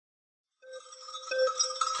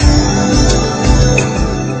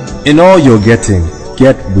In all you're getting,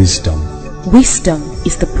 get wisdom. Wisdom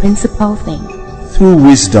is the principal thing. Through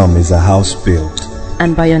wisdom is a house built,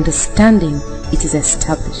 and by understanding it is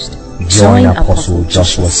established. Join Apostle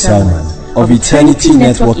Joshua Selman of Eternity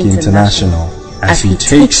Network International as he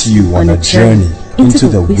takes you on a journey into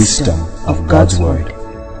the wisdom of God's Word.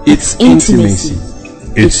 It's intimacy,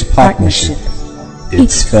 it's partnership,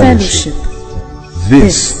 it's fellowship.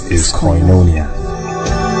 This is Koinonia.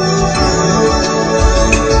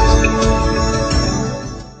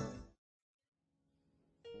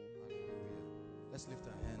 Let's lift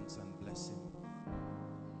our hands and bless him.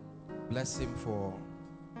 Bless him for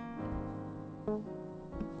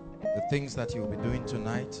the things that you'll be doing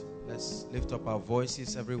tonight. Let's lift up our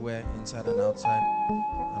voices everywhere, inside and outside,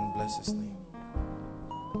 and bless his name.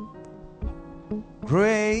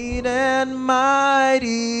 Great and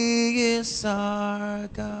mighty is our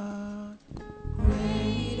God.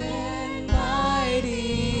 Great and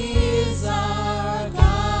mighty is our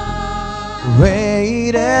God.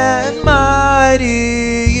 Great and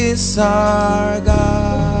mighty is our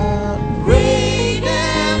God. Great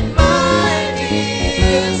and mighty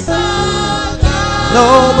is our God.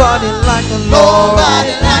 Nobody like the Lord.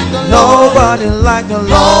 Nobody like the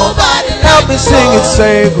Lord. Help me sing it,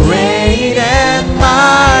 say, great and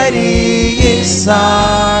mighty is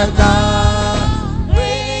our God.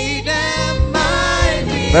 Great and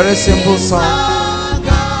mighty. Very simple song.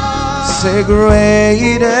 Say,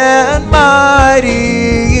 great and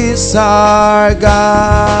mighty is our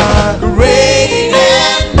God. Great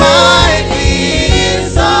and mighty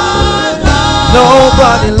is our God.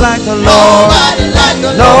 Nobody like the Lord.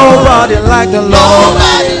 Nobody like the Lord.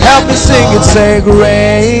 Help me sing it, say,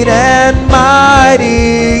 great and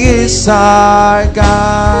mighty is our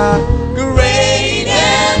God. Great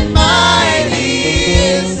and mighty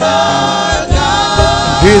is our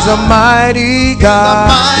God. He's a mighty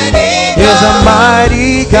God. He's a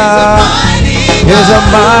mighty God. He's a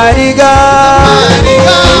mighty God. He's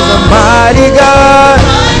a mighty God.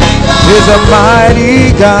 He's a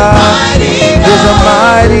mighty God. He's a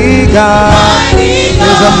mighty God.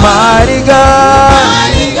 He's a mighty God.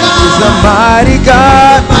 He's a mighty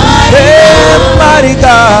God. Hey, mighty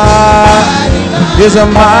God. He's a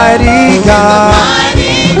mighty God.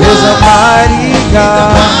 He's a mighty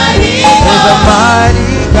God. He's a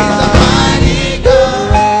mighty God.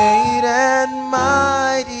 Great and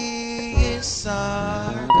mighty is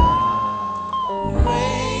our God.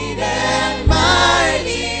 Great and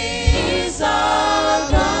mighty is our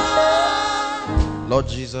God. Lord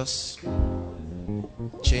Jesus,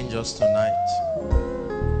 change us tonight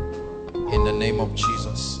in the name of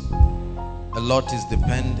Jesus. A lot is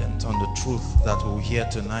dependent on the truth that we'll hear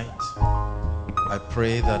tonight. I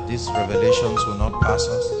pray that these revelations will not pass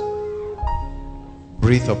us.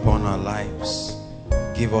 Breathe upon our lives.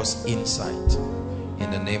 Give us insight in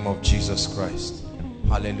the name of Jesus Christ.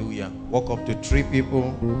 Hallelujah. Walk up to 3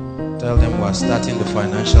 people. Tell them we're starting the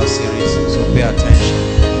financial series, so pay attention.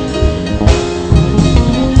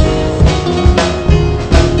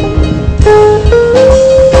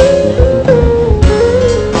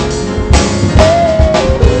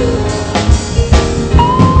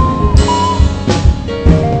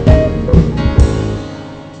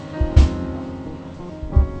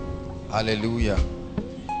 Hallelujah.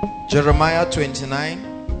 Jeremiah 29.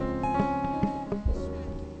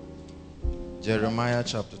 Jeremiah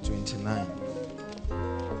chapter 29.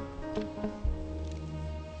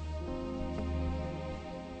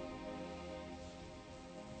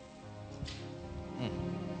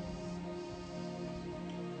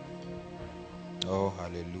 Oh,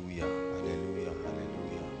 hallelujah. Hallelujah.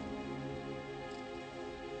 Hallelujah.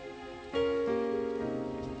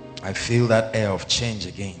 I feel that air of change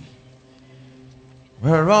again.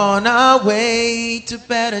 We're on our way to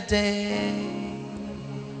better days.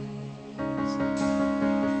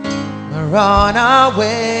 We're on our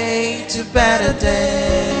way to better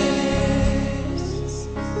days.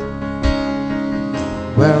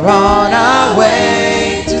 We're on our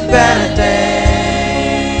way to better days.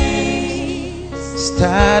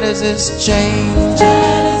 Status is changing.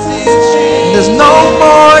 There's no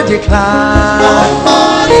more decline.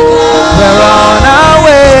 We're on our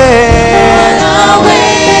way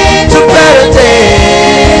to better days.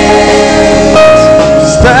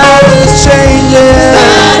 Status is changing.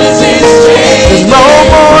 There's no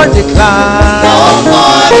more decline.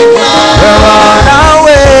 We're on our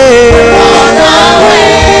way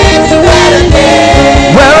to better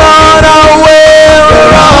days. We're on our way.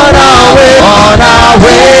 We're on our way. On our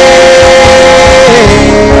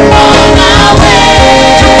way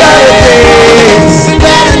to better days.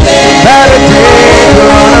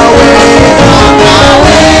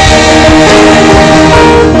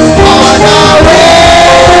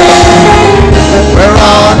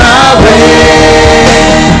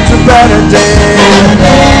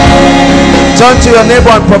 Turn to your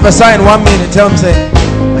neighbor and prophesy in 1 minute. Tell him, say,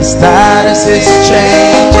 my status is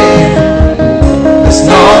changing. There's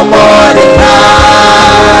no more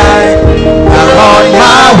decline. I'm on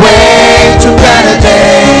my way to better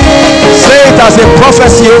days. Say it as a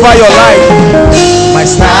prophecy over your life. My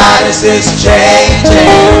status is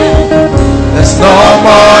changing. There's no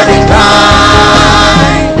more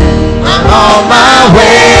decline. I'm on my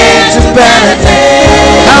way to better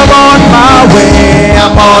days. I'm on my way.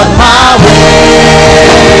 I'm on my way.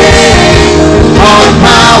 On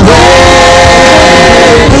my way.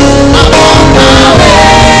 I'm on my way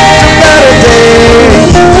to better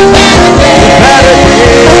days. Better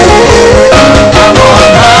days. I'm on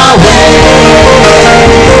my way.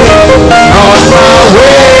 On my way. I'm on my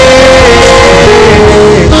way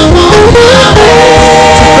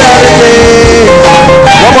to better days.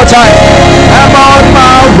 One more time. I'm on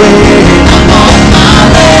my way. I'm on my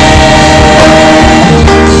way.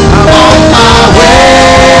 I'm on my way.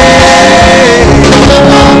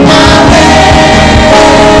 I'm on my way.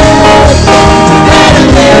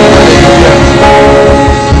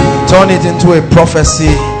 Turn it into a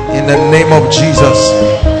prophecy in the name of Jesus.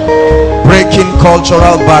 Breaking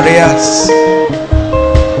cultural barriers.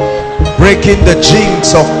 Breaking the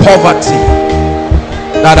jinx of poverty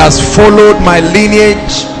that has followed my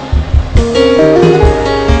lineage.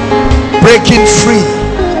 Breaking free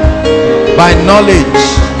by knowledge.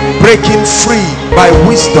 Breaking free by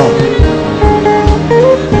wisdom.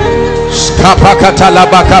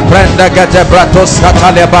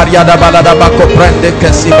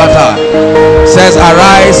 Says,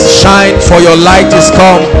 arise, shine, for your light is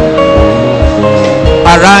come.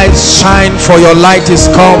 Arise, shine, for your light is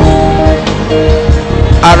come.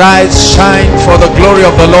 Arise, shine, for the glory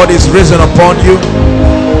of the Lord is risen upon you.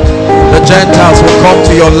 The Gentiles will come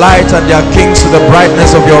to your light, and their kings to the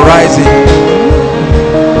brightness of your rising.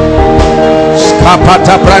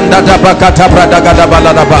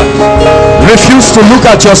 Refuse to look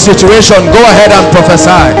at your situation. Go ahead and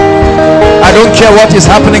prophesy. I don't care what is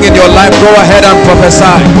happening in your life. Go ahead and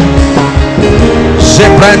prophesy.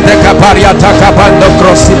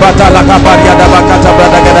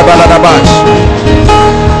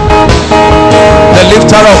 The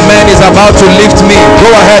lifter of men is about to lift me.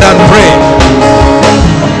 Go ahead and pray.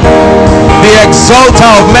 The exalter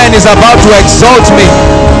of men is about to exalt me.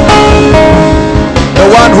 The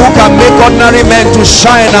one who can make ordinary men to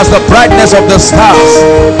shine as the brightness of the stars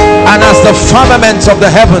and as the firmaments of the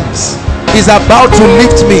heavens is about to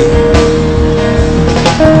lift me.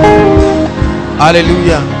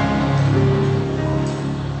 Hallelujah.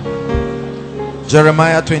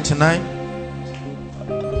 Jeremiah 29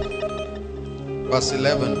 verse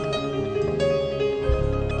 11.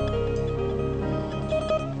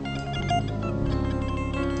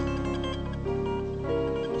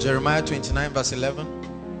 Jeremiah 29 verse 11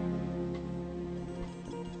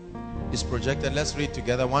 is projected. Let's read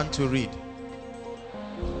together. 1, 2, read.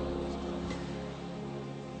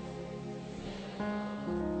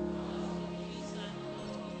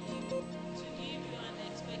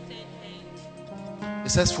 It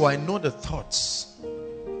says, for I know the thoughts.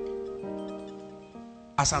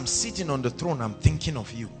 As I'm sitting on the throne, I'm thinking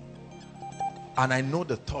of you. And I know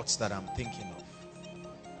the thoughts that I'm thinking of.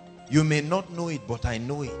 You may not know it, but I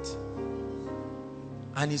know it.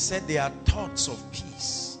 And he said they are thoughts of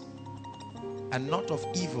peace and not of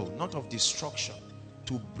evil, not of destruction,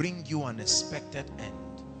 to bring you an expected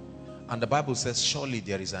end. And the Bible says, surely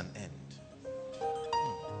there is an end.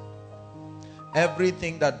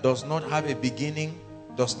 Everything that does not have a beginning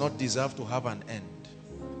does not deserve to have an end.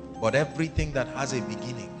 But everything that has a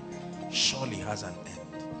beginning surely has an end.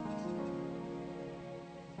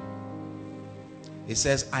 It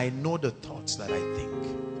says, I know the thoughts that I think.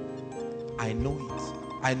 I know it.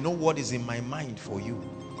 I know what is in my mind for you.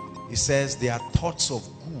 It says they are thoughts of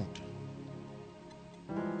good.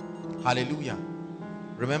 Hallelujah.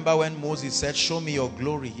 Remember when Moses said, show me your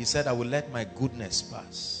glory. He said, I will let my goodness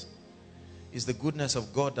pass. It's the goodness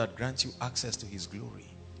of God that grants you access to his glory.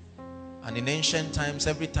 And in ancient times,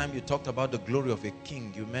 every time you talked about the glory of a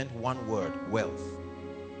king, you meant one word: wealth.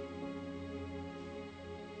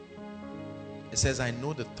 It says, I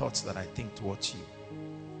know the thoughts that I think towards you.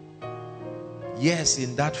 Yes,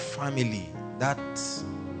 in that family, that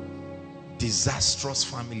disastrous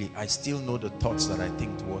family, I still know the thoughts that I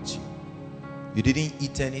think towards you. You didn't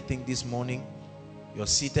eat anything this morning. You're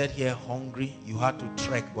seated here hungry. You had to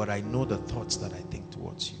trek, but I know the thoughts that I think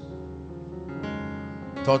towards you.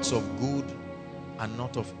 Thoughts of good and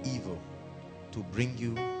not of evil, to bring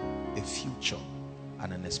you a future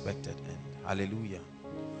and an expected end. Hallelujah.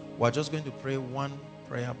 We're just going to pray one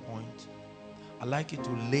prayer point. I'd like you to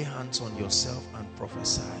lay hands on yourself and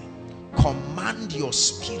prophesy. Command your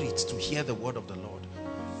spirit to hear the word of the Lord.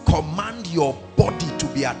 Command your body to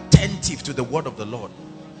be attentive to the word of the Lord.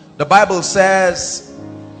 The Bible says,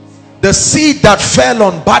 the seed that fell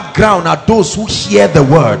on bad ground are those who hear the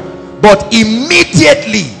word, but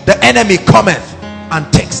immediately the enemy cometh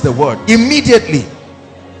and takes the word. Immediately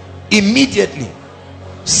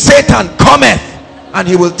Satan cometh and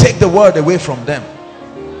he will take the word away from them.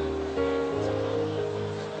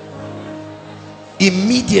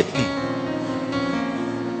 Immediately.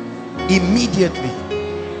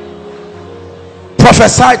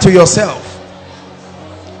 Prophesy to yourself.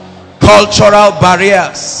 Cultural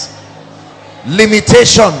barriers,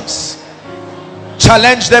 limitations,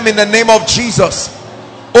 challenge them in the name of Jesus.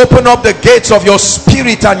 Open up the gates of your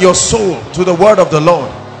spirit and your soul to the word of the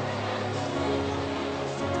Lord.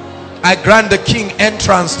 I grant the King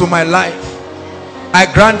entrance to my life. I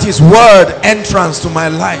grant his word entrance to my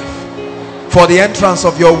life. For the entrance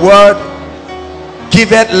of your word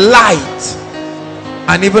giveth light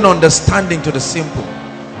and even understanding to the simple.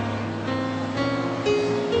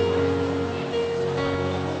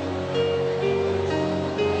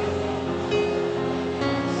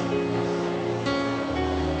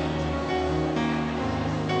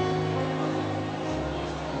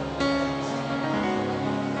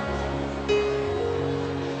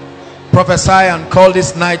 Prophesy and call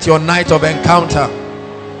this night your night of encounter.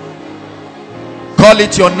 Call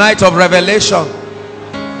it your night of revelation,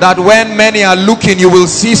 that when many are looking, you will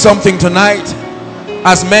see something tonight.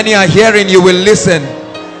 As many are hearing, you will listen.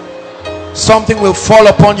 Something will fall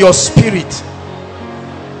upon your spirit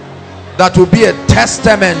that will be a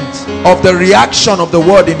testament of the reaction of the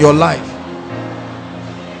word in your life.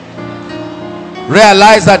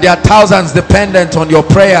 Realize that there are thousands dependent on your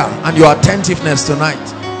prayer and your attentiveness tonight.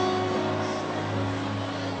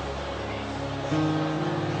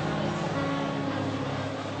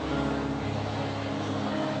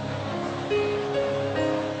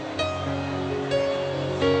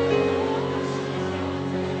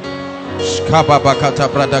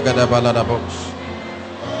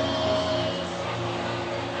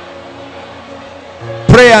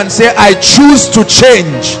 Pray and say, I choose to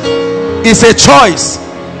change. It's a choice.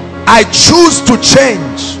 I choose to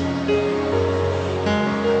change.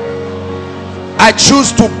 I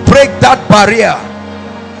choose to break that barrier.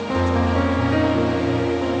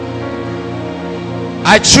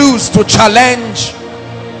 I choose to challenge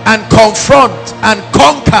and confront and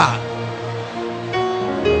conquer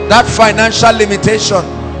that financial limitation.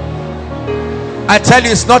 I tell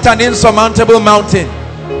you, it's not an insurmountable mountain.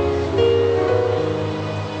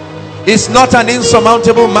 It's not an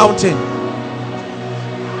insurmountable mountain.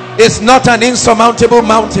 It's not an insurmountable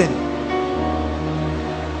mountain.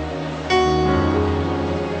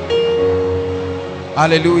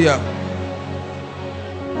 Hallelujah.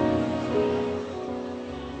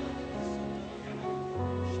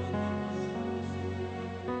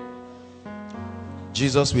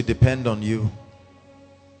 Jesus, we depend on you.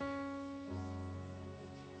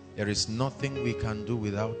 There is nothing we can do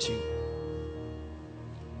without you.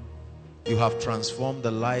 You have transformed the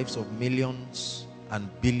lives of millions and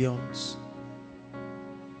billions.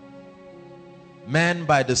 Men,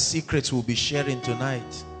 by the secrets we'll be sharing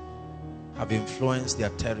tonight, have influenced their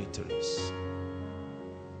territories.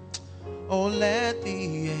 Oh, let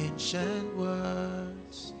the ancient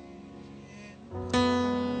words,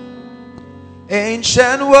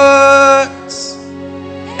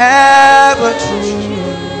 ever true,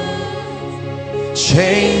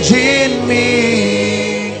 changing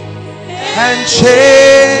me and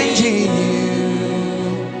changing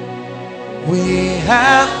you. We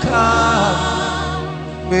have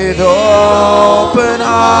come with open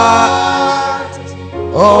hearts.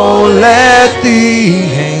 Oh, let the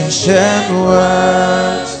ancient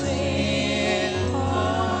words.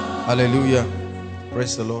 Hallelujah.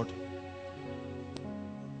 Praise the Lord.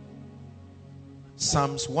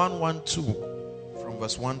 Psalms 112 from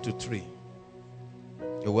verse 1 to 3.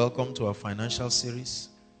 You're welcome to our financial series.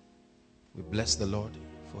 We bless the Lord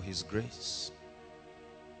for his grace.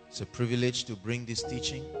 It's a privilege to bring this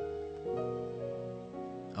teaching.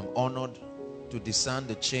 I'm honored to discern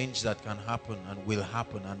the change that can happen and will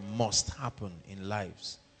happen and must happen in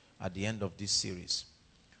lives at the end of this series.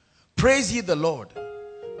 Praise ye the Lord.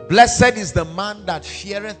 Blessed is the man that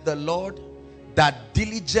feareth the Lord, that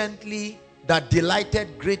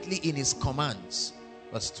delighted greatly in his commands.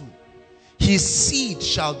 Verse 2. His seed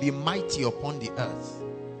shall be mighty upon the earth.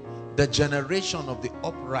 The generation of the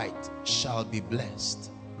upright shall be blessed.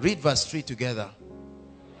 Read verse 3 together.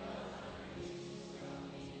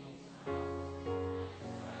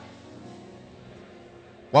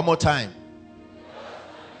 One more time.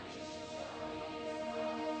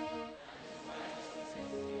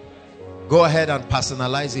 Go ahead and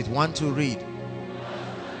personalize it. 1, 2, read.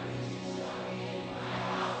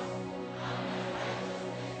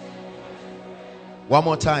 One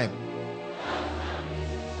more time.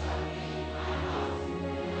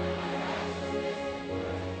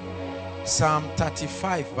 Psalm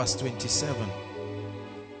 35 verse 27.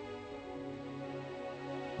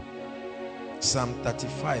 Psalm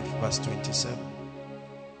 35 verse 27.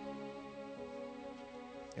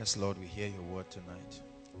 Yes, Lord, we hear your word tonight.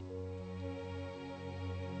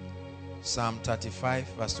 Psalm 35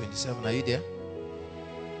 verse 27. Are you there?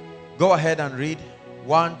 Go ahead and read.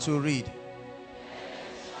 1, 2, read.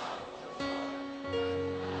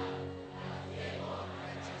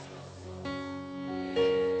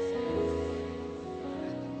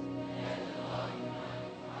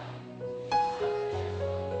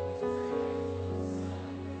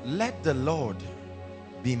 Let the Lord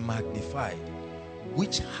be magnified,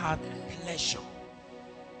 which had pleasure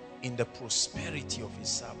in the prosperity of his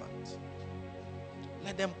servant.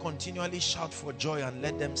 Let them continually shout for joy, and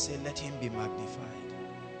let them say, let him be magnified.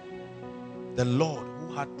 The Lord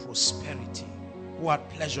who had prosperity, who had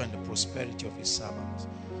pleasure in the prosperity of his servant.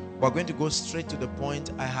 We're going to go straight to the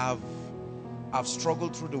point. I've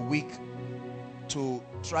struggled through the week to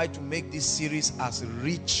try to make this series as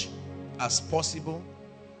rich as possible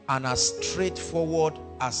and as straightforward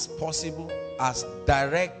as possible, as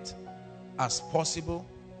direct as possible.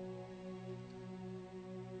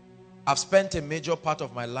 I've spent a major part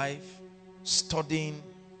of my life studying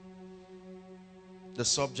the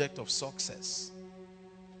subject of success,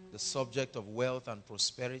 the subject of wealth and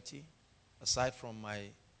prosperity. Aside from my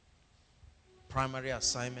primary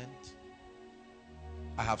assignment,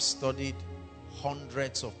 I have studied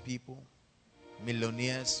hundreds of people,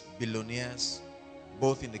 millionaires, billionaires,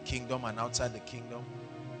 both in the kingdom and outside the kingdom.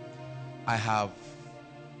 I have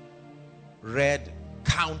read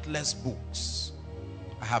countless books.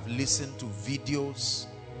 I have listened to videos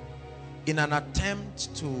in an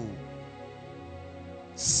attempt to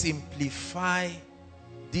simplify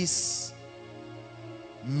this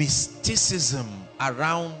mysticism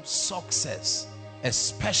around success,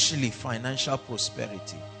 especially financial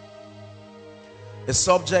prosperity. A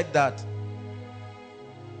subject that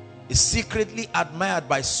is secretly admired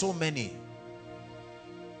by so many.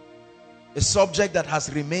 A subject that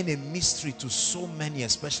has remained a mystery to so many,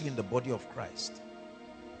 especially in the body of Christ.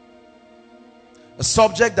 A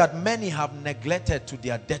subject that many have neglected to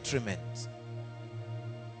their detriment.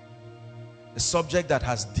 A subject that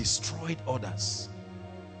has destroyed others.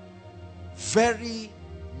 Very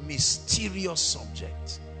mysterious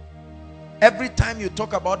subject. Every time you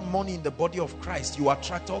talk about money in the body of Christ, you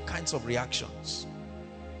attract all kinds of reactions.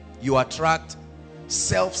 You attract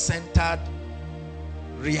self-centered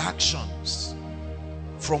reactions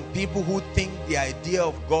from people who think the idea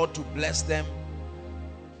of God to bless them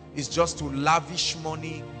is just to lavish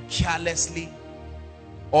money carelessly,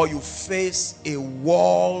 or you face a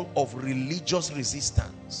wall of religious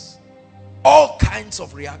resistance. All kinds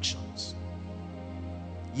of reactions.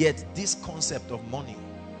 Yet this concept of money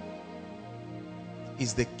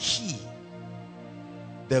is the key,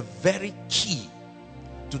 the very key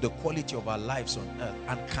to the quality of our lives on earth,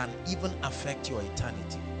 and can even affect your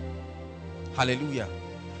eternity. Hallelujah.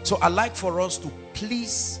 So I'd like for us to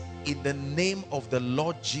please, in the name of the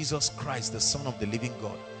Lord Jesus Christ, the Son of the living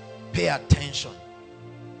God, pay attention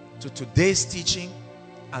to today's teaching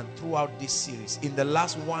and throughout this series. In the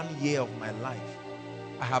last 1 year of my life,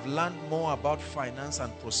 I have learned more about finance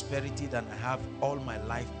and prosperity than I have all my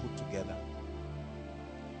life put together.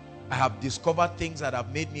 I have discovered things that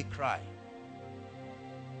have made me cry.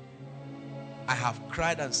 I have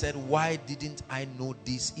cried and said, why didn't I know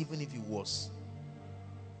this, even if it was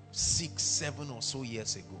 6, 7 or so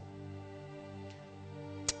years ago?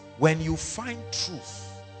 When you find truth,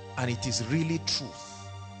 and it is really truth,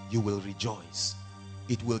 you will rejoice.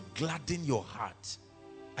 It will gladden your heart.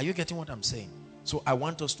 Are you getting what I'm saying? So I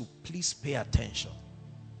want us to please pay attention.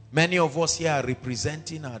 Many of us here are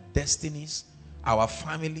representing our destinies, our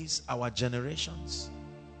families, our generations.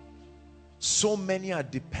 So many are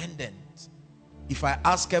dependent. If I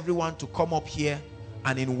ask everyone to come up here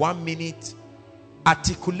and in 1 minute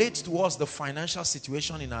articulate to us the financial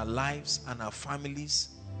situation in our lives and our families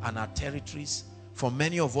and our territories, for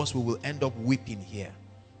many of us we will end up weeping here,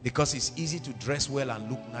 because it's easy to dress well and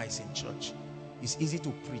look nice in church. It's easy to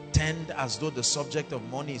pretend as though the subject of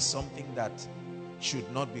money is something that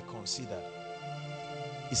should not be considered.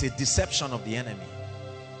 It's a deception of the enemy.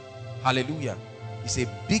 Hallelujah. It's a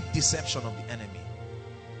big deception of the enemy.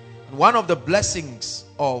 One of the blessings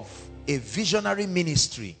of a visionary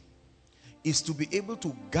ministry is to be able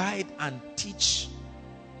to guide and teach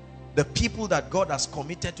the people that God has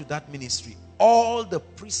committed to that ministry all the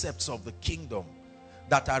precepts of the kingdom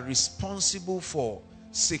that are responsible for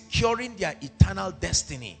securing their eternal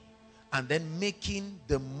destiny and then making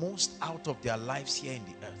the most out of their lives here in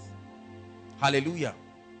the earth. Hallelujah.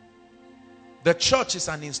 The church is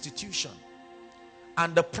an institution,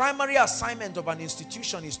 and the primary assignment of an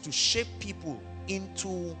institution is to shape people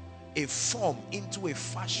into a form, into a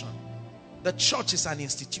fashion. The church is an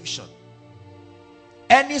institution.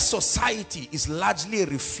 Any society is largely a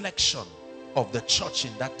reflection of the church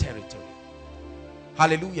in that territory.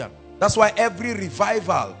 Hallelujah. That's why every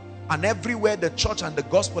revival and everywhere the church and the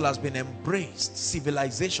gospel has been embraced,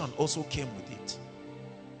 civilization also came with it.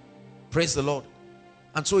 Praise the Lord.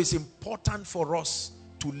 And so it's important for us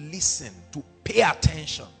to listen, to pay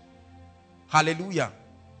attention. Hallelujah.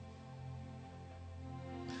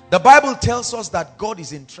 The Bible tells us that God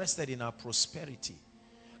is interested in our prosperity.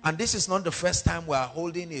 And this is not the first time we are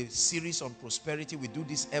holding a series on prosperity. We do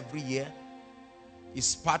this every year.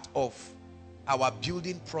 It's part of our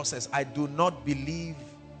building process. I do not believe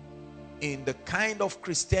in the kind of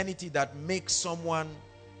Christianity that makes someone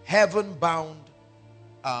heaven-bound,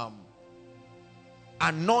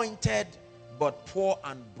 anointed, but poor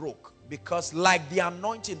and broke. Because like the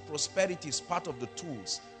anointing, prosperity is part of the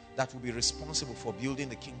tools that will be responsible for building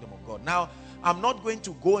the kingdom of God. Now, I'm not going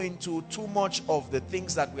to go into too much of the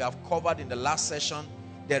things that we have covered in the last session.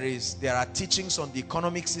 There are teachings on the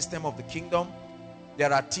economic system of the kingdom.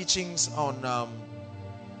 There are teachings on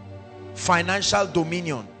financial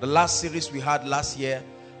dominion, the last series we had last year.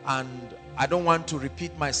 And I don't want to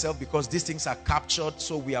repeat myself because these things are captured.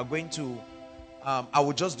 So we are going to, I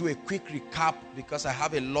will just do a quick recap because I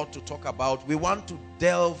have a lot to talk about. We want to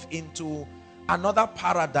delve into another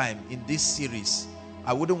paradigm in this series.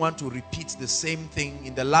 I wouldn't want to repeat the same thing.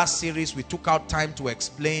 In the last series, we took out time to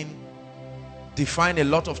define a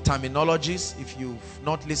lot of terminologies. If you've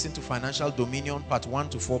not listened to Financial Dominion, part 1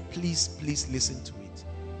 to 4, please listen to it.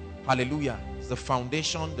 Hallelujah. It's the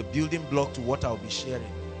foundation, the building block to what I'll be sharing.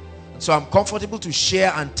 And so I'm comfortable to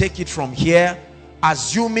share and take it from here,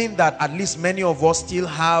 assuming that at least many of us still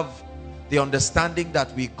have the understanding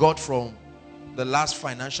that we got from the last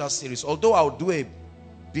financial series. Although I'll do a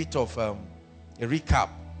bit of a recap.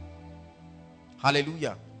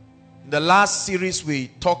 Hallelujah. In the last series, we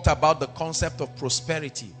talked about the concept of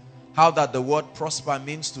prosperity. How that the word prosper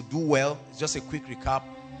means to do well. It's just a quick recap.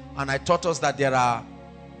 And I taught us that there are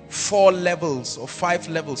 4 levels or 5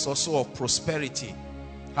 levels or so of prosperity.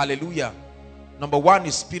 Hallelujah. Number 1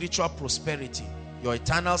 is spiritual prosperity. Your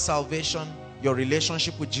eternal salvation, your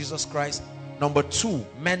relationship with Jesus Christ. Number 2,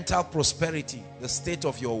 mental prosperity. The state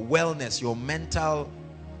of your wellness, your mental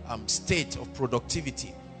state of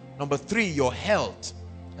productivity. Number 3, your health.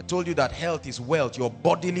 I told you that health is wealth, your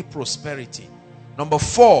bodily prosperity. Number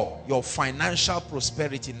 4, your financial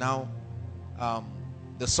prosperity. Now,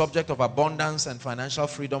 the subject of abundance and financial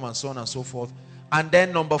freedom and so on and so forth. And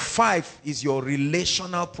then number 5 is your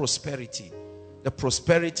relational prosperity. The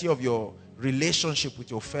prosperity of your relationship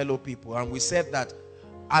with your fellow people. And we said that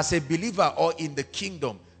as a believer or in the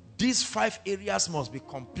kingdom, these 5 areas must be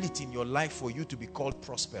complete in your life for you to be called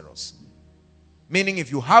prosperous. Meaning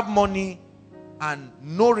if you have money and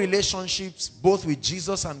no relationships both with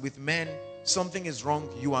Jesus and with men, something is wrong.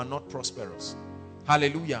 You are not prosperous.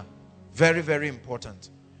 Hallelujah. Very, very important.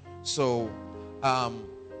 So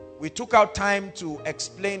we took out time to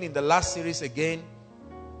explain in the last series again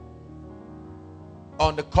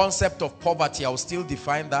on the concept of poverty. I will still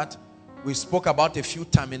define that. We spoke about a few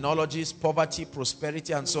terminologies, poverty,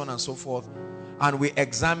 prosperity, and so on and so forth. And we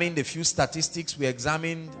examined a few statistics. We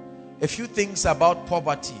examined a few things about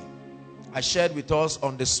poverty. I shared with us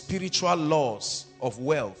on the spiritual laws of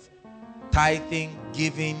wealth, tithing,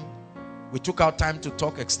 giving. We took out time to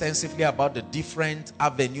talk extensively about the different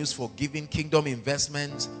avenues for giving, kingdom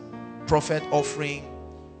investments, prophet offering,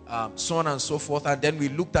 so on and so forth. And then we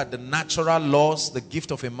looked at the natural laws. The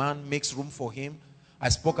gift of a man makes room for him. I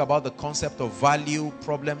spoke about the concept of value,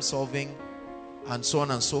 problem solving, and so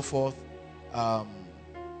on and so forth. I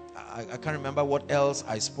can't remember what else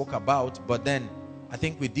I spoke about, but then I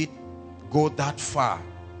think we did go that far.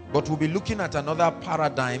 But we'll be looking at another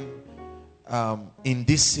paradigm in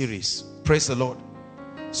this series. Praise the Lord.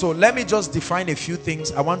 So let me just define a few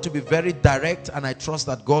things. I want to be very direct, and I trust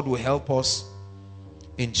that God will help us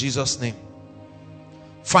in Jesus' name.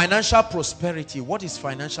 Financial prosperity. What is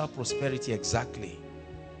financial prosperity exactly?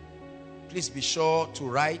 Please be sure to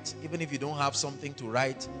write. Even if you don't have something to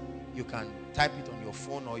write, you can type it on your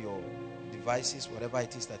phone or your devices, whatever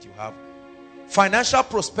it is that you have. Financial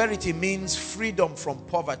prosperity means freedom from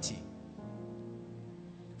poverty.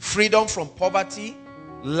 Freedom from poverty,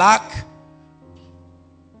 lack,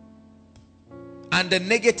 and the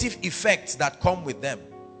negative effects that come with them.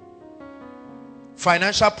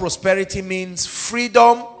 Financial prosperity means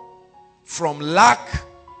freedom from lack,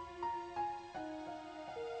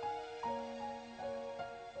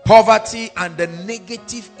 poverty, and the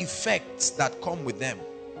negative effects that come with them.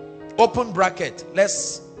 Open bracket.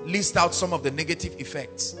 Let's list out some of the negative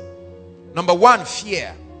effects. Number 1,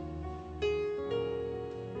 fear.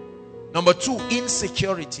 Number 2,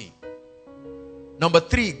 insecurity. Number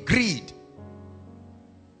 3, greed.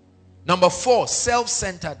 Number 4,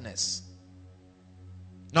 self-centeredness.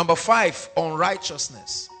 Number 5,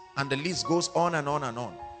 unrighteousness. And the list goes on and on and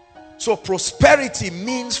on. So prosperity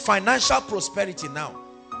means financial prosperity now.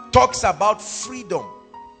 Talks about freedom.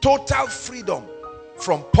 Total freedom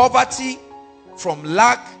from poverty, from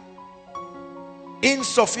lack,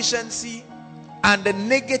 insufficiency, and the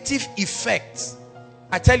negative effects.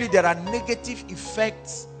 I tell you, there are negative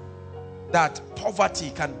effects that poverty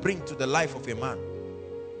can bring to the life of a man.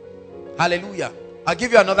 Hallelujah. I'll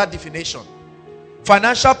give you another definition.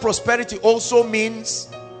 Financial prosperity also means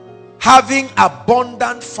having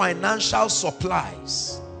abundant financial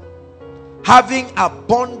supplies. Having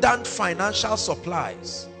abundant financial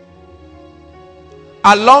supplies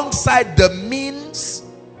alongside the means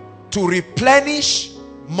to replenish,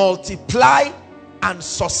 multiply, and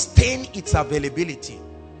sustain its availability.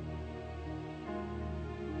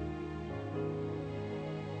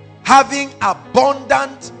 Having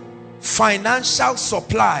abundant financial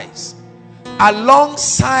supplies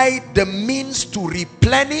alongside the means to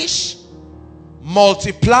replenish,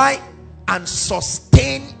 multiply, and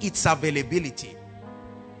sustain its availability.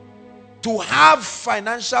 To have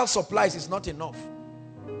financial supplies is not enough.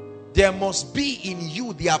 There must be in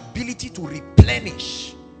you the ability to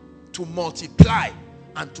replenish, to multiply,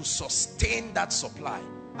 and to sustain that supply.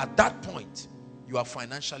 At that point, you are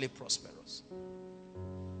financially prosperous.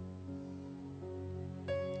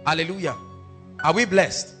 Hallelujah. Are we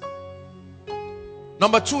blessed?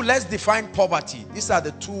 Number 2, let's define poverty. These are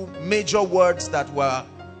the 2 major words that we're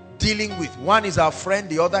dealing with. One is our friend,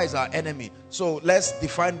 the other is our enemy. So let's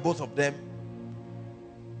define both of them.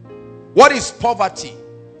 What is poverty?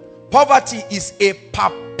 Poverty is a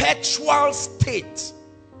perpetual state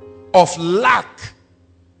of lack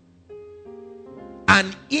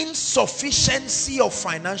and insufficiency of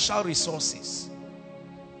financial resources.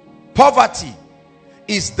 Poverty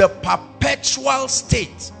is the perpetual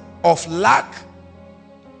state of lack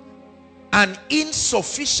and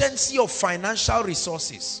insufficiency of financial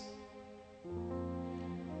resources,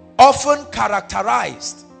 often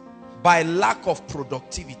characterized by lack of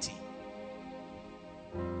productivity.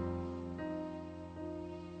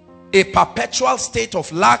 A perpetual state of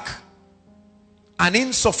lack and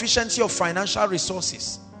insufficiency of financial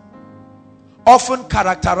resources, often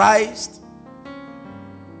characterized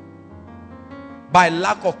by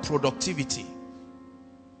lack of productivity.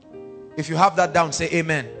 If you have that down, say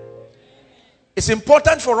amen. It's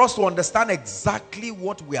important for us to understand exactly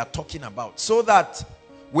what we are talking about, so that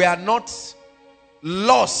we are not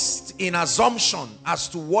lost in assumption as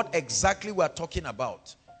to what exactly we are talking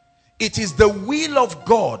about. It is the will of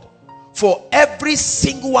God for every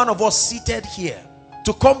single one of us seated here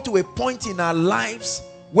to come to a point in our lives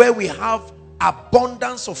where we have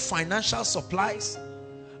abundance of financial supplies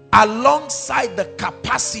alongside the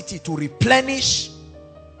capacity to replenish,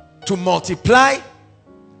 to multiply,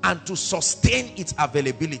 and to sustain its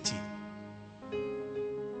availability.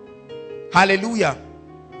 Hallelujah.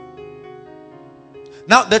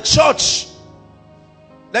 Now the church,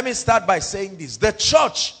 let me start by saying this. The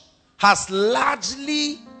church has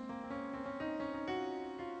largely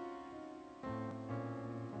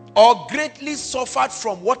or greatly suffered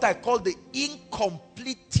from what I call the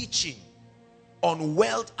incomplete teaching on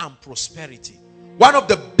wealth and prosperity. One of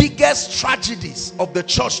the biggest tragedies of the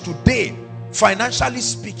church today, financially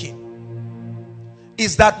speaking,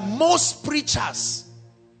 is that most preachers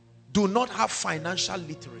do not have financial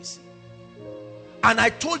literacy. And I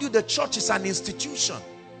told you the church is an institution.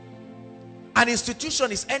 An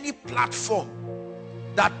institution is any platform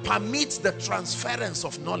that permits the transference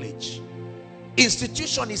of knowledge.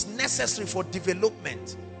 Institution is necessary for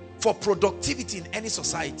development, for productivity in any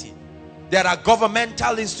society. There are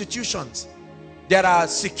governmental institutions, there are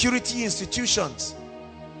security institutions,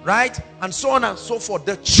 right? And so on and so forth.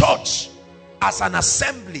 The church as an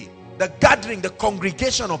assembly, the gathering, the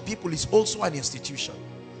congregation of people is also an institution.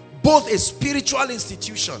 Both a spiritual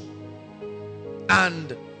institution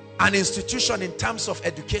and an institution in terms of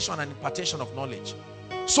education and impartation of knowledge.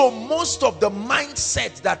 So most of the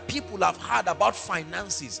mindset that people have had about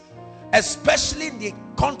finances, especially in the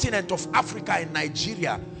continent of Africa and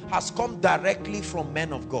Nigeria, has come directly from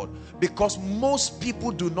men of God. Because most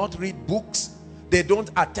people do not read books, they don't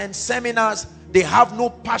attend seminars, they have no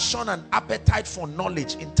passion and appetite for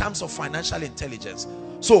knowledge in terms of financial intelligence.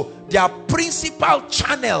 So their principal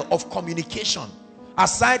channel of communication,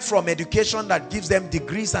 aside from education that gives them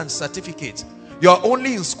degrees and certificates, you're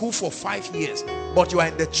only in school for 5 years, but you are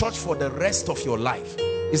in the church for the rest of your life.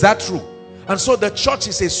 Is that true? And so the church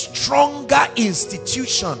is a stronger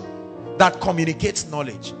institution that communicates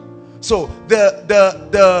knowledge. So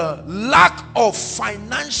the lack of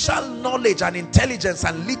financial knowledge and intelligence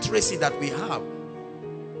and literacy that we have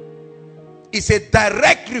is a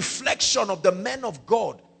direct reflection of the men of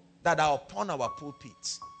God that are upon our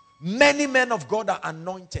pulpits. Many men of God are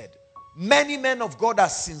anointed. Many men of God are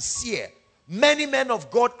sincere. Many men of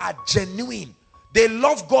God are genuine. They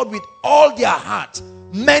love God with all their heart.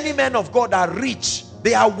 Many men of God are rich.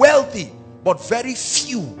 They are wealthy. But very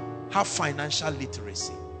few have financial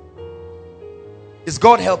literacy. Is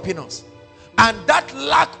God helping us? And that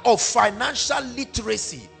lack of financial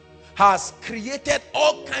literacy has created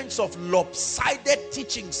all kinds of lopsided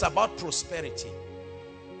teachings about prosperity.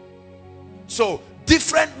 So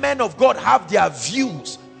different men of God have their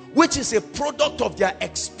views, which is a product of their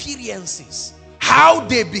experiences. How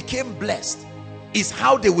they became blessed is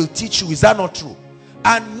how they will teach you. Is that not true?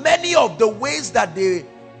 And many of the ways that the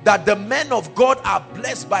men of God are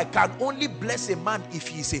blessed by can only bless a man if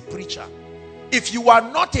he is a preacher. If you are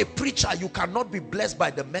not a preacher, you cannot be blessed by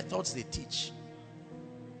the methods they teach.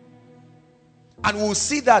 And we'll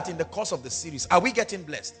see that in the course of the series. Are we getting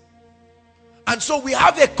blessed? And so we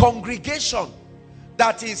have a congregation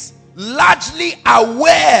that is largely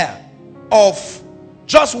aware of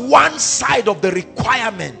just one side of the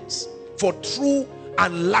requirements for true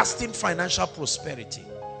and lasting financial prosperity.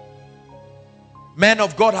 Men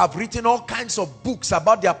of God have written all kinds of books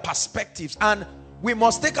about their perspectives, and we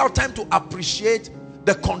must take our time to appreciate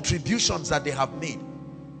the contributions that they have made.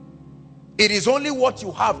 It is only what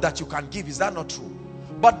you have that you can give. Is that not true?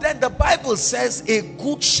 But then the Bible says a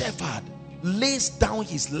good shepherd lays down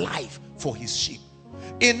his life for his sheep.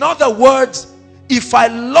 In other words, if I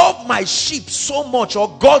love my sheep so much,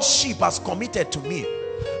 or God's sheep has committed to me,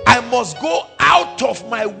 I must go out of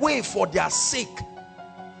my way for their sake,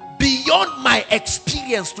 beyond my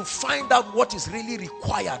experience, to find out what is really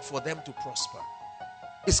required for them to prosper.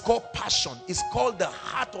 It's called passion. It's called the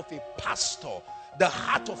heart of a pastor, the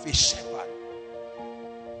heart of a shepherd.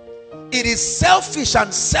 It is selfish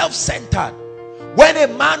and self-centered when a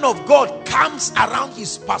man of God comes around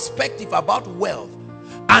his perspective about wealth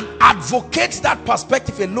and advocates that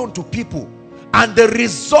perspective alone to people, and the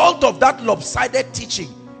result of that lopsided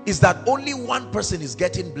teaching is that only one person is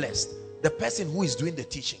getting blessed, the person who is doing the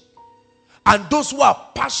teaching. And those who are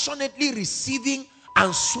passionately receiving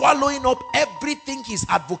and swallowing up everything he's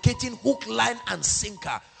advocating, hook, line, and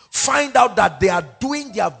sinker, find out that they are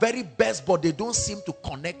doing their very best, but they don't seem to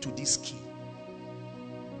connect to this key.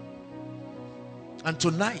 And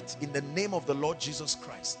tonight, in the name of the Lord Jesus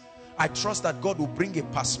Christ, I trust that God will bring a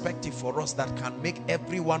perspective for us that can make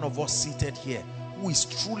every one of us seated here who is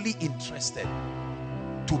truly interested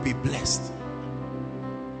to be blessed.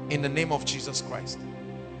 In the name of Jesus Christ.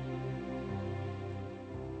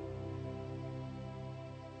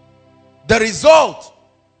 The result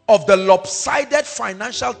of the lopsided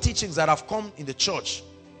financial teachings that have come in the church,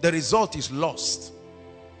 the result is lust,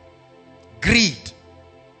 greed,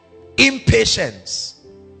 impatience,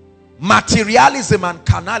 materialism, and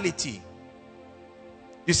carnality.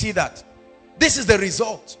 You see that? This is the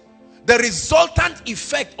result. The resultant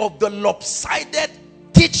effect of the lopsided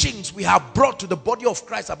teachings we have brought to the body of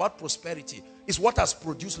Christ about prosperity is what has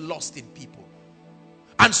produced lust in people.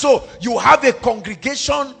 And so you have a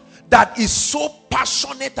congregation that is so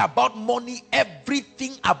passionate about money,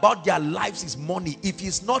 everything about their lives is money. If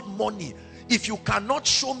it's not money, if you cannot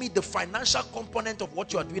show me the financial component of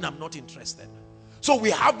what you are doing, I'm not interested. So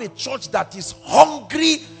we have a church that is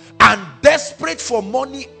hungry and desperate for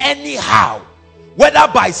money anyhow, whether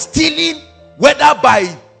by stealing, whether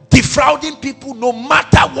by defrauding people, no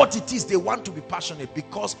matter what it is, they want to be passionate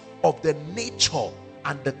because of the nature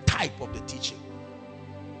and the type of the teaching.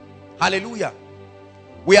 Hallelujah.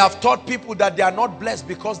 We have taught people that they are not blessed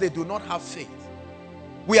because they do not have faith.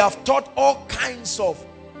 We have taught all kinds of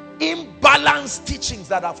imbalanced teachings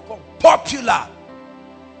that have come popular,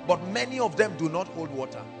 but many of them do not hold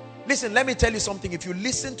water. Listen, let me tell you something. If you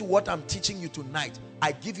listen to what I'm teaching you tonight,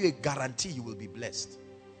 I give you a guarantee you will be blessed.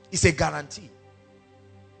 It's a guarantee.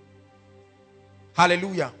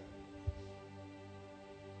 Hallelujah.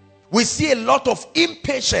 We see a lot of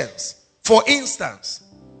impatience. For instance,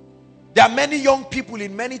 there are many young people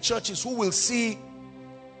in many churches who will see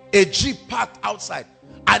a Jeep parked outside,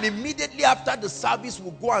 and immediately after the service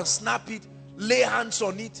will go and snap it, lay hands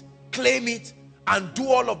on it, claim it, and do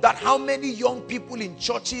all of that. How many young people in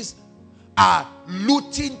churches are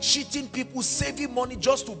looting, cheating people, saving money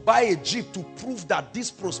just to buy a Jeep to prove that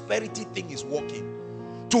this prosperity thing is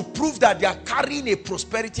working, to prove that they are carrying a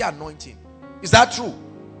prosperity anointing? Is that true?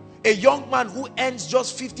 A young man who earns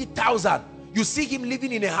just 50,000, you see him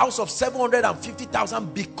living in a house of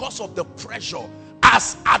 750,000 because of the pressure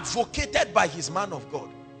as advocated by his man of God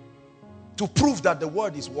to prove that the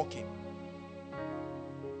word is working.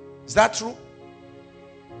 Is that true?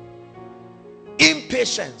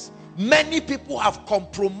 Impatience. Many people have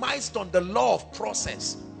compromised on the law of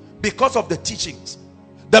process because of the teachings.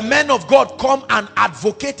 The men of God come and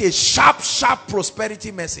advocate a sharp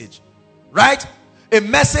prosperity message, right? A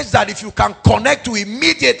message that if you can connect to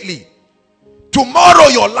immediately, tomorrow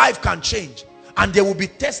your life can change. And there will be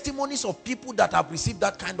testimonies of people that have received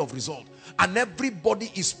that kind of result. And everybody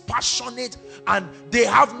is passionate and they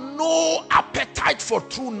have no appetite for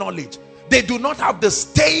true knowledge. They do not have the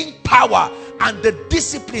staying power and the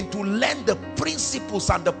discipline to learn the principles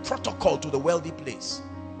and the protocol to the wealthy place.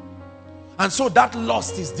 And so that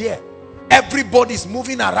lust is there. Everybody is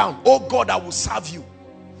moving around. Oh God, I will serve you.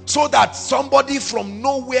 So that somebody from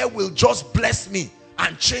nowhere will just bless me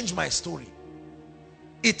and change my story.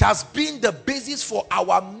 It has been the basis for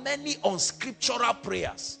our many unscriptural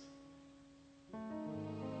prayers.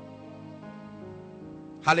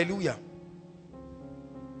 Hallelujah.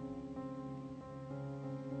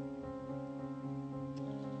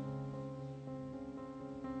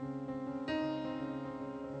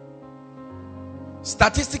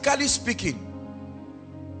 Statistically speaking,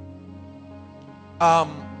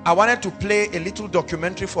 I wanted to play a little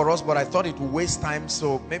documentary for us, but I thought it would waste time,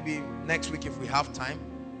 so maybe next week if we have time.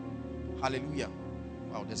 Hallelujah.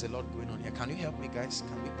 Wow, there's a lot going on here. Can you help me, guys?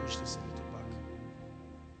 Can we push this a little back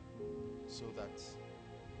so that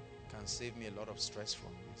it can save me a lot of stress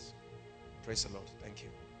from this? Praise the Lord. Thank you.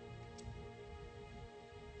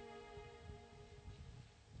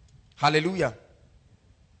 Hallelujah.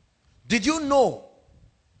 Did you know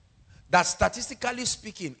that statistically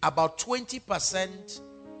speaking, about 20%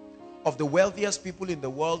 of the wealthiest people in the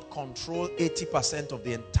world control 80% of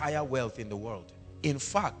the entire wealth in the world? In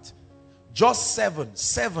fact, just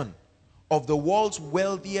seven of the world's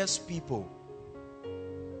wealthiest people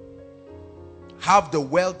have the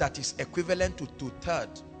wealth that is equivalent to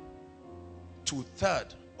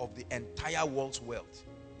two-third of the entire world's wealth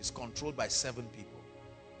is controlled by 7 people.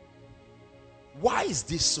 Why is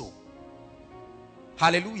this so?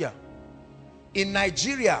 Hallelujah. In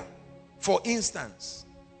Nigeria, for instance,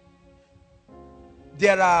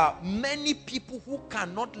 there are many people who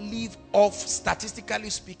cannot live off, statistically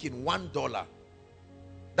speaking, $1.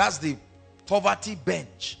 That's the poverty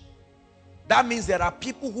bench. That means there are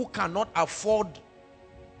people who cannot afford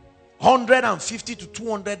 150 to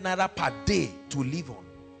 200 naira per day to live on.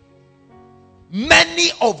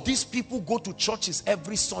 Many of these people go to churches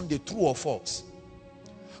every Sunday, true or false.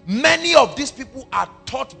 Many of these people are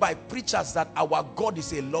taught by preachers that our God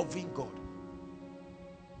is a loving God.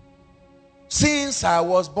 Since I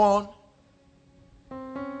was born,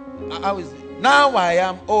 now I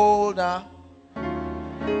am older.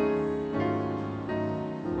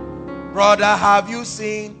 Brother, have you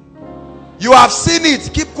seen? You have seen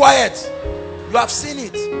it. Keep quiet. You have seen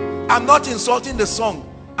it. I'm not insulting the song.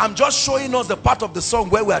 I'm just showing us the part of the song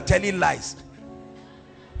where we are telling lies.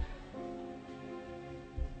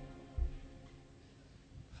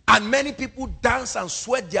 And many people dance and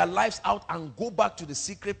sweat their lives out and go back to the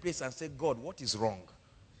secret place and say, God, what is wrong?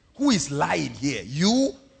 Who is lying here? You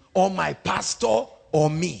or my pastor or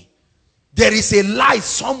me? There is a lie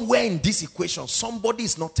somewhere in this equation. Somebody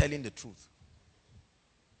is not telling the truth.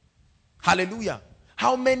 Hallelujah.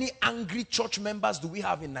 How many angry church members do we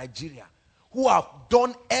have in Nigeria who have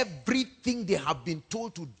done everything they have been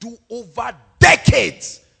told to do over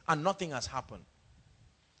decades and nothing has happened?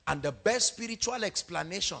 And the best spiritual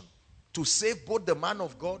explanation to save both the man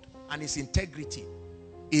of God and his integrity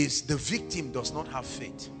is the victim does not have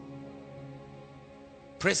faith.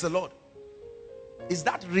 Praise the Lord. Is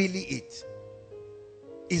that really it?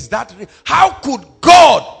 Is that how could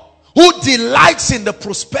God, who delights in the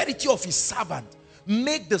prosperity of his servant,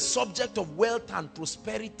 make the subject of wealth and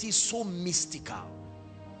prosperity so mystical?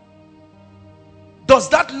 Does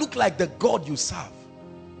that look like the God you serve?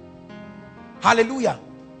 Hallelujah.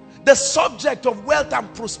 The subject of wealth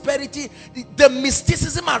and prosperity, the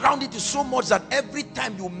mysticism around it is so much that every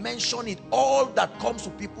time you mention it, all that comes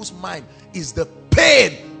to people's mind is the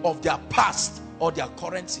pain of their past or their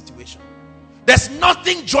current situation. There's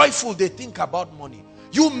nothing joyful they think about money.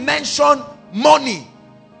 You mention money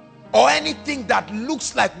or anything that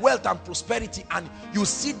looks like wealth and prosperity, and you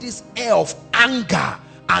see this air of anger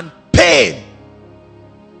and pain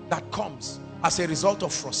that comes as a result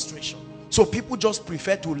of frustration. So people just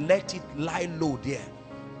prefer to let it lie low there,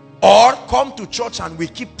 or come to church and we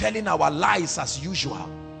keep telling our lies as usual.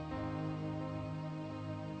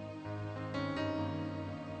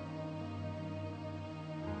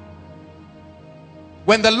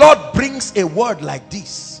 When the Lord brings a word like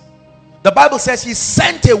this, the Bible says he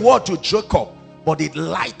sent a word to Jacob, but it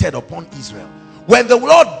lighted upon Israel. When the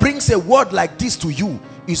Lord brings a word like this to you,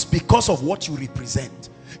 it's because of what you represent.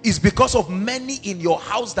 It's because of many in your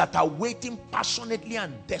house that are waiting passionately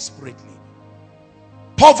and desperately.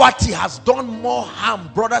 Poverty has done more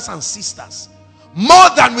harm, brothers and sisters, more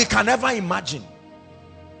than we can ever imagine.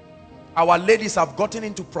 Our ladies have gotten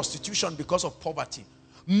into prostitution because of poverty.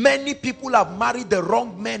 Many people have married the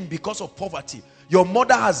wrong men because of poverty. Your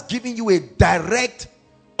mother has given you a direct,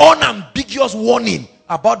 unambiguous warning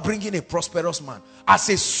about bringing a prosperous man as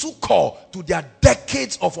a succor to their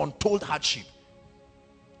decades of untold hardship.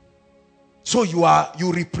 So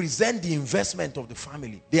you represent the investment of the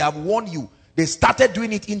family. They have warned you. They started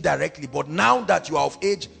doing it indirectly, but now that you are of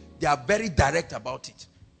age, they are very direct about it.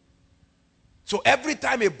 So every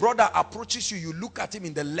time a brother approaches you, you look at him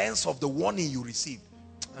in the lens of the warning you received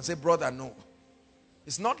and say, brother, no.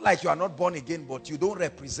 It's not like you are not born again, but you don't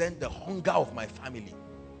represent the hunger of my family.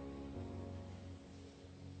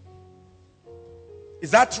 Is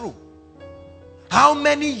that true? How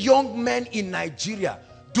many young men in Nigeria,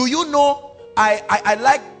 do you know, I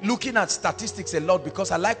like looking at statistics a lot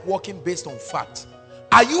because I like working based on fact.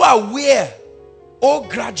 Are you aware, oh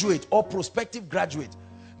graduate or prospective graduate,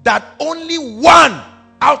 that only 1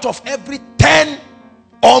 out of every 10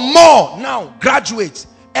 or more now graduates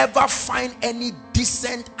ever find any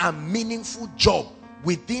decent and meaningful job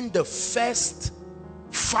within the first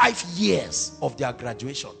 5 years of their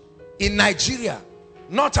graduation? In Nigeria,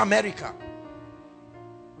 not America.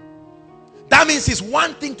 That means it's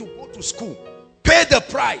one thing to go to school, pay the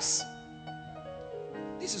price.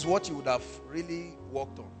 This is what you would have really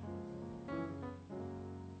worked on.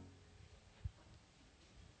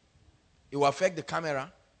 It will affect the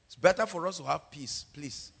camera. It's better for us to have peace,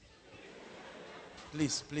 please.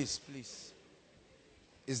 Please, please, please.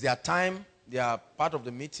 It's their time. They are part of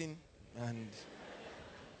the meeting, and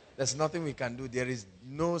there's nothing we can do. There is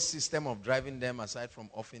no system of driving them aside from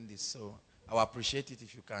offing this. So I will appreciate it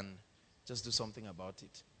if you can just do something about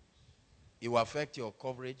it. It will affect your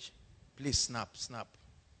coverage. Please snap, snap.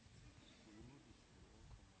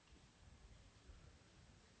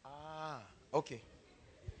 Okay.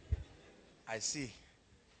 I see.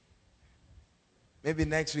 Maybe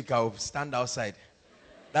next week I'll stand outside.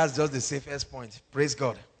 That's just the safest point. Praise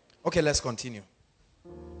God. Okay, let's continue.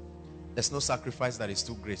 There's no sacrifice that is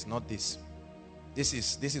too great. Not this. This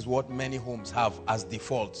is what many homes have as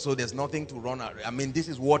default. So there's nothing to run around. I mean, this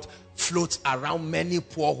is what floats around many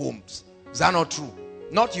poor homes. Is that not true?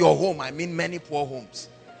 Not your home. I mean many poor homes.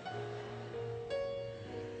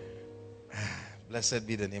 Blessed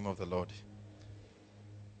be the name of the Lord.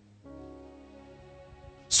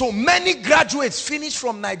 So many graduates finish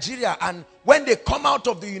from Nigeria, and when they come out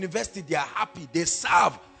of the university, they are happy. They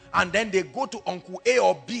serve, and then they go to Uncle A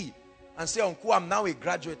or B and say, Uncle, I'm now a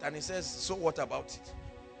graduate. And he says, so what about it?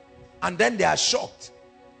 And then they are shocked,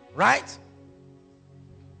 right?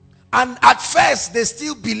 And at first, they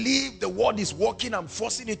still believe the word is working and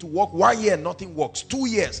forcing it to work. 1 year, nothing works. 2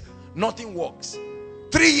 years, nothing works.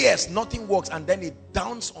 3 years, nothing works. And then it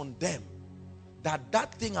dawns on them that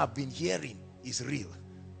that thing I've been hearing is real.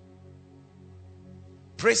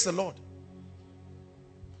 Praise the Lord.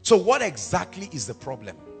 So what exactly is the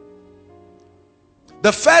problem?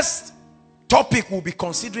 The first topic we'll be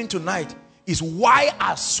considering tonight is, why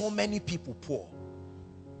are so many people poor?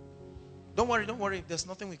 Don't worry. There's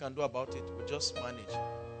nothing we can do about it. We'll just manage.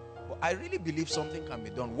 But I really believe something can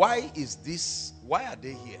be done. Why is this? Why are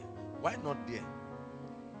they here? Why not there?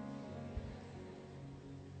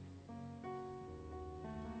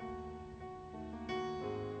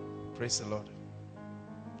 Praise the Lord.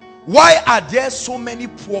 Why are there so many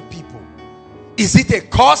poor people? Is it a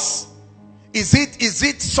curse? Is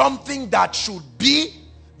it something that should be?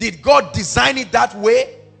 Did God design it that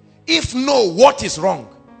way? If no, what is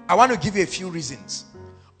wrong? I want to give you a few reasons.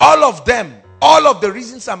 All of them, all of the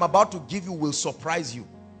reasons I'm about to give you will surprise you.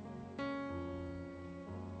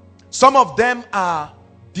 Some of them are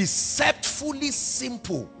deceptively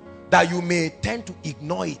simple that you may tend to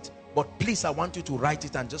ignore it. But please, I want you to write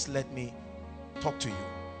it and just let me talk to you.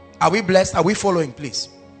 Are we blessed? Are we following, please?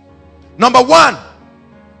 Number one,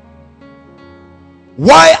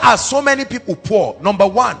 why are so many people poor? Number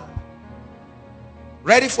one,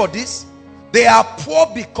 ready for this? They are poor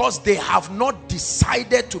because they have not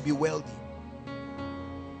decided to be wealthy.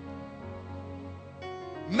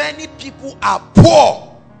 Many people are poor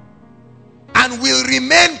and will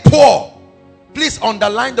remain poor. Please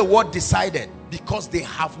underline the word decided, because they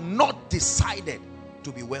have not decided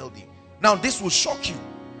to be wealthy. Now this will shock you.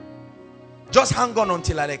 Just hang on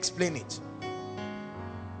until I explain it.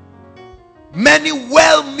 Many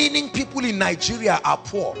well-meaning people in Nigeria are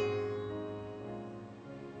poor.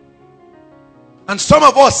 And some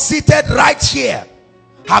of us seated right here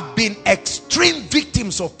have been extreme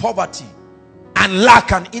victims of poverty and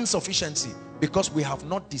lack and insufficiency because we have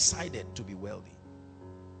not decided to be wealthy.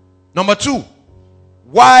 Number two,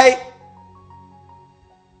 why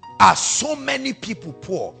are so many people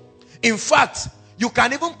poor? In fact, you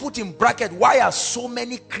can even put in bracket, why are so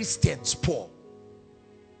many Christians poor?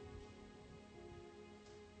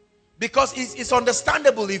 Because it's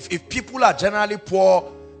understandable if people are generally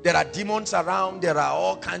poor, there are demons around, there are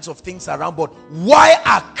all kinds of things around. But why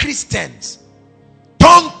are Christians,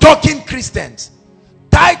 tongue-talking Christians,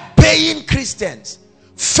 tithe-paying Christians,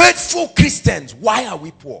 faithful Christians, why are we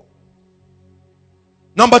poor?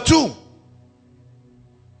 Number two,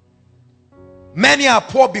 many are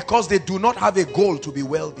poor because they do not have a goal to be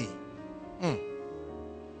wealthy.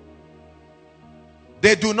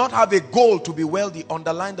 They do not have a goal to be wealthy.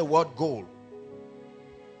 Underline the word goal.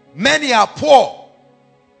 Many are poor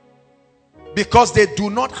because they do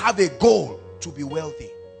not have a goal to be wealthy.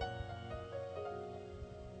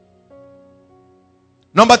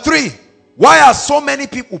 Number three, why are so many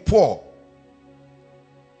people poor?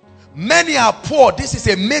 Many are poor. This is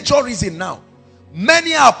a major reason now.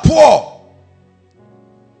 Many are poor.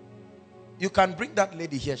 You can bring that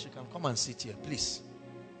lady here. She can come and sit here, please.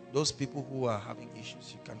 Those people who are having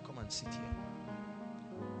issues, you can come and sit here.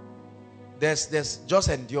 There's just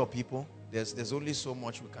endure, people. There's only so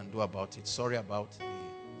much we can do about it. Sorry about it.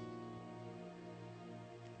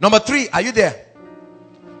 Number three, are you there?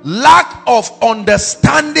 Lack of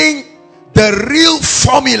understanding the real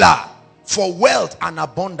formula for wealth and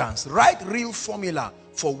abundance. Write real formula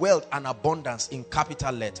for wealth and abundance in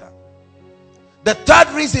capital letter. The third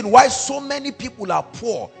reason why so many people are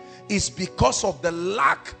poor is because of the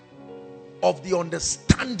lack of the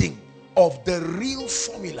understanding of the real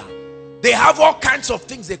formula. They have all kinds of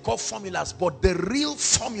things they call formulas, but the real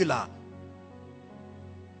formula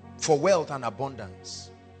for wealth and abundance.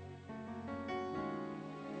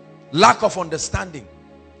 Lack of understanding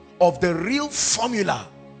of the real formula.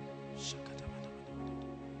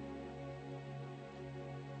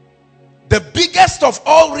 The biggest of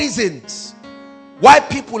all reasons why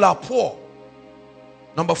people are poor,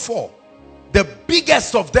 number four, the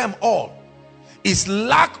biggest of them all is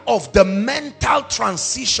lack of the mental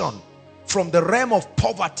transition from the realm of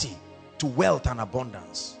poverty to wealth and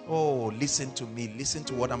abundance. Oh, listen to me. Listen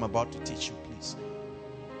to what I'm about to teach you, please.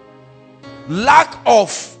 Lack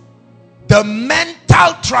of the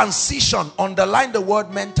mental transition. Underline the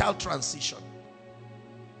word mental transition.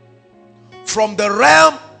 From the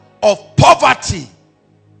realm of poverty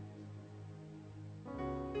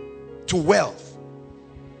to wealth.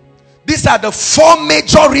 These are the four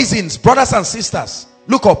major reasons, brothers and sisters.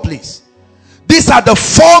 Look up, please. These are the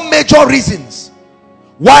four major reasons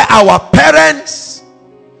why our parents,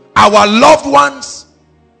 our loved ones,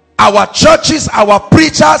 our churches, our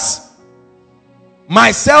preachers,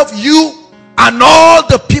 myself, you, and all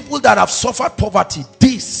the people that have suffered poverty.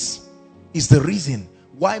 This is the reason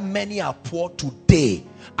why many are poor today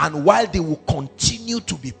and why they will continue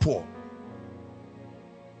to be poor.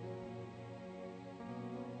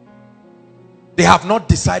 They have not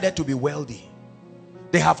decided to be wealthy.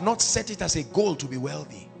 They have not set it as a goal to be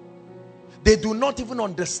wealthy. They do not even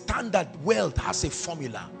understand that wealth has a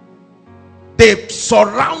formula. They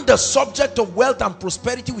surround the subject of wealth and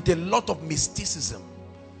prosperity with a lot of mysticism.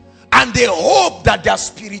 And they hope that their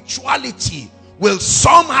spirituality will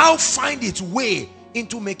somehow find its way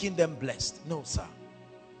into making them blessed. No, sir.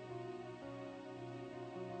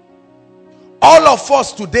 All of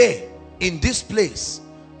us today in this place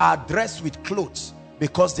are dressed with clothes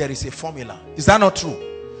because there is a formula. Is that not true?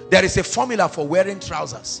 There is a formula for wearing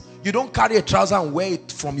trousers. You don't carry a trouser and wear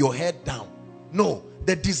it from your head down. No,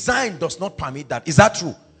 the design does not permit that. Is that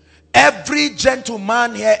true? Every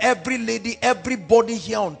gentleman here, every lady, everybody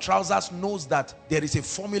here on trousers knows that there is a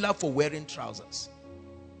formula for wearing trousers.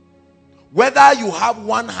 Whether you have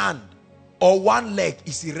one hand or one leg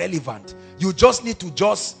is irrelevant. You just need to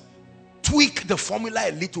just tweak the formula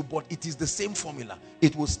a little, but it is the same formula.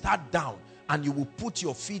 It will start down and you will put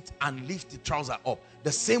your feet and lift the trouser up.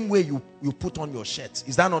 The same way you put on your shirts.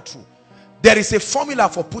 Is that not true? There is a formula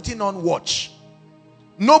for putting on watch.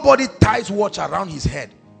 Nobody ties watch around his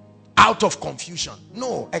head out of confusion.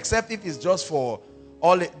 No, except if it's just for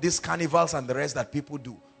all these carnivals and the rest that people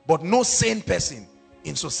do. But no sane person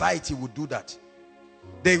in society would do that.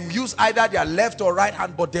 They use either their left or right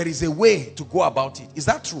hand, but there is a way to go about it. Is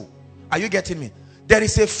that true? Are you getting me? There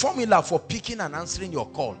is a formula for picking and answering your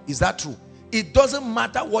call. Is that true? It doesn't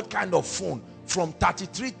matter what kind of phone, from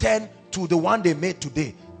 3310 to the one they made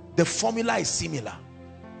today. The formula is similar.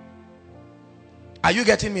 Are you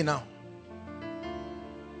getting me now?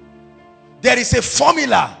 There is a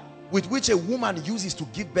formula with which a woman uses to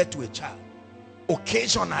give birth to a child.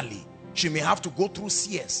 Occasionally, she may have to go through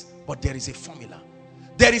CS, but there is a formula.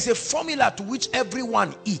 There is a formula to which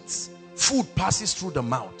everyone eats. Food passes through the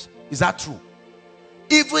mouth. Is that true?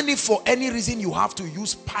 Even if for any reason you have to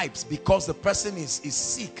use pipes because the person is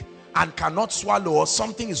sick and cannot swallow, or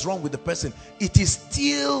something is wrong with the person, it is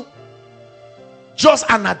still just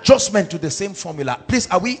an adjustment to the same formula. Please,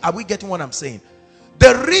 are we getting what I'm saying?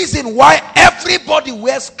 The reason why everybody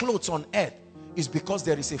wears clothes on earth is because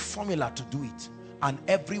there is a formula to do it, and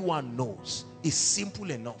everyone knows. It's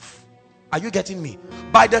simple enough. Are you getting me?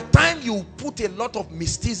 By the time you put a lot of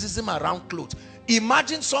mysticism around clothes,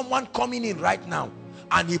 imagine someone coming in right now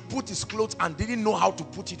and he put his clothes and didn't know how to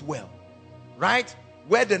put it well. Right?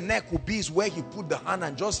 Where the neck would be is where he put the hand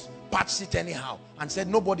and just patched it anyhow and said,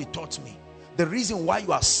 nobody taught me. The reason why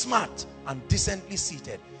you are smart and decently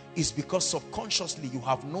seated is because subconsciously you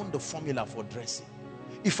have known the formula for dressing.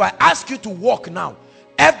 If I ask you to walk now,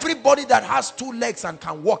 everybody that has 2 legs and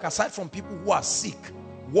can walk, aside from people who are sick,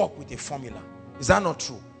 walk with a formula. Is that not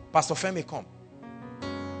true? Pastor Femi, come.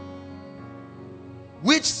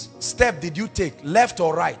 Which step did you take, left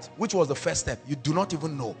or right? Which was the first step? You do not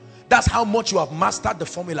even know. That's how much you have mastered the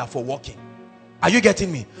formula for walking. Are you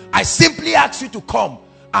getting me? I simply asked you to come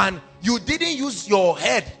and you didn't use your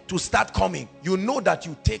head to start coming. You know that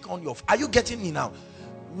you take on your... Are you getting me now?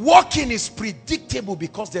 Walking is predictable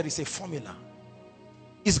because there is a formula.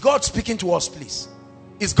 Is God speaking to us, please?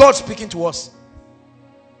 Is God speaking to us?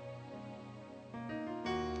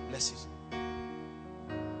 Bless you.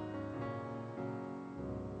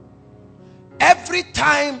 Every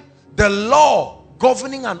time the law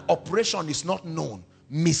governing an operation is not known,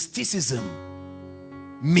 mysticism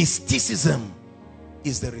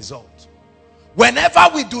is the result. Whenever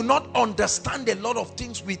we do not understand a lot of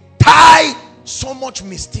things, we tie so much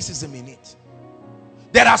mysticism in it.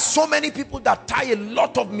 There are so many people that tie a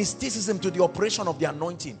lot of mysticism to the operation of the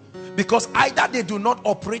anointing, because either they do not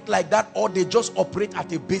operate like that or they just operate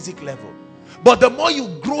at a basic level. But the more you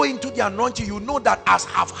grow into the anointing, you know that as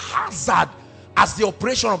haphazard as the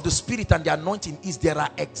operation of the Spirit and the anointing is, there are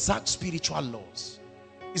exact spiritual laws.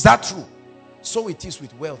 Is that true? So it is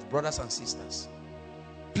with wealth, brothers and sisters.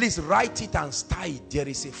 Please write it and star it. There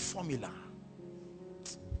is a formula.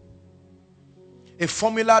 A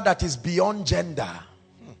formula that is beyond gender.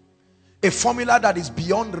 A formula that is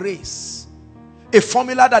beyond race. A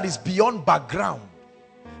formula that is beyond background.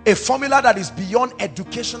 A formula that is beyond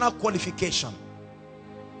educational qualification.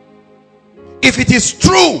 If it is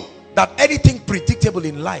true that anything predictable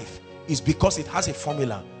in life is because it has a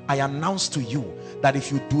formula, I announce to you that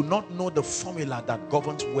if you do not know the formula that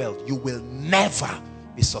governs wealth, you will never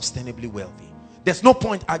be sustainably wealthy. There's no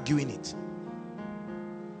point arguing it.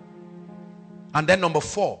 And then number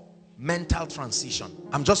 4, mental transition.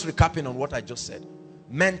 I'm just recapping on what I just said.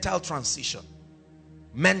 Mental transition.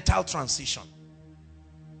 Mental transition.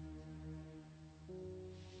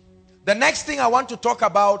 The next thing I want to talk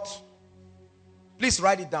about, please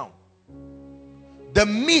write it down. The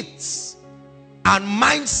myths and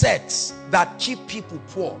mindsets that keep people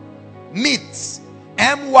poor. Myths.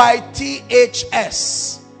 M-Y-T-H-S.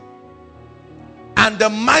 And the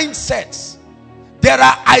mindsets. There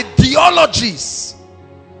are ideologies.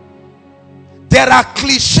 There are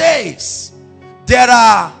cliches. There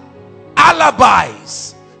are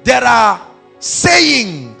alibis. There are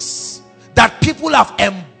sayings that people have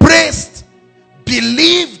embraced,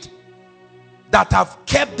 believed, that have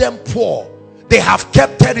kept them poor. They have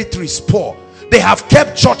kept territories poor. They have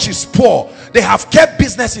kept churches poor. They have kept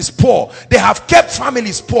businesses poor. They have kept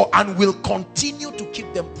families poor and will continue to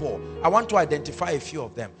keep them poor. I want to identify a few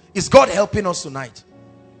of them. Is God helping us tonight?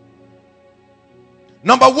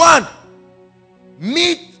 Number 1,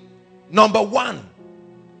 myth number 1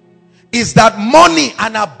 is that money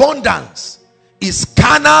and abundance is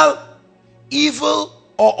carnal, evil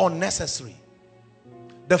or unnecessary.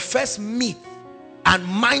 The first myth and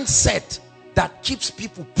mindset that keeps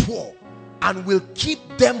people poor and will keep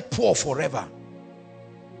them poor forever.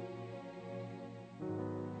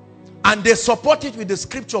 And they support it with the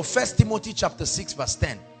scripture of 1 Timothy chapter 6 verse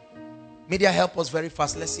 10. Media, help us very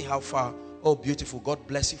fast. Let's see how far. Oh, beautiful. God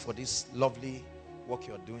bless you for this lovely work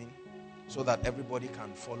you're doing so that everybody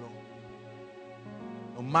can follow.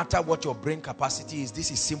 No matter what your brain capacity is,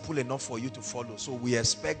 this is simple enough for you to follow. So we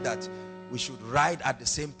expect that we should ride at the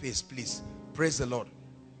same pace, please. Praise the Lord.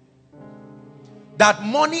 That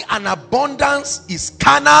money and abundance is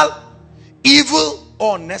carnal, evil,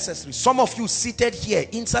 or necessary. Some of you seated here,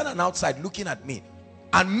 inside and outside, looking at me,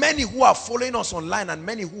 and many who are following us online, and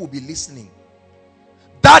many who will be listening.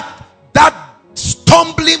 That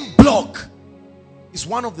stumbling block is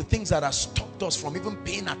one of the things that has stopped us from even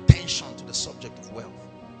paying attention to the subject of wealth.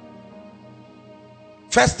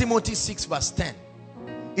 1 Timothy 6 verse 10.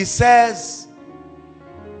 It says,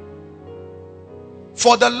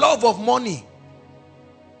 for the love of money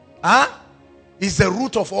is the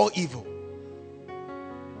root of all evil.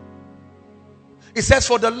 It says,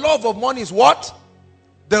 for the love of money is what?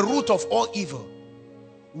 The root of all evil.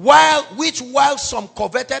 While some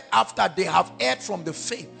coveted after, they have erred from the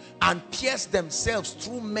faith and pierced themselves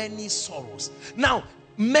through many sorrows. Now,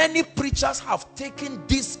 many preachers have taken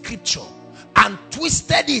this scripture and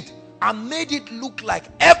twisted it and made it look like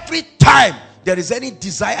every time there is any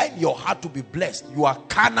desire in your heart to be blessed, you are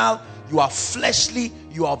carnal, you are fleshly,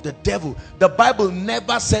 you are of the devil. The Bible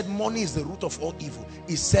never said money is the root of all evil.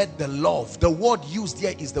 It said the love. The word used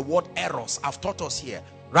here is the word eros. I've taught us here,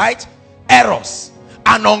 right? Eros.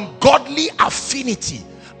 An ungodly affinity,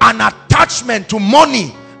 an attachment to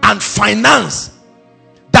money and finance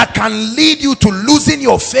that can lead you to losing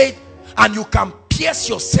your faith, and you can pierce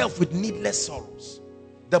yourself with needless sorrows.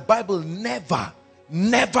 The Bible never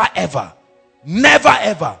ever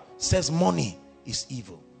says money is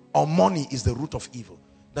evil or money is the root of evil.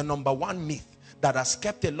 The number one myth that has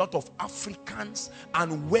kept a lot of Africans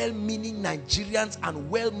and well-meaning Nigerians and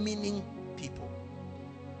well-meaning people.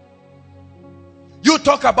 You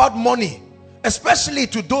talk about money, especially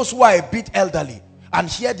to those who are a bit elderly, and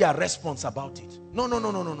hear their response about it. No.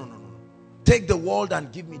 Take the world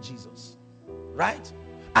and give me Jesus. Right?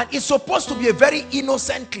 And it's supposed to be a very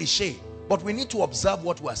innocent cliche, but we need to observe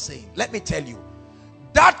what we are saying. Let me tell you,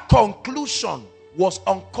 that conclusion was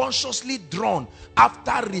unconsciously drawn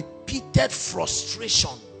after repeated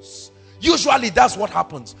frustrations. Usually that's what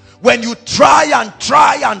happens. When you try and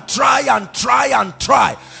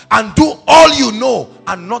do all you know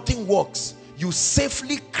and nothing works, you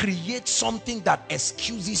safely create something that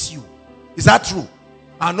excuses you. Is that true?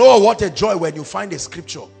 And oh, what a joy when you find a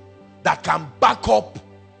scripture that can back up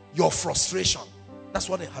your frustration. That's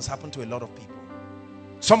what has happened to a lot of people.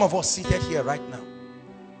 Some of us seated here right now.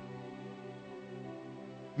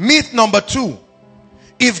 Myth number 2.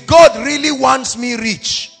 If God really wants me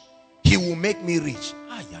rich, he will make me rich.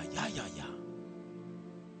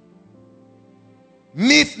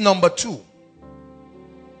 Myth number 2.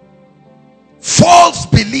 False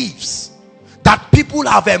beliefs that people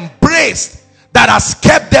have embraced that has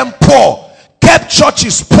kept them poor, kept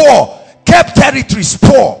churches poor, kept territories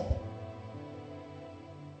poor.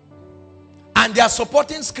 And their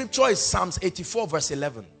supporting scripture is Psalms 84 verse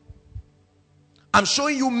 11. I'm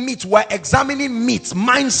showing you myths. We're examining myths,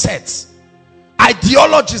 mindsets,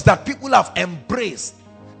 ideologies that people have embraced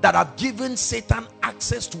that have given Satan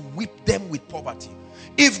access to whip them with poverty.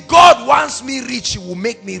 If God wants me rich, he will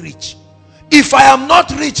make me rich. If I am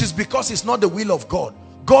not rich, it's because it's not the will of God.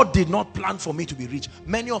 God did not plan for me to be rich.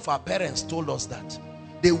 Many of our parents told us that.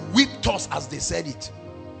 They whipped us as they said it.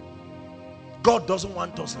 God doesn't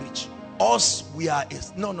want us rich. Us, we are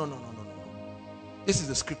no. This is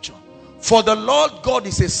the scripture. For the Lord God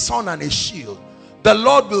is a sun and a shield. The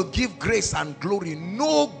Lord will give grace and glory.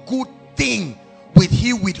 No good thing will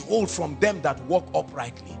he withhold from them that walk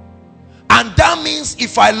uprightly. And that means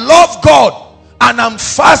if I love God and I'm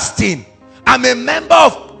fasting, I'm a member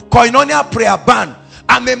of Koinonia Prayer Band,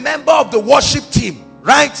 I'm a member of the worship team,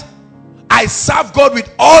 right? I serve God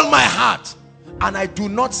with all my heart, and I do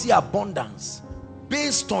not see abundance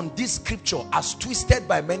based on this scripture as twisted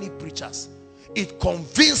by many preachers. It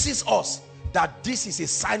convinces us that this is a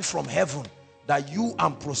sign from heaven that you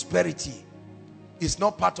and prosperity is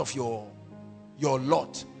not part of your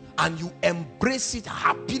lot, and you embrace it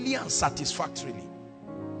happily and satisfactorily.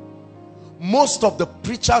 Most of the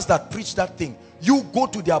preachers that preach that thing, you go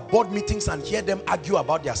to their board meetings and hear them argue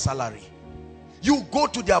about their salary. You go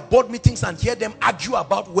to their board meetings and hear them argue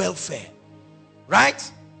about welfare,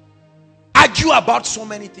 right? Argue about so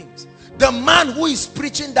many things. The man who is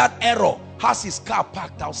preaching that error has his car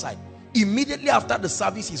parked outside. Immediately after the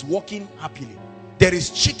service, he's walking happily. There is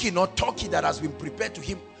chicken or turkey that has been prepared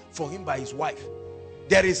for him by his wife.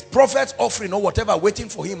 There is prophet's offering or whatever waiting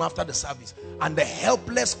for him after the service. And the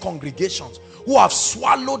helpless congregations who have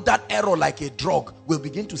swallowed that error like a drug will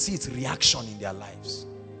begin to see its reaction in their lives.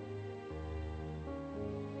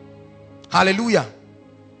 Hallelujah.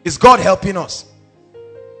 Is God helping us?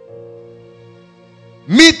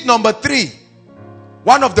 Myth number 3,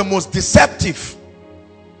 one of the most deceptive,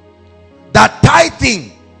 that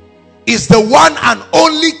tithing is the one and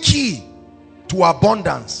only key to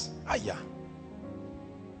abundance.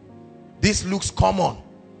 This looks common.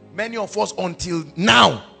 Many of us, until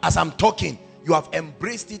now, as I'm talking, you have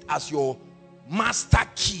embraced it as your master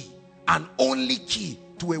key and only key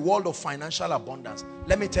to a world of financial abundance.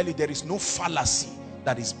 Let me tell you, there is no fallacy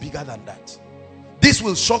that is bigger than that. This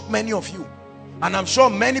will shock many of you, and I'm sure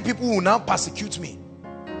many people will now persecute me.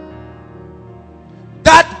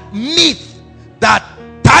 That myth that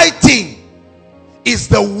tithing is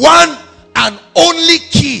the one and only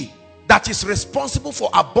key that is responsible for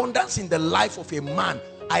abundance in the life of a man,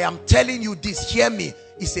 I am telling you this, hear me,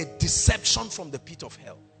 is a deception from the pit of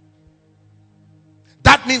hell.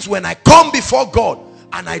 That means when I come before God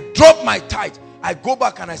and I drop my tithe, I go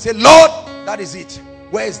back and I say, Lord, that is it.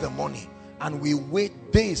 Where is the money? And we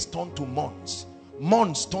wait. Days turn to months.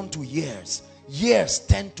 Months turn to years. Years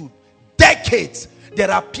turn to decades.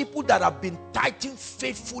 There are people that have been tithing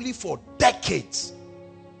faithfully for decades,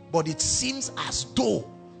 but it seems as though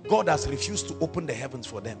God has refused to open the heavens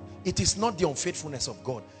for them. It is not the unfaithfulness of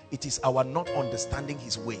God. It is our not understanding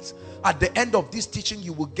his ways. At the end of this teaching,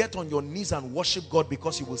 you will get on your knees and worship God,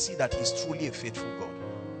 because you will see that he's truly a faithful God.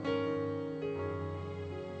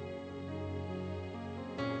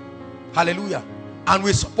 Hallelujah. And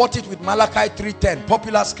we support it with Malachi 3:10,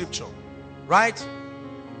 popular scripture, right?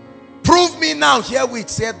 Prove me now herewith,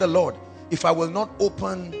 said the Lord, if I will not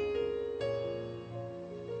open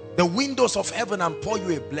the windows of heaven and pour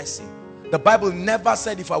you a blessing. The Bible never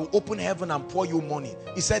said if I will open heaven and pour you money.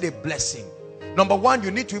 It said a blessing. Number one,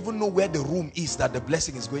 you need to even know where the room is that the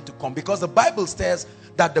blessing is going to come, because the Bible says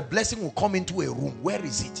that the blessing will come into a room. Where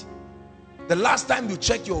is it? The last time you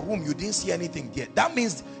checked your room, you didn't see anything there. That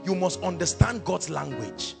means you must understand God's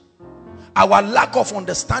language. Our lack of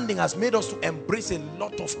understanding has made us to embrace a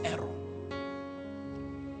lot of error.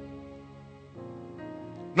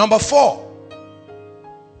 Number 4,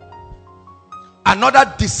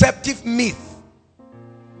 another deceptive myth.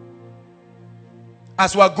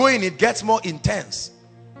 As we are going, it gets more intense,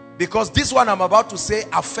 because this one I'm about to say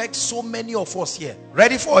affects so many of us here.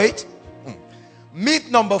 Ready for it? Myth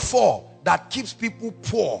number 4 that keeps people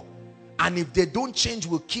poor, and if they don't change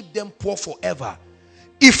will keep them poor forever.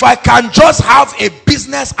 If I can just have a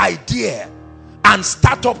business idea and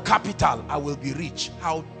start up capital, I will be rich.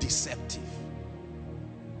 How deceptive.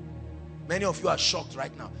 Many of you are shocked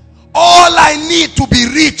right now. All I need to be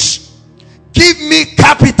rich, give me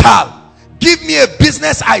capital, give me a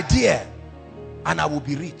business idea, and I will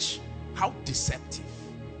be rich. How deceptive.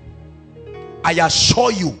 I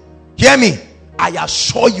assure you, hear me, I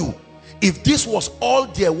assure you, if this was all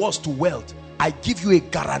there was to wealth, I give you a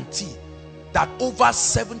guarantee that over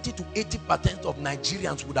 70 to 80% of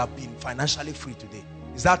Nigerians would have been financially free today.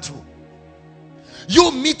 Is that true?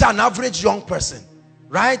 You meet an average young person,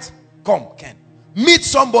 right? Come, Ken. Meet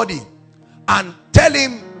somebody and tell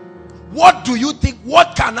him, what do you think?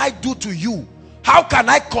 What can I do to you? How can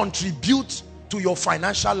I contribute to your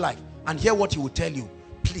financial life? And hear what he will tell you.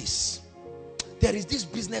 Please, there is this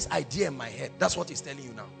business idea in my head. That's what he's telling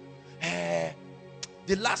you now.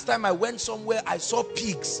 The last time I went somewhere, I saw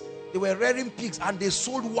pigs. They were rearing pigs and they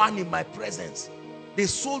sold one in my presence. They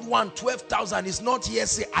sold one 12,000. It's not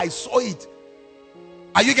hearsay. I saw it.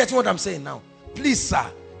 Are you getting what I'm saying now? Please, sir,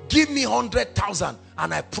 give me 100,000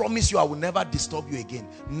 and I promise you I will never disturb you again.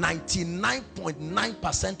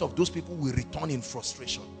 99.9% of those people will return in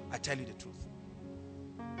frustration. I tell you the truth.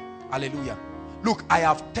 Hallelujah. Look, I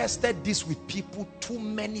have tested this with people too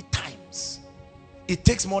many times. It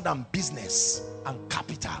takes more than business and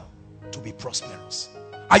capital to be prosperous.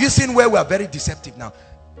 Are you seeing where we are very deceptive now?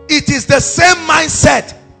 It is the same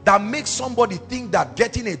mindset that makes somebody think that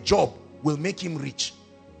getting a job will make him rich.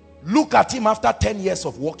 Look at him after 10 years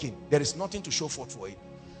of working. There is nothing to show forth for it.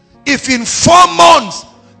 If in 4 months,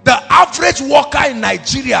 the average worker in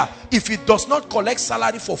Nigeria, if he does not collect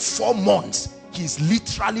salary for 4 months, he's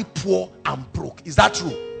literally poor and broke. Is that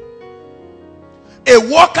true? A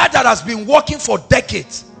worker that has been working for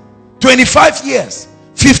decades, 25 years,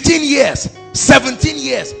 15 years, 17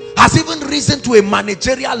 years, has even risen to a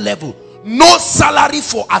managerial level, no salary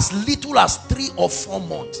for as little as 3 or 4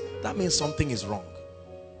 months, that means something is wrong.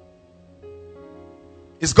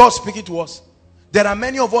 Is God speaking to us? There are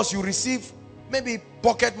many of us, you receive maybe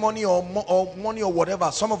pocket money or money or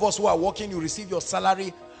whatever. Some of us who are working, you receive your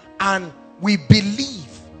salary, and we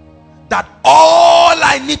believe that all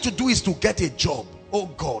I need to do is to get a job. Oh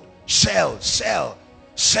God, Shell,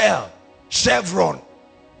 Chevron,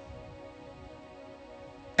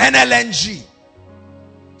 NLNG,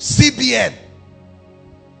 CBN,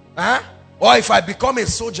 or if I become a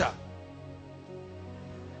soldier,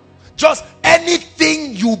 just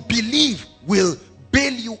anything you believe will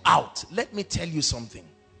bail you out. Let me tell you something.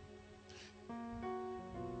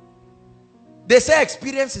 They say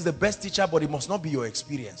experience is the best teacher, but it must not be your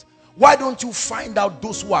experience. Why don't you find out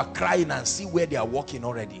those who are crying and see where they are walking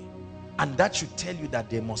already? And that should tell you that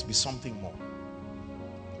there must be something more.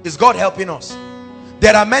 Is God helping us?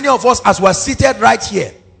 There are many of us, as we're seated right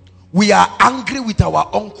here, we are angry with our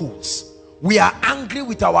uncles. We are angry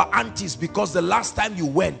with our aunties because the last time you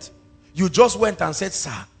went, you just went and said,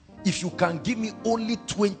 sir, if you can give me only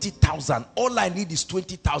 20,000, all I need is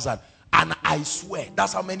 20,000. And I swear,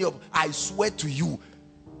 that's how many of, I swear to you,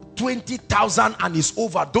 20,000 and it's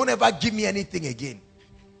over. Don't ever give me anything again.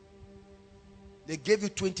 They gave you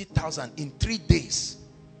 20,000 in 3 days.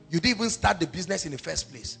 You didn't even start the business in the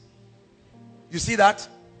first place. You see that?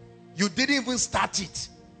 You didn't even start it.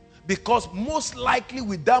 Because most likely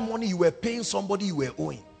with that money you were paying somebody you were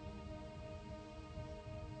owing.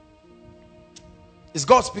 Is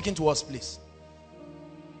God speaking to us, please?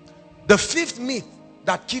 The 5th myth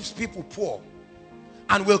that keeps people poor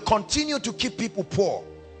and will continue to keep people poor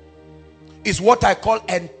is what I call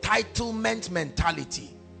entitlement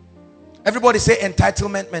mentality. Everybody say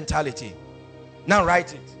entitlement mentality. Now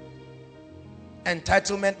write it.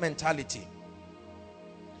 Entitlement mentality.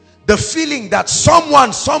 The feeling that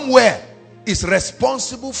someone somewhere is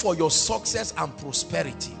responsible for your success and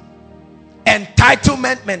prosperity.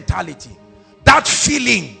 Entitlement mentality. That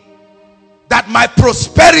feeling that my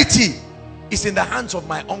prosperity is in the hands of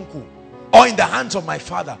my uncle or in the hands of my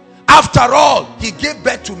father. After all, he gave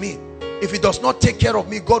birth to me. If he does not take care of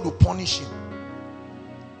me, God will punish him.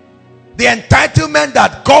 The entitlement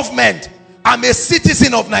that government, I'm a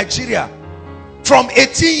citizen of Nigeria. From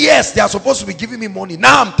 18 years, they are supposed to be giving me money.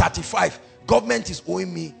 Now I'm 35. Government is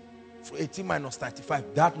owing me for 18 minus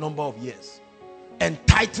 35, that number of years.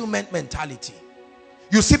 Entitlement mentality.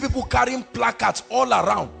 You see people carrying placards all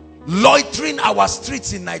around, loitering our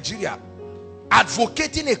streets in Nigeria,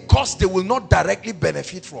 advocating a cause they will not directly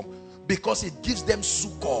benefit from because it gives them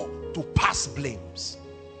succor to pass blames.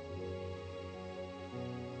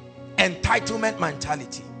 Entitlement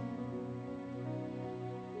mentality.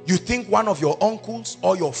 You think one of your uncles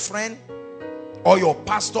or your friend or your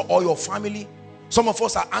pastor or your family, some of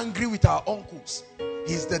us are angry with our uncles.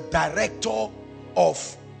 He's the director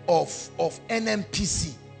of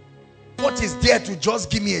NMPC. What is there to just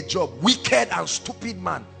give me a job? Wicked and stupid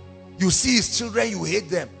man. You see his children, you hate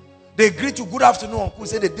them. They greet you, good afternoon, uncle.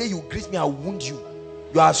 Say, the day you greet me, I'll wound you.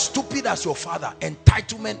 You are stupid as your father.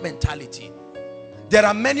 Entitlement mentality. There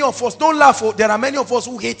are many of us, don't laugh, there are many of us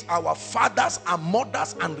who hate our fathers and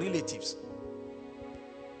mothers and relatives.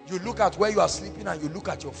 You look at where you are sleeping and you look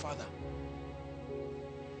at your father.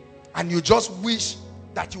 And you just wish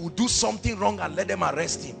that you would do something wrong and let them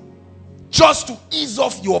arrest him. Just to ease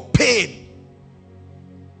off your pain.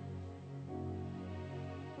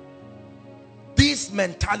 This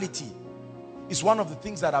mentality is one of the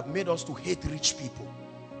things that have made us to hate rich people.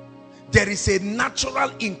 There is a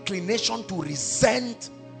natural inclination to resent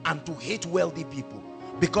and to hate wealthy people.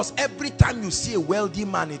 Because every time you see a wealthy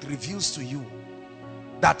man, it reveals to you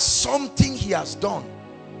that something he has done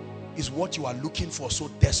is what you are looking for so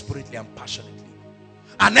desperately and passionately.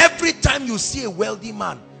 And every time you see a wealthy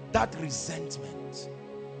man, that resentment.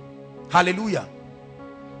 Hallelujah.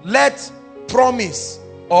 Let Promise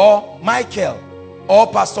or Michael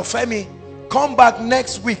or Pastor Femi come back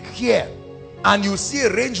next week here and you see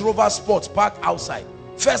a Range Rover Sport parked outside.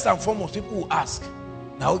 First and foremost, people will ask,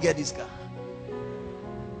 now who get this car?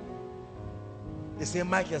 They say,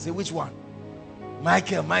 Michael. I say, which one?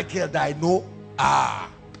 Michael that I know.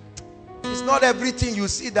 It's not everything you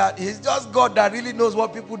see that. It's just God that really knows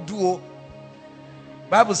what people do.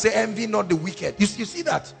 Bible says, envy not the wicked. You see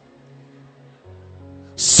that?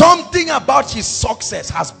 Something about his success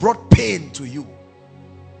has brought pain to you.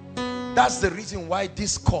 That's the reason why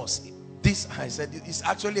this course, I said, it's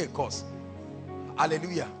actually a course.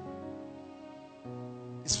 Hallelujah.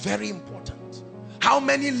 It's very important. How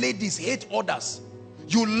many ladies hate others?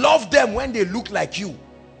 You love them when they look like you.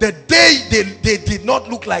 The day they did not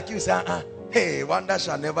look like you, say, hey, wonder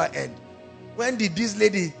shall never end. When did this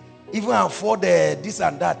lady even afford this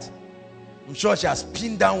and that? I'm sure she has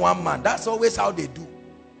pinned down one man. That's always how they do.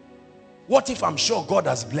 What if I'm sure God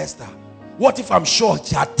has blessed her? What if I'm sure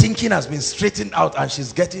her thinking has been straightened out and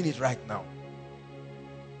she's getting it right now?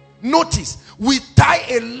 Notice, we tie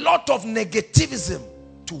a lot of negativism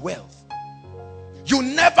to wealth. You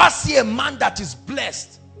never see a man that is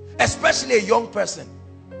blessed, especially a young person.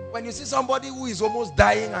 When you see somebody who is almost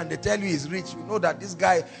dying and they tell you he's rich, you know that this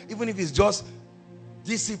guy, even if it's just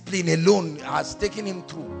discipline alone, has taken him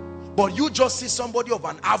through. But you just see somebody of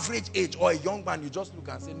an average age or a young man, you just look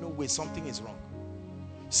and say, no way, something is wrong.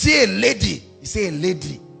 See a lady, you say a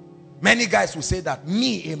lady. Many guys will say that,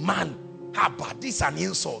 me, a man, but this is an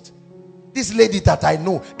insult. This lady that I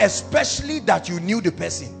know, especially that you knew the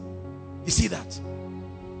person. You see that?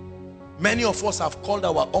 Many of us have called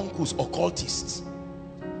our uncles occultists.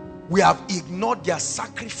 We have ignored their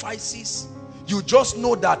sacrifices. You just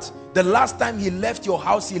know that the last time he left your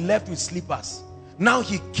house, he left with slippers. Now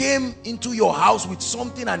he came into your house with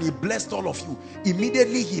something and he blessed all of you.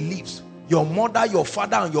 Immediately he leaves. Your mother, your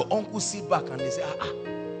father, and your uncle sit back and they say,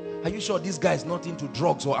 are you sure this guy is not into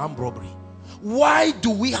drugs or armed robbery? Why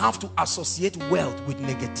do we have to associate wealth with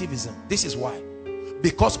negativism? This is why.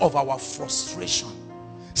 Because of our frustration.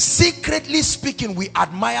 Secretly speaking, we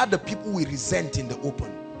admire the people we resent in the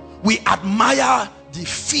open. We admire the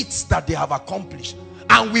feats that they have accomplished.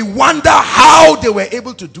 And we wonder how they were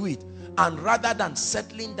able to do it. And rather than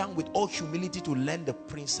settling down with all humility to learn the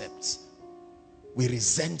precepts, we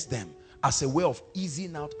resent them as a way of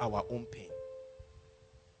easing out our own pain.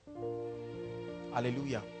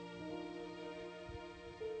 Hallelujah.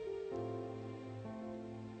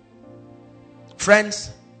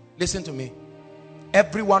 Friends, listen to me.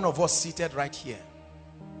 Every one of us seated right here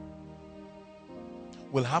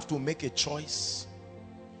will have to make a choice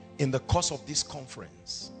in the course of this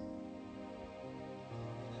conference.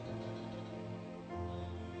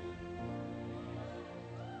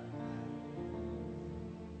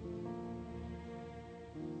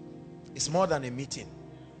 It's more than a meeting.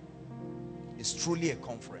 It's truly a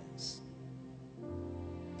conference.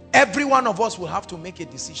 Every one of us will have to make a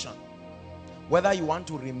decision whether you want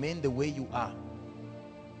to remain the way you are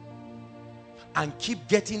and keep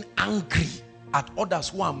getting angry at others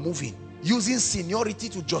who are moving, using seniority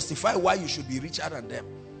to justify why you should be richer than them,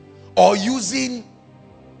 or using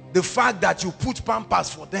the fact that you put pampers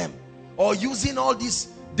for them, or using all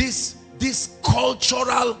this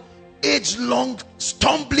cultural age-long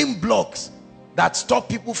stumbling blocks that stop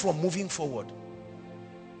people from moving forward.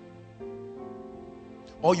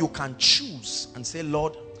 Or you can choose and say,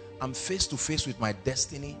 Lord, I'm face to face with my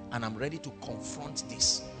destiny and I'm ready to confront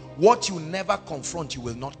this. What you never confront, you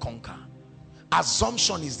will not conquer.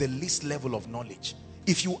 Assumption is the least level of knowledge.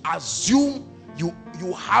 If you assume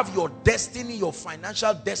you have your destiny, your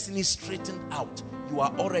financial destiny straightened out, you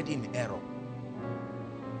are already in error.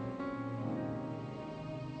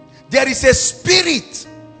 There is a spirit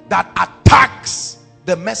that attacks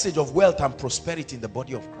the message of wealth and prosperity in the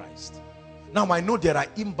body of Christ. Now I know there are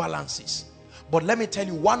imbalances, but let me tell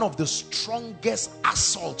you, one of the strongest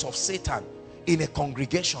assaults of Satan in a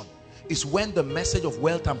congregation is when the message of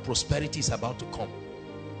wealth and prosperity is about to come.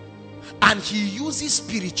 And he uses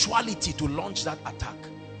spirituality to launch that attack.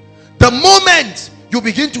 The moment you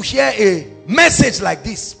begin to hear a message like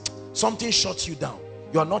this, something shuts you down.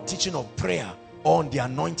 You are not teaching of prayer or on the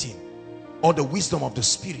anointing or the wisdom of the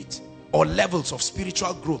spirit or levels of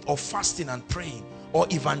spiritual growth or fasting and praying or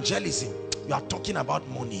evangelism. You are talking about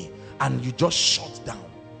money and you just shut down.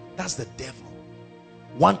 That's the devil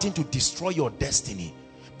wanting to destroy your destiny,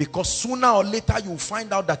 because sooner or later you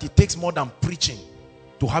find out that it takes more than preaching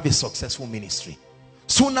to have a successful ministry.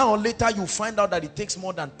 Sooner or later you find out that it takes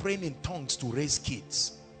more than praying in tongues to raise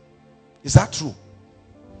kids. Is that true?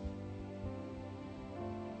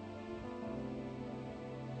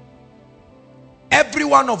 Every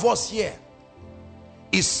one of us here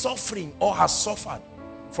is suffering or has suffered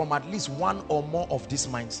from at least one or more of these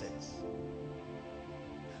mindsets.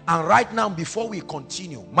 And right now, before we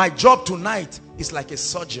continue, my job tonight is like a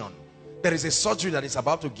surgeon. There is a surgery that is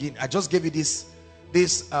about to begin. I just gave you this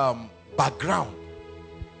background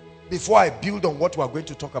before I build on what we are going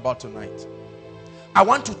to talk about tonight. I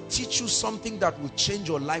want to teach you something that will change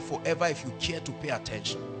your life forever if you care to pay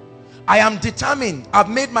attention. I am determined. I've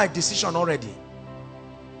made my decision already.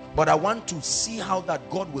 But I want to see how that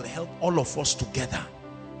God will help all of us together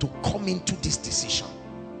to come into this decision.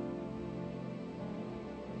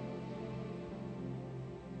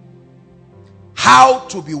 How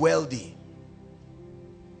to be wealthy.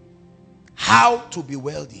 How to be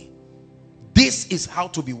wealthy. This is how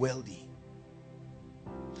to be wealthy.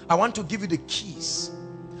 I want to give you the keys.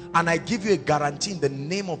 And I give you a guarantee in the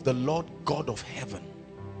name of the Lord God of heaven,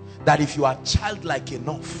 that if you are childlike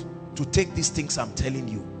enough to take these things I'm telling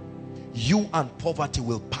you, you and poverty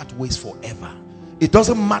will part ways forever. It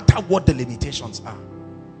doesn't matter what the limitations are.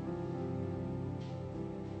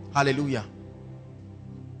 Hallelujah.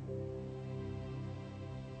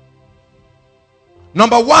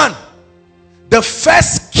 Number one, the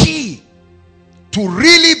first key to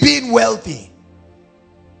really being wealthy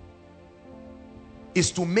is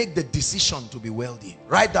to make the decision to be wealthy.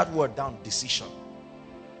 Write that word down, decision.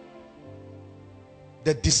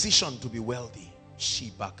 The decision to be wealthy.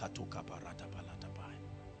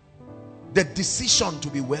 The decision to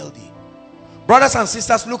be wealthy. Brothers and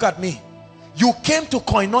sisters, look at me. You came to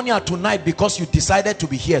Koinonia tonight because you decided to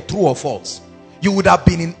be here, true or false? You would have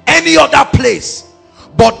been in any other place.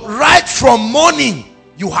 But right from morning,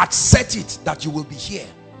 you had set it that you will be here.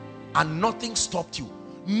 And nothing stopped you.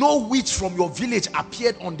 No witch from your village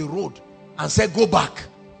appeared on the road and said, go back.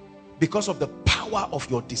 Because of the power of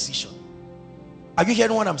your decision. Are you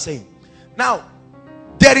hearing what I'm saying? Now,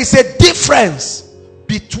 there is a difference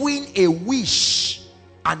between a wish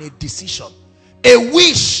and a decision. A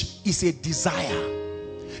wish is a desire.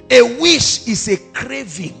 A wish is a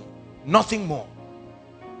craving. Nothing more.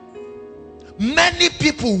 Many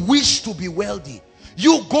people wish to be wealthy.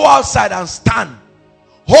 You go outside and stand,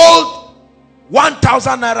 hold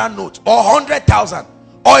 1,000 naira note or 100,000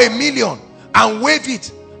 or 1,000,000 and wave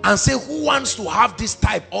it and say, who wants to have this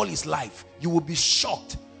type all his life? You will be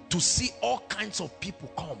shocked to see all kinds of people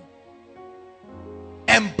come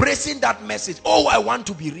embracing that message. Oh, I want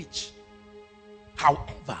to be rich.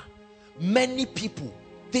 However, many people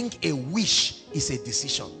think a wish is a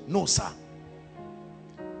decision. No, sir.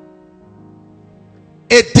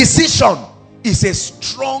 A decision is a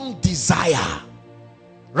strong desire.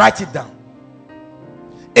 Write it down.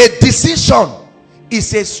 A decision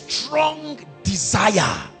is a strong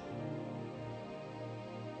desire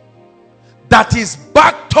that is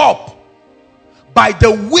backed up by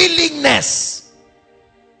the willingness,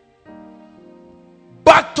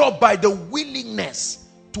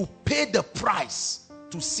 to pay the price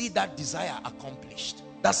to see that desire accomplished.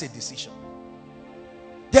 That's a decision.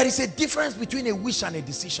 There is a difference between a wish and a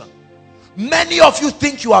decision. Many of you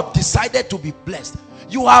think you have decided to be blessed.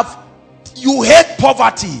 You hate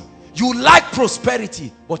poverty. You like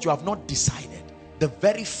prosperity, but you have not decided. The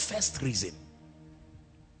very first reason.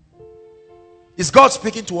 Is God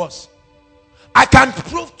speaking to us? I can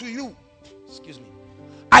prove to you,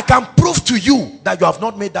 I can prove to you that you have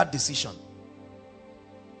not made that decision.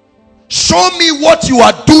 Show me what you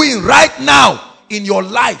are doing right now in your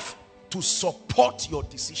life to support your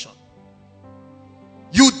decision.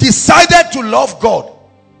 You decided to love God,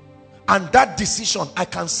 and that decision, I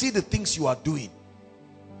can see the things you are doing.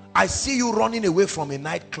 I see you running away from a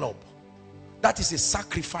nightclub. That is a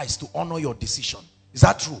sacrifice to honor your decision. Is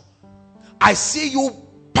that true? I see you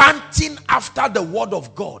panting after the word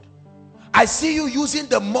of God. I see you using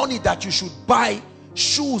the money that you should buy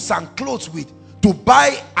shoes and clothes with to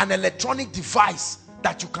buy an electronic device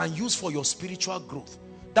that you can use for your spiritual growth.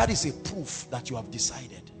 That is a proof that you have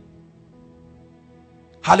decided.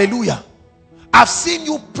 Hallelujah. I've seen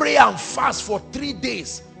you pray and fast for 3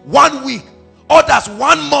 days, 1 week, others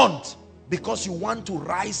 1 month, because you want to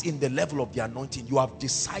rise in the level of the anointing. You have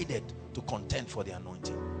decided to contend for the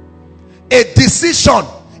anointing. A decision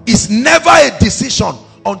is never a decision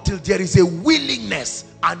until there is a willingness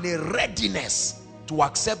and a readiness to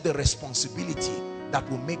accept the responsibility that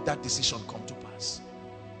will make that decision come to pass.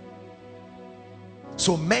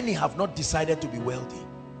 So many have not decided to be wealthy.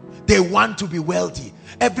 They want to be wealthy.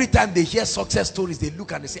 Every time they hear success stories, they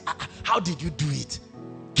look and they say, how did you do it?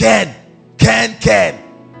 Ken.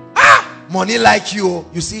 Money like you.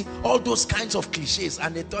 You see, all those kinds of cliches.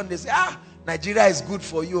 And they turn, they say, Nigeria is good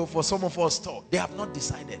for you. For some of us, they have not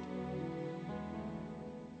decided.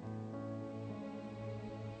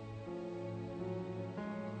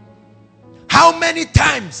 How many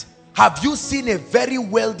times have you seen a very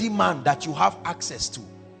wealthy man that you have access to,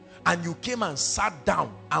 and you came and sat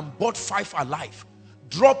down and bought 5 alive,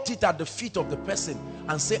 dropped it at the feet of the person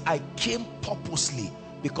and say, I came purposely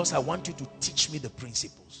because I want you to teach me the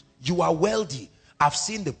principles. You are wealthy. I've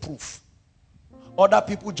seen the proof. Other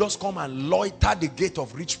people just come and loiter the gate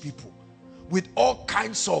of rich people with all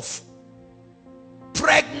kinds of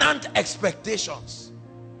pregnant expectations,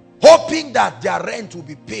 hoping that their rent will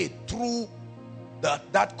be paid through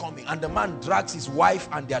that coming. And the man drags his wife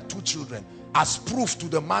and their 2 children as proof to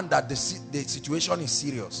the man that the situation is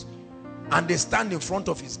serious. And they stand in front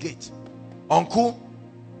of his gate. Uncle,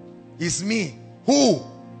 it's me. Who?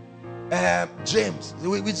 James,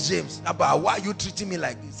 which James? About why are you treating me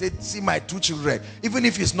like this? Say, see my 2 children. Even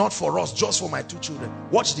if it's not for us, just for my 2 children.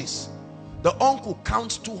 Watch this. The uncle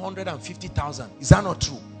counts 250,000. Is that not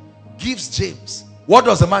true? Gives James. What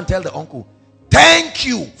does the man tell the uncle? Thank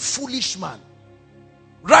you, foolish man.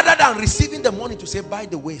 Rather than receiving the money to say, by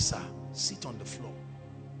the way, sir, sit on the floor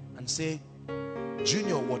and say,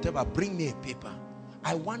 Junior, whatever, bring me a paper.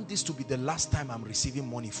 I want this to be the last time I'm receiving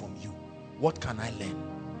money from you. What can I learn?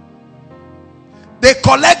 They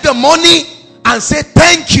collect the money and say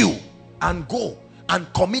thank you and go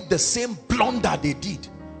and commit the same blunder they did.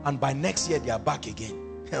 And by next year, they are back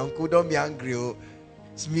again. Uncle, don't be angry. Oh,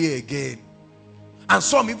 it's me again. And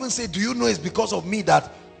some even say, do you know it's because of me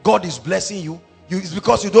that God is blessing you? It's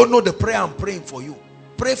because you don't know the prayer I'm praying for you.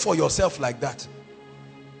 Pray for yourself like that.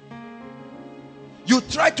 You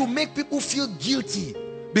try to make people feel guilty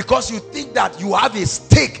because you think that you have a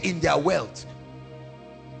stake in their wealth.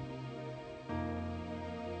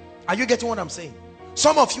 Are you getting what I'm saying?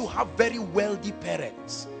 Some of you have very wealthy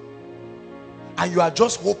parents, and you are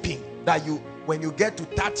just hoping that when you get to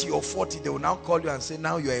 30 or 40, they will now call you and say,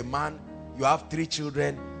 now you're a man, you have 3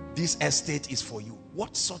 children, this estate is for you.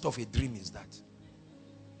 What sort of a dream is that?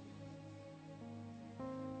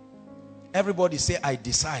 Everybody say, I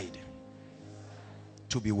decide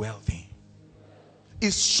to be wealthy.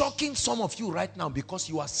 It's shocking some of you right now because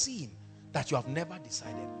you are seeing that you have never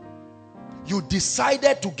decided. You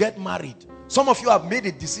decided to get married. Some of you have made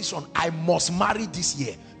a decision, I must marry this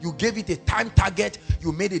year. You gave it a time target,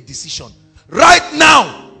 you made a decision. Right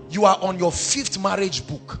now, you are on your 5th marriage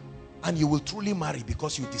book, and you will truly marry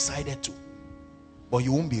because you decided to. But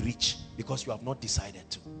you won't be rich because you have not decided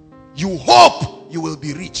to. You hope you will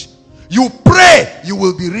be rich. You pray you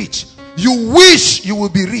will be rich. You wish you will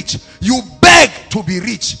be rich. You beg to be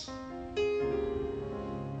rich.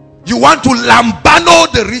 You want to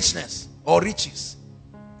lambano the richness or riches.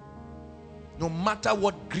 No matter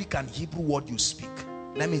what Greek and Hebrew word you speak,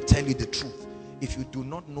 let me tell you the truth. If you do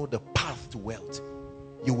not know the path to wealth,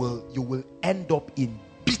 you will end up in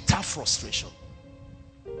bitter frustration.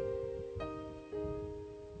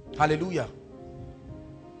 Hallelujah.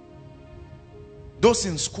 Those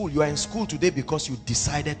in school, you are in school today because you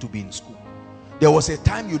decided to be in school. There was a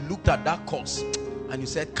time you looked at that course and you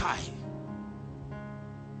said, Kai,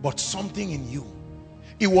 but something in you.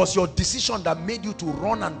 It was your decision that made you to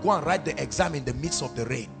run and go and write the exam in the midst of the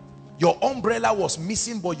rain. Your umbrella was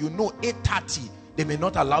missing, but you know 8:30 they may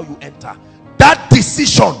not allow you enter. That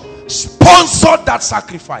decision sponsored that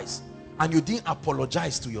sacrifice, and you didn't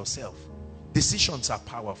apologize to yourself. Decisions are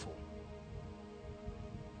powerful.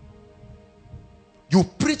 You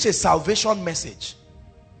preach a salvation message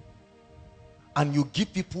and you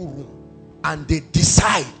give people room, and they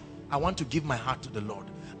decide, I want to give my heart to the Lord.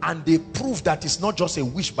 And they prove that it's not just a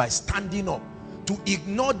wish by standing up to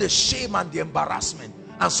ignore the shame and the embarrassment.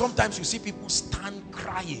 And sometimes you see people stand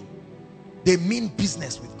crying. They mean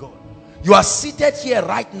business with God. You are seated here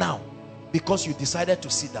right now because you decided to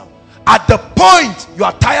sit down. At the point you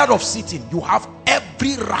are tired of sitting, you have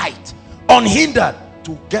every right, unhindered,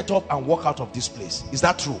 to get up and walk out of this place. Is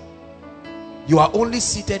that true? You are only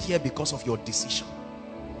seated here because of your decision.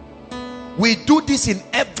 We do this in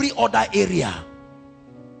every other area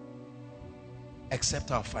except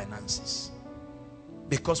our finances,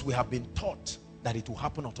 because we have been taught that it will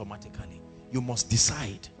happen automatically. You must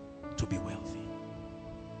decide to be wealthy.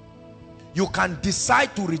 You can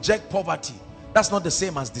decide to reject poverty. That's not the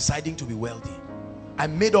same as deciding to be wealthy. I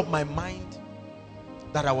made up my mind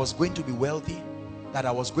that I was going to be wealthy, that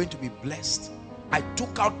I was going to be blessed. I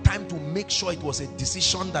took out time to make sure it was a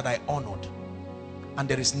decision that I honored, and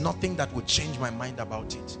there is nothing that would change my mind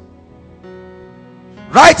about it.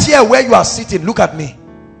 Right here where you are sitting, look at me.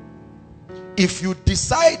 If you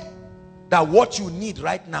decide that what you need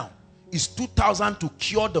right now is 2,000 to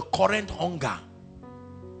cure the current hunger,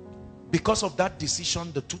 because of that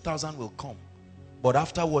decision, the 2,000 will come, but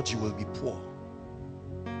afterwards you will be poor.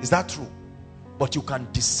 Is that true? But you can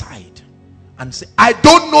decide and say, I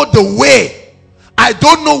don't know the way, I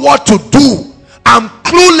don't know what to do, I'm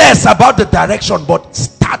clueless about the direction, but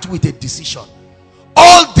start with a decision.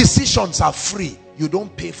 All decisions are free. You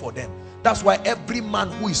don't pay for them. That's why every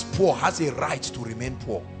man who is poor has a right to remain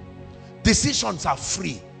poor. Decisions are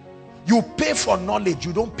free. You pay for knowledge,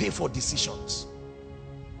 you don't pay for decisions.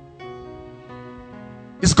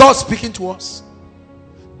 Is God speaking to us?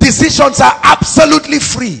 Decisions are absolutely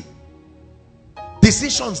free.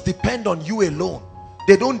 Decisions depend on you alone.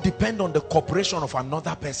 They don't depend on the cooperation of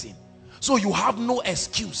another person. So you have no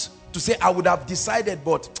excuse to say, I would have decided,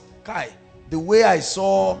 but Kai, the way I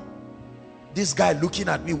saw this guy looking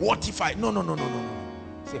at me, what if I... No.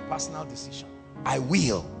 It's a personal decision. I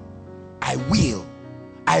will. I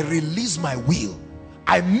release my will.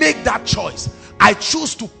 I make that choice. I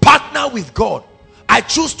choose to partner with God. I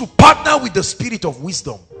choose to partner with the spirit of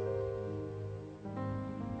wisdom.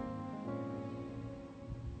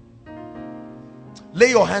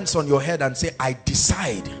 Lay your hands on your head and say, I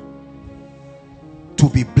decide to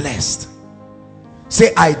be blessed.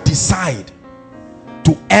 Say, I decide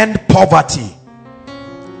to end poverty.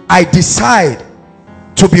 I decide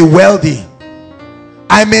to be wealthy.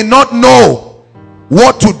 I may not know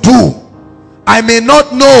what to do. I may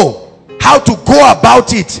not know how to go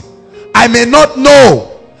about it. I may not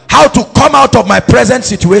know how to come out of my present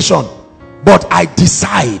situation, but I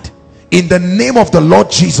decide in the name of the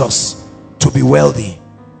Lord Jesus to be wealthy.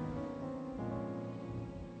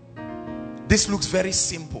 This looks very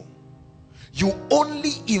simple. You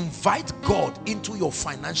only invite God into your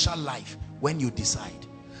financial life when you decide.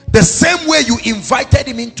 The same way you invited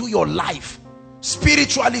him into your life,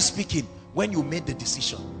 spiritually speaking, when you made the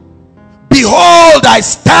decision. Behold, I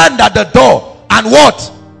stand at the door, and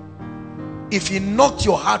what? If he knocked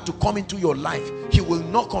your heart to come into your life, he will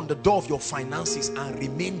knock on the door of your finances and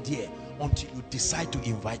remain there until you decide to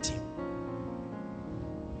invite him.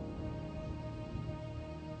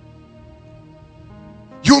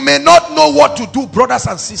 You may not know what to do, brothers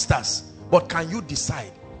and sisters, but can you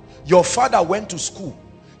decide? Your father went to school,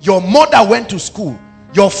 your mother went to school,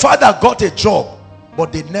 your father got a job,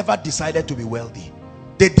 but they never decided to be wealthy.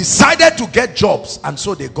 They decided to get jobs, and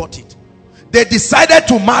so they got it. They decided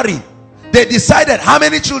to marry. They decided, how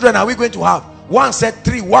many children are we going to have? One said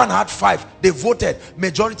 3, one had 5. They voted.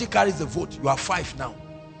 Majority carries the vote. You are 5 now.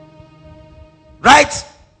 Right?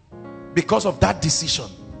 Because of that decision.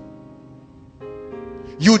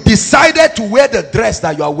 You decided to wear the dress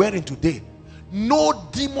that you are wearing today. No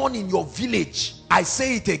demon in your village, I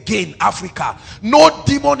say it again, Africa, no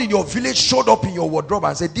demon in your village showed up in your wardrobe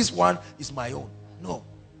and said, this one is my own. No.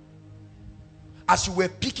 As you were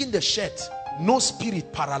picking the shirt, no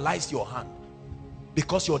spirit paralyzed your hand,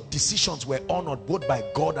 because your decisions were honored both by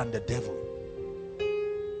God and the devil.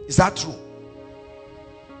 Is that true?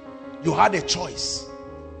 You had a choice.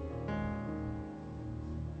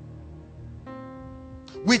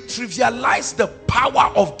 We trivialize the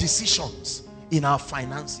power of decisions in our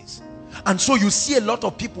finances, and so you see a lot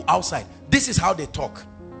of people outside. This is how they talk.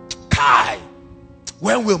 Kai,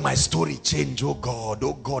 when will my story change? Oh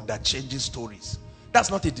God that changes stories. That's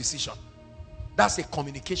not a decision. That's a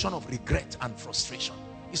communication of regret and frustration.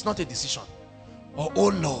 It's not a decision. Or, oh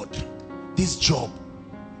Lord, this job,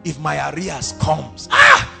 if my arrears comes,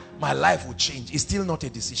 my life will change. It's still not a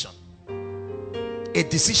decision. A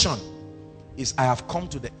decision is, I have come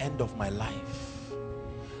to the end of my life.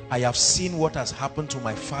 I have seen what has happened to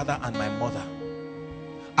my father and my mother.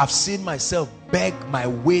 I've seen myself beg my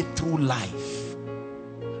way through life.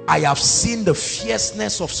 I have seen the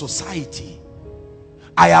fierceness of society.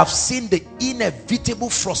 I have seen the inevitable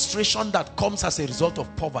frustration that comes as a result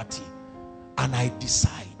of poverty. And I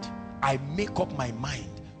decide, I make up my mind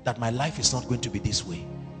that my life is not going to be this way.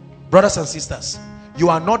 Brothers and sisters, you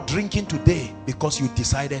are not drinking today because you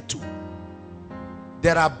decided to.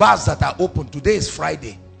 There are bars that are open. Today is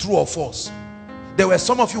Friday. True or false? There were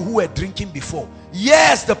some of you who were drinking before.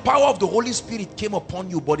 Yes, the power of the Holy Spirit came upon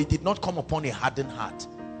you, but it did not come upon a hardened heart.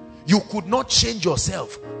 You could not change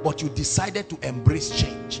yourself, but you decided to embrace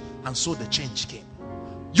change, and so the change came.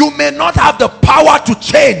 You may not have the power to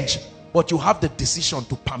change, but you have the decision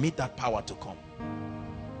to permit that power to come.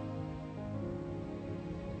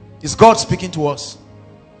 Is God speaking to us?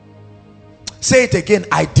 Say it again.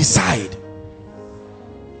 I decide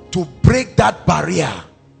to break that barrier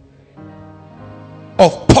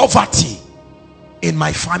of poverty in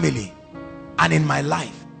my family and in my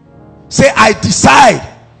life. Say, I decide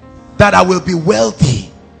that I will be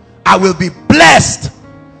wealthy. I will be blessed.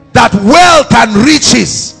 That wealth and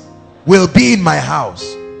riches will be in my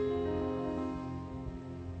house.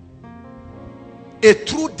 A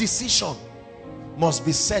true decision must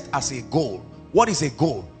be set as a goal. What is a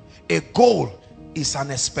goal? A goal is an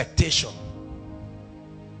expectation.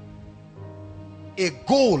 A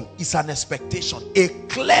goal is an expectation. A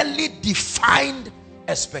clearly defined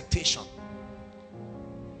expectation.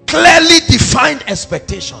 Clearly defined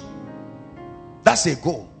expectation. That's a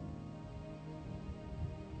goal.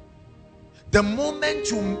 The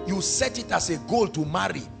moment you set it as a goal to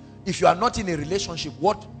marry, if you are not in a relationship,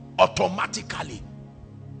 what automatically,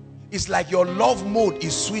 it's like your love mode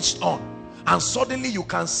is switched on, and suddenly you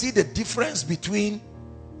can see the difference between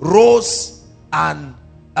Rose and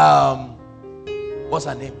what's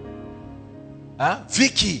her name?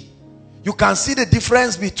 Vicky. You can see the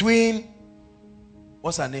difference between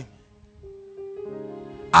what's her name?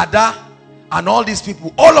 Ada, and all these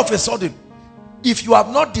people, all of a sudden, if you have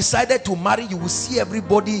not decided to marry, you will see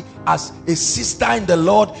everybody as a sister in the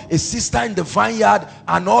Lord, a sister in the vineyard,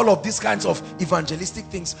 and all of these kinds of evangelistic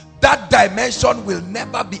things. That dimension will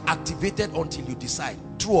never be activated until you decide.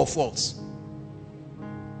 True or false?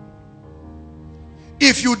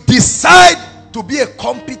 If you decide to be a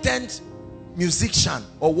competent musician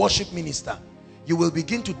or worship minister, you will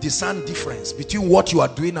begin to discern difference between what you are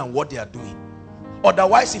doing and what they are doing.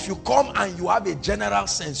 Otherwise, if you come and you have a general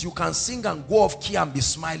sense, you can sing and go off key and be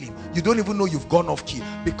smiling. You don't even know you've gone off key,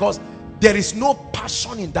 because there is no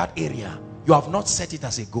passion in that area. You have not set it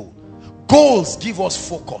as a goal. Goals give us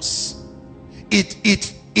focus.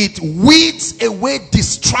 It weeds away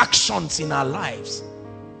distractions in our lives.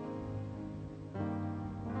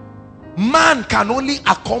 Man can only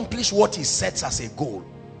accomplish what he sets as a goal.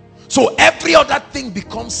 So every other thing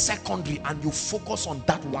becomes secondary, and you focus on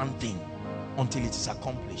that one thing until it is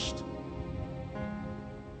accomplished.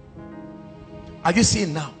 Are you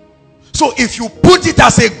seeing now? So if you put it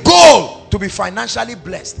as a goal to be financially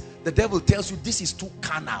blessed, the devil tells you this is too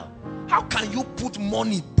carnal. How can you put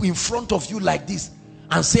money in front of you like this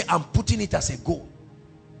and say, I'm putting it as a goal?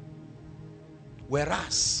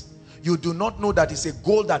 Whereas you do not know that it's a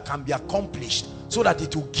goal that can be accomplished, so that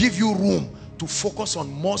it will give you room to focus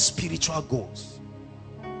on more spiritual goals.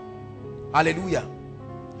 Hallelujah.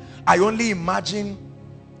 I only imagine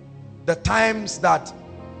the times that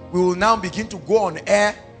we will now begin to go on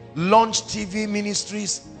air, launch TV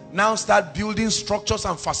ministries, now start building structures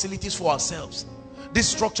and facilities for ourselves. These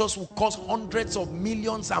structures will cost hundreds of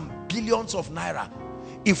millions and billions of naira.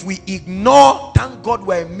 If we ignore, thank God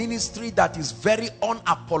we're a ministry that is very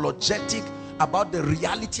unapologetic about the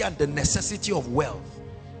reality and the necessity of wealth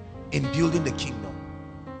in building the kingdom.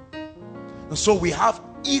 And so we have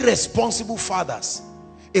irresponsible fathers.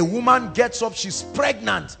 A woman gets up, she's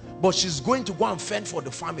pregnant, but she's going to go and fend for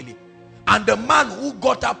the family. And the man who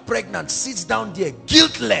got her pregnant sits down there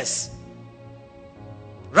guiltless,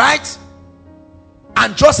 right?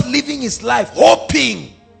 And just living his life,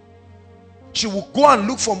 hoping she will go and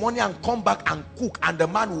look for money and come back and cook, and the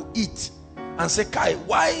man will eat and say, Kai,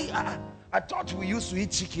 why? I thought we used to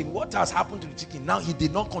eat chicken. What has happened to the chicken? Now he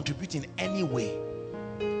did not contribute in any way.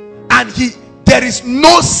 And there is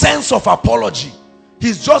no sense of apology.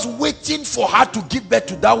 He's just waiting for her to give birth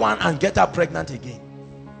to that one and get her pregnant again.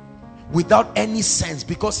 Without any sense,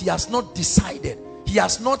 because he has not decided. He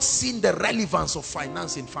has not seen the relevance of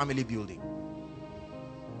finance in family building.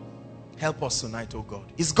 Help us tonight, oh God.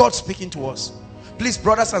 Is God speaking to us? Please,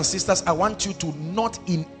 brothers and sisters, I want you to not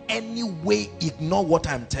in any way ignore what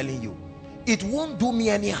I'm telling you. It won't do me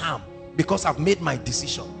any harm, because I've made my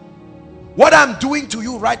decision. What I'm doing to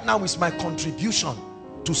you right now is my contribution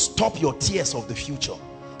to stop your tears of the future.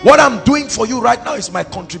 What I'm doing for you right now is my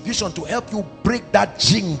contribution to help you break that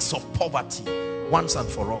jinx of poverty once and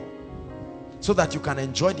for all, so that you can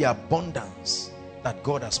enjoy the abundance that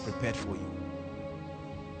God has prepared for you.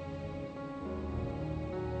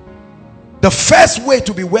 The first way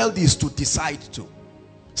to be wealthy is to decide to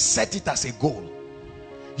set it as a goal.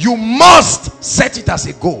 You must set it as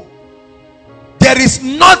a goal. There is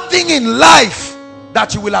nothing in life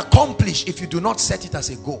that you will accomplish if you do not set it as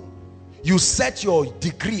a goal. You set your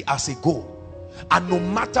degree as a goal, and no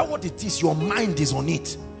matter what it is, your mind is on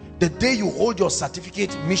it. The day you hold your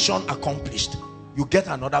certificate, mission accomplished, you get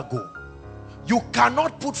another goal. You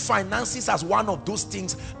cannot put finances as one of those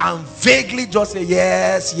things and vaguely just say,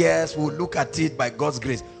 yes, yes, we'll look at it by God's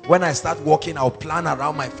grace. When I start working, I'll plan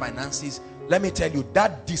around my finances. Let me tell you,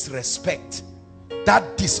 that disrespect,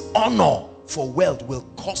 that dishonor for wealth will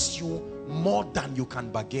cost you more than you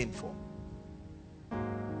can bargain for.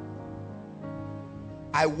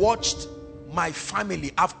 I watched my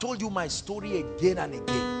family. I've told you my story again and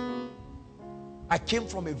again. I came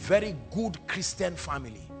from a very good Christian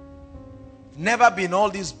family. Never been all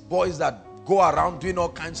these boys that go around doing all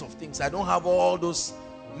kinds of things. I don't have all those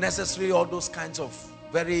necessary, all those kinds of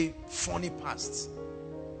very funny pasts.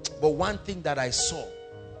 But one thing that I saw,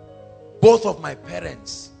 both of my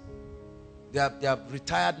parents, they are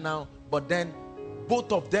retired now, but then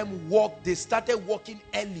both of them worked. They started working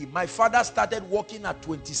early. My father started working at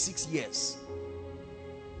 26 years.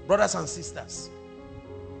 Brothers and sisters.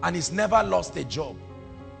 And he's never lost a job.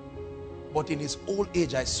 But in his old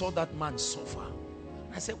age, I saw that man suffer.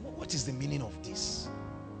 And I said, what is the meaning of this?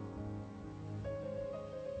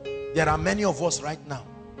 There are many of us right now.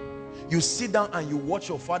 You sit down and you watch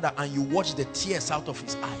your father and you watch the tears out of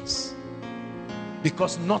his eyes,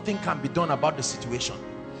 because nothing can be done about the situation.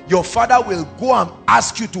 Your father will go and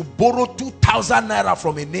ask you to borrow 2,000 naira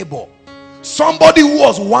from a neighbor Somebody who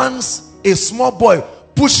was once a small boy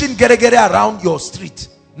pushing gere around your street,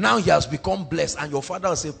 now he has become blessed, and your father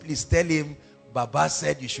will say, please tell him Baba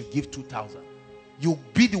said you should give 2,000. You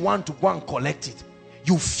be the one to go and collect it.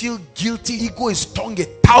 You feel guilty. Ego is stung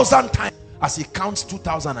 1,000 times as he counts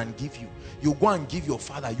 2,000 and give you. You go and give your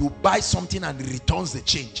father. You buy something and he returns the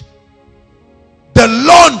change. The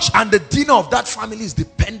lunch and the dinner of that family is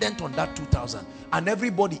dependent on that 2,000. And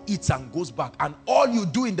everybody eats and goes back. And all you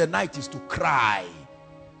do in the night is to cry.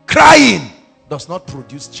 Crying does not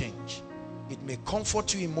produce change. It may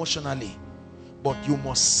comfort you emotionally, but you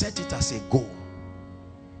must set it as a goal.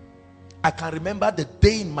 I can remember the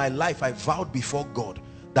day in my life I vowed before God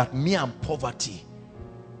that me and poverty,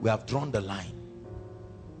 we have drawn the line.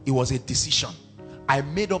 It was a decision. I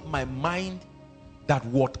made up my mind that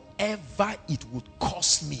whatever it would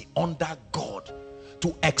cost me under God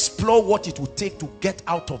to explore what it would take to get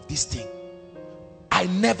out of this thing. I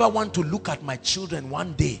never want to look at my children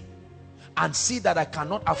one day and see that I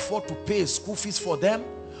cannot afford to pay school fees for them,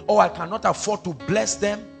 or I cannot afford to bless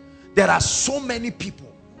them. There are so many people.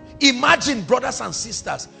 Imagine, brothers and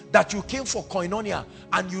sisters, that you came for Koinonia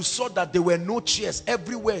and you saw that there were no chairs.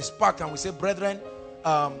 Everywhere is packed, and we say, brethren,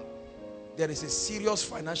 there is a serious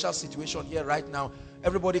financial situation here right now.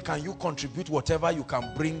 Everybody, can you contribute whatever you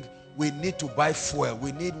can bring? We need to buy fuel.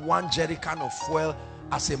 We need 1 jerrycan of fuel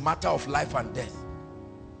as a matter of life and death.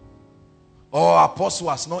 Oh, apostle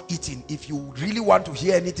has not eaten. If you really want to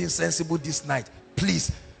hear anything sensible this night,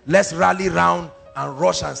 please, let's rally round and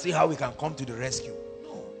rush and see how we can come to the rescue.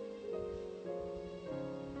 No.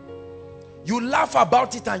 You laugh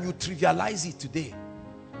about it and you trivialize it today.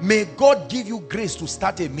 May God give you grace to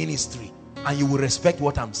start a ministry, and you will respect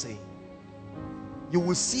what I'm saying. You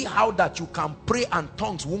will see how that you can pray and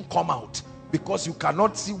tongues won't come out because you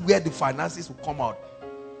cannot see where the finances will come out.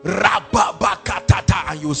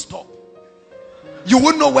 And you stop. You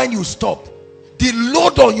won't know when you stop. The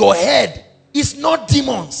load on your head is not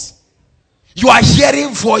demons. You are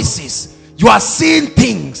hearing voices. You are seeing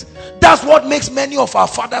things. That's what makes many of our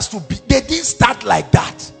fathers to be. They didn't start like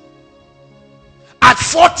that. At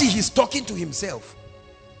 40, he's talking to himself.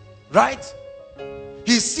 Right?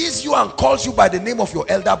 He sees you and calls you by the name of your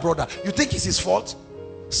elder brother. You think it's his fault?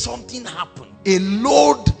 Something happened. A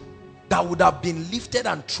load that would have been lifted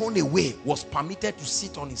and thrown away was permitted to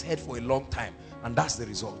sit on his head for a long time. And that's the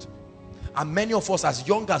result. And many of us, as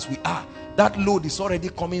young as we are, that load is already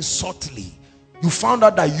coming subtly. You found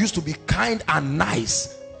out that you used to be kind and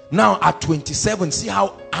nice. Now at 27, see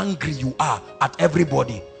how angry you are at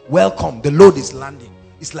everybody. Welcome, the load is landing.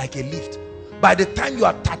 It's like a lift. By the time you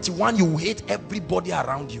are 31, you hate everybody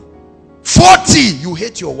around you. 40, you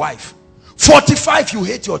hate your wife. 45, you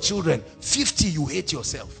hate your children. 50, you hate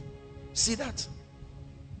yourself. See that?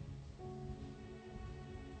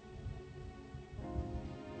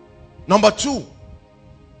 Number 2.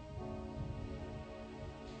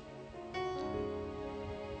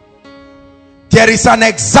 There is an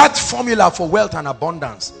exact formula for wealth and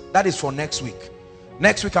abundance. That is for next week.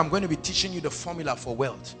 Next week I'm going to be teaching you the formula for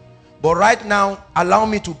wealth. But right now, allow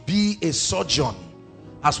me to be a surgeon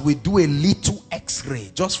as we do a little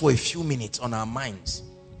x-ray just for a few minutes on our minds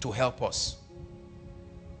to help us.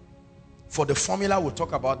 For the formula, we'll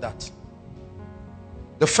talk about that.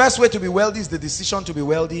 The first way to be wealthy is the decision to be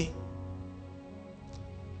wealthy.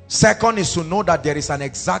 Second is to know that there is an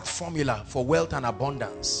exact formula for wealth and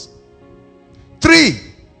abundance. 3,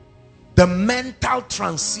 the mental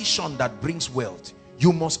transition that brings wealth.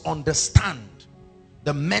 You must understand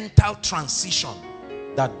the mental transition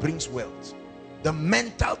that brings wealth. The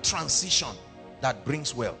mental transition that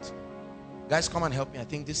brings wealth. Guys, come and help me. I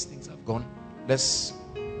think these things have gone. Let's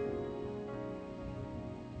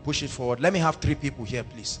push it forward. Let me have 3 people here,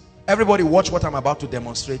 please. Everybody watch what I'm about to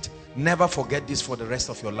demonstrate. Never forget this for the rest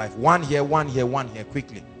of your life. 1 here, 1 here, 1 here,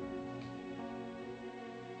 quickly.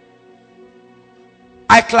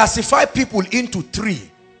 I classify people into 3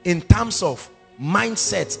 in terms of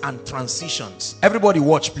mindsets and transitions. Everybody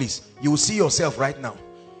watch, please. You will see yourself right now.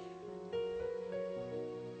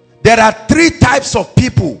 There are 3 types of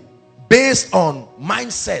people based on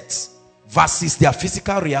mindsets versus their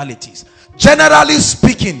physical realities. Generally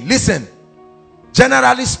speaking, listen.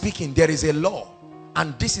 Generally speaking, there is a law,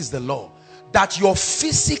 and this is the law, that your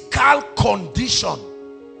physical condition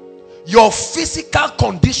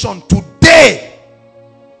today,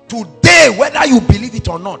 whether you believe it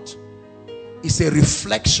or not, is a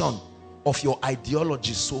reflection of your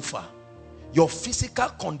ideology so far. Your physical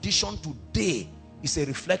condition today is a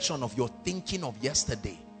reflection of your thinking of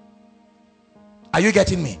yesterday. Are you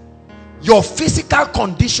getting me? Your physical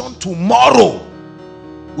condition tomorrow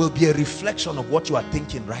will be a reflection of what you are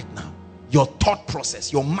thinking right now. your thought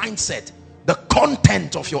process, your mindset, the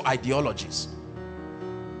content of your ideologies.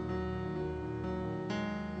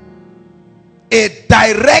 A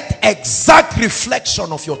direct, exact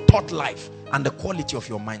reflection of your thought life and the quality of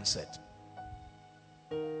your mindset.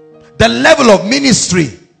 The level of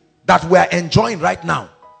ministry that we are enjoying right now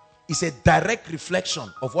is a direct reflection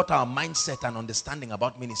of what our mindset and understanding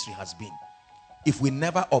about ministry has been. If we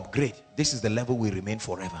never upgrade, this is the level we remain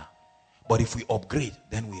forever. But if we upgrade,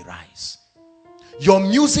 then we rise. Your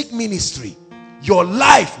music ministry, your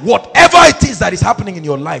life, whatever it is that is happening in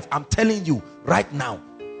your life, I'm telling you right now,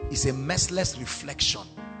 is a messless reflection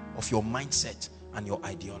of your mindset and your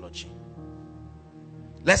ideology.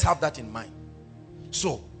 Let's have that in mind.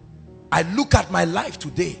 So, I look at my life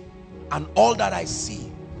today and all that I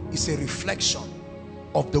see is a reflection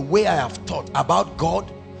of the way I have thought about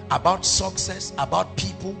God, about success, about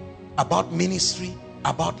people, about ministry,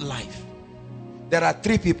 about life. There are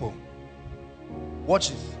three people. Watch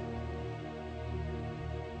this.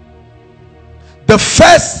 The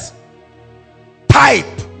first type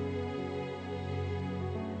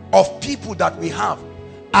of people that we have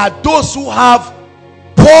are those who have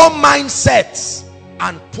poor mindsets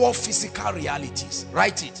and poor physical realities.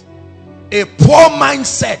 Write it. A poor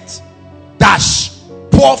mindset dash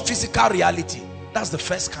poor physical reality. That's the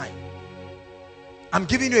first kind. I'm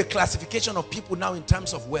giving you a classification of people now in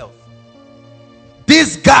terms of wealth.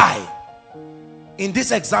 This guy in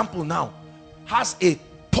this example now has a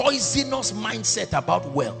poisonous mindset about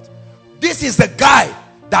wealth. This is the guy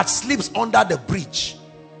that sleeps under the bridge.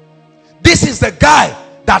 This is the guy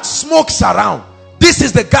that smokes around. This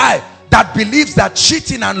is the guy that believes that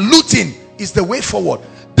cheating and looting is the way forward.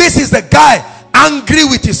 This is the guy angry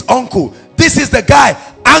with his uncle. This is the guy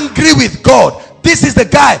angry with God. This is the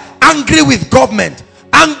guy angry with government,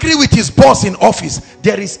 angry with his boss in office.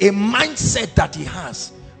 There is a mindset that he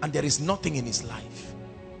has and there is nothing in his life.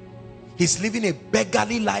 He's living a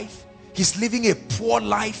beggarly life. He's living a poor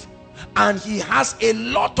life, and he has a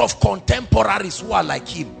lot of contemporaries who are like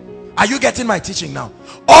him. Are you getting my teaching now?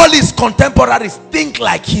 All his contemporaries think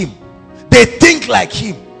like him. They think like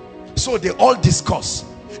him. So they all discuss.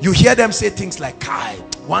 You hear them say things like, Kai,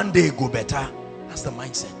 one day go better. That's the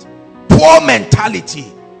mindset. Poor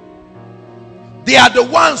mentality. They are the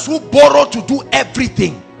ones who borrow to do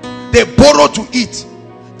everything. They borrow to eat.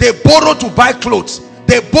 They borrow to buy clothes.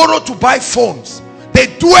 They borrow to buy phones. They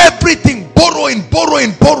do everything, borrowing,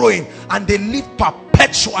 borrowing, borrowing, and they live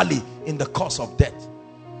perpetually in the cause of debt.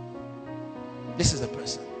 This is the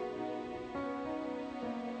person.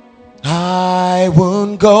 I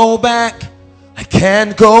won't go back. I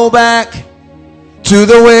can't go back to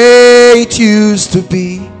the way it used to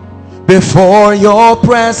be before your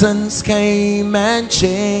presence came and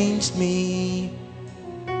changed me.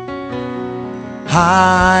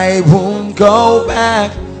 I won't go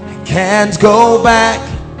back. I can't go back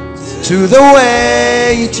to the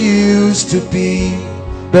way it used to be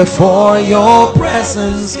before your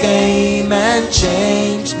presence came and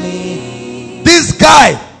changed me. This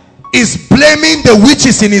guy is blaming the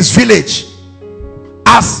witches in his village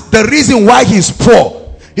as the reason why he's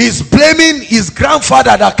poor. He's blaming his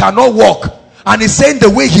grandfather that cannot walk, and he's saying the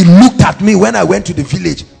way he looked at me when I went to the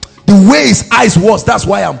village, the way his eyes was, that's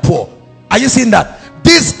why I'm poor. Are you seeing that?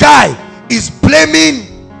 This guy is blaming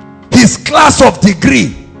his class of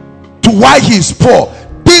degree to why he's poor.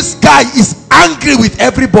 This guy is angry with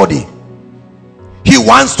everybody. He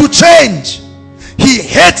wants to change. He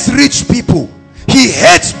hates rich people. He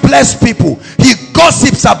hates blessed people. He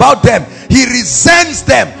gossips about them. He resents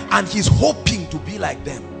them, and he's hoping to be like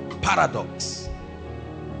them. Paradox.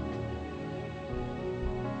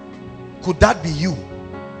 Could that be you?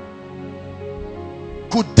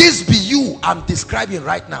 Could this be you I'm describing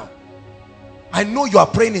right now? I know you are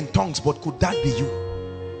praying in tongues, but could that be you?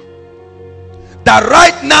 That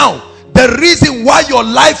right now, the reason why your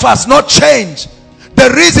life has not changed,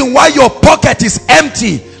 the reason why your pocket is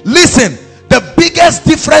empty, listen, the biggest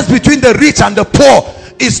difference between the rich and the poor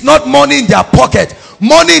is not money in their pocket.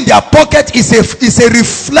 Money in their pocket is a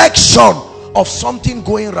reflection of something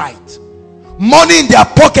going right. Money in their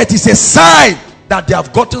pocket is a sign that they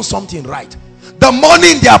have gotten something right. The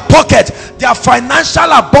money in their pocket, their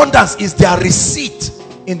financial abundance, is their receipt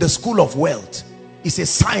in the school of wealth. It's a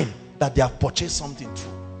sign that they have purchased something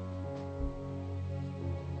true.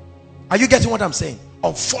 Are you getting what I'm saying?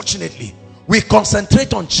 Unfortunately, we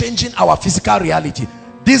concentrate on changing our physical reality.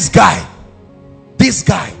 This guy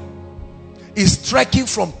is trekking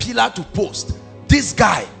from pillar to post. This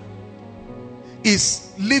guy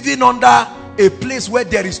is living under a place where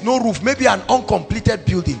there is no roof, maybe an uncompleted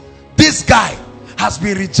building. This guy has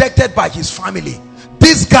been rejected by his family.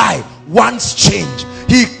 This guy wants change.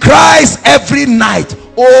 He cries every night,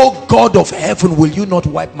 oh God of heaven, will you not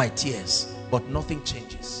wipe my tears? But nothing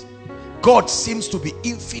changes. God seems to be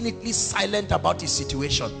infinitely silent about his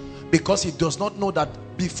situation, because he does not know that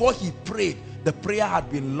before he prayed, the prayer had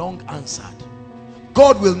been long answered.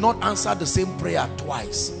 God will not answer the same prayer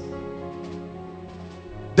twice.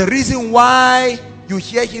 The reason why you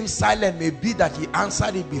hear him silent may be that he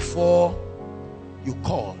answered it before you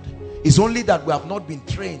called. It's only that we have not been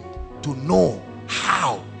trained to know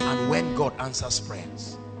how and when God answers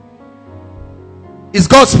prayers. Is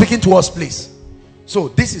God speaking to us, please? So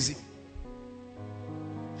this is it.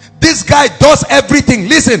 This guy does everything.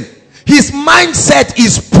 Listen, his mindset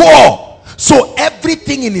is poor, so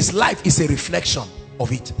everything in his life is a reflection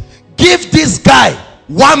of it. Give this guy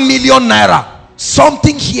 1 million naira,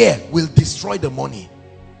 something here will destroy the money.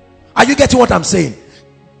 Are you getting what I'm saying?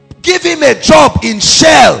 Give him a job in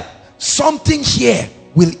Shell, something here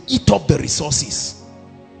will eat up the resources.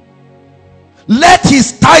 Let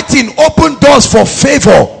his tithing open doors for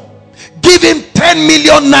favor. Give him 10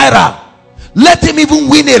 million naira. Let him even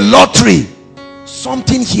win a lottery.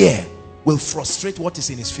 Something here will frustrate what is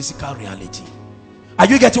in his physical reality. Are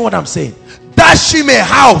you getting what I'm saying? Dash him a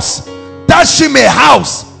house. Dash him a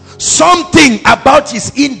house. Something about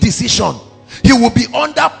his indecision. He will be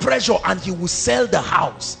under pressure and he will sell the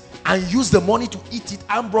house and use the money to eat it.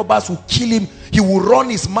 Armed robbers will kill him. He will run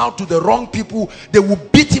his mouth to the wrong people. They will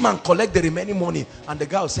beat him and collect the remaining money. And the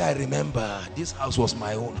guy will say, I remember, this house was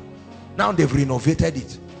my own. Now they've renovated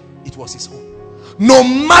it. It was his own. No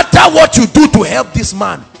matter what you do to help this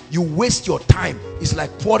man, you waste your time. It's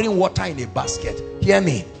like pouring water in a basket. Hear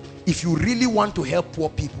me. If you really want to help poor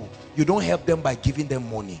people, you don't help them by giving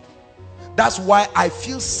them money. That's why I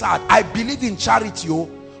feel sad. I believe in charity,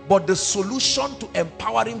 but the solution to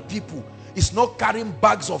empowering people is not carrying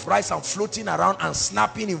bags of rice and floating around and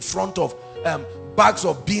snapping in front of bags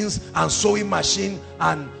of beans and sewing machine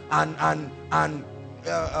and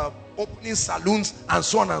opening saloons and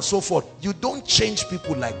so on and so forth. You don't change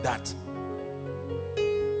people like that.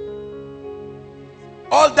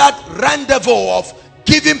 All that rendezvous of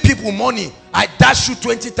giving people money, I dash you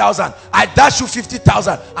 20,000, I dash you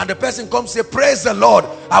 50,000, and the person comes and say, praise the Lord,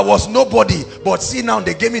 I was nobody, but see now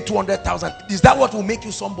they gave me 200,000. Is that what will make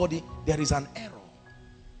you somebody? There is an error.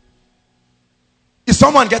 Is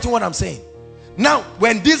someone getting what I'm saying? Now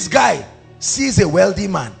when this guy sees a wealthy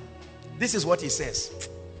man, this is what he says: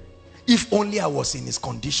 if only I was in his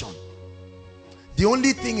condition. The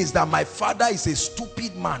only thing is that my father is a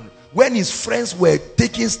stupid man. When his friends were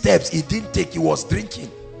taking steps, he didn't take, he was drinking.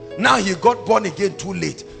 Now he got born again too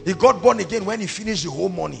late. He got born again when he finished the whole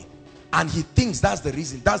money. And he thinks that's the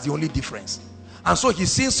reason, that's the only difference. And so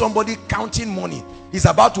he's seen somebody counting money. He's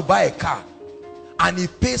about to buy a car. And he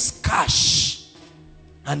pays cash.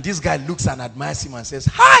 And this guy looks and admires him and says,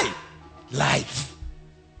 hi, life.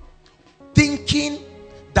 Thinking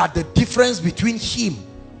that the difference between him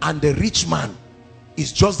and the rich man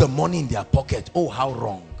is just the money in their pocket. Oh, how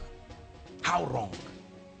wrong. How wrong.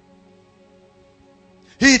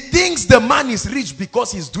 He thinks the man is rich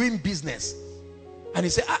because he's doing business. And he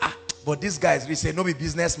said, but this guy is rich. He said, no, be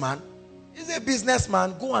businessman. He's a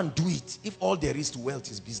businessman. Go and do it. If all there is to wealth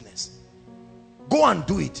is business, go and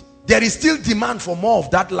do it. There is still demand for more of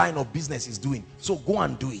that line of business he's doing. So go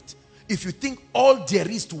and do it. If you think all there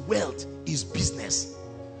is to wealth is business.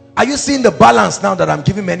 Are you seeing the balance now that I'm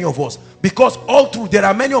giving many of us? Because all through, there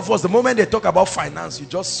are many of us, the moment they talk about finance, you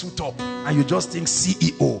just suit up and you just think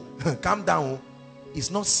CEO. Calm down.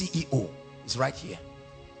 It's not CEO. It's right here.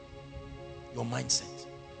 Your mindset.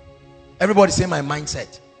 Everybody say my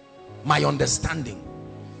mindset. My understanding.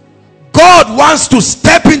 God wants to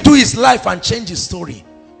step into his life and change his story.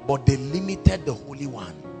 But they limited the Holy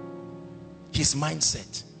One. His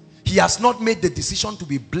mindset. He has not made the decision to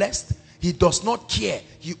be blessed. He does not care.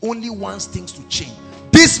 He only wants things to change.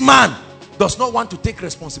 This man does not want to take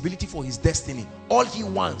responsibility for his destiny. All he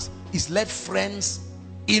wants is let friends,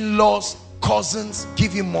 in-laws, cousins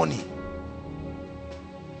give him money.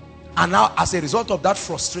 And now as a result of that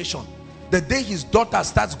frustration, the day his daughter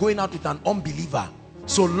starts going out with an unbeliever,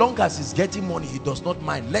 so long as he's getting money, he does not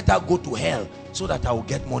mind. Let her go to hell so that I will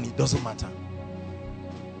get money. It doesn't matter.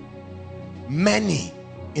 Many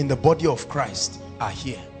in the body of Christ are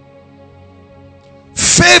here.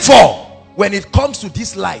 Favor, when it comes to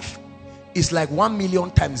this life, is like 1 million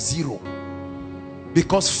times 0.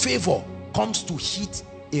 Because favor comes to hit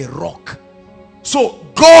a rock. So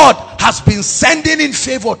God has been sending in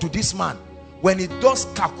favor to this man. When he does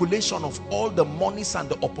calculation of all the monies and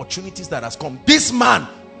the opportunities that has come, this man,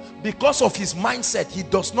 because of his mindset, he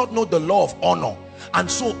does not know the law of honor. And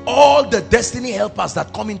so all the destiny helpers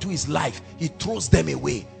that come into his life, he throws them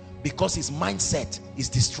away because his mindset is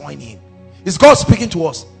destroying him. Is God speaking to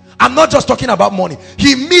us? I'm not just talking about money.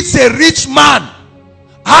 He meets a rich man,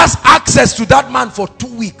 has access to that man for 2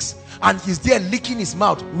 weeks, and he's there licking his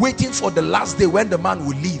mouth, waiting for the last day when the man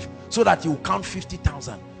will leave so that he will count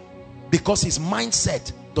 50,000. Because his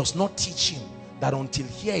mindset does not teach him that until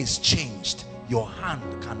here is changed, your hand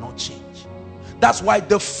cannot change. That's why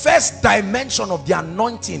the first dimension of the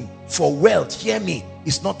anointing for wealth, hear me,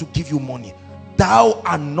 is not to give you money. Thou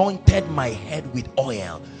anointed my head with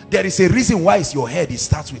oil. There is a reason why it's your head. It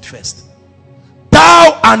starts with first.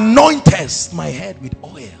 Thou anointest my head with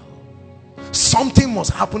oil. Something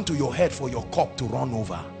must happen to your head for your cup to run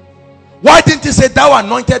over. Why didn't he say, thou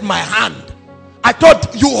anointed my hand? I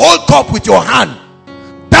thought you hold cup with your hand.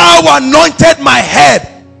 Thou anointed my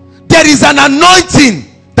head. There is an anointing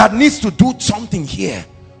that needs to do something here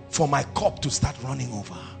for my cup to start running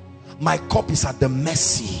over. My cup is at the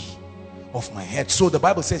mercy of my head. So the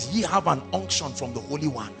Bible says, ye have an unction from the Holy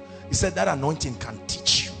One. He said that anointing can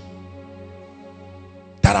teach you.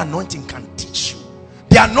 That anointing can teach you.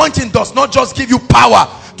 The anointing does not just give you power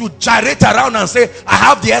to gyrate around and say, I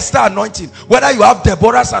have the Esther anointing. Whether you have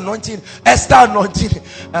Deborah's anointing, Esther anointing,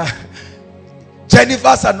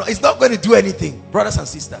 Jennifer's anointing, it's not going to do anything. Brothers and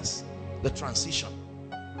sisters, the transition.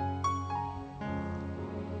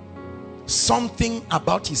 Something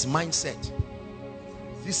about his mindset,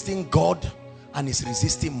 resisting God and is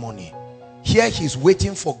resisting money. Here he's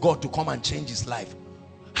waiting for God to come and change his life.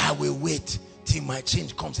 I will wait till my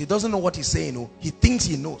change comes. He doesn't know what he's saying. No. He thinks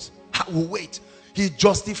he knows. I will wait. He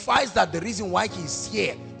justifies that the reason why he's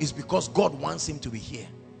here is because God wants him to be here.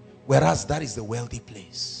 Whereas that is the wealthy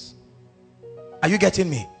place. Are you getting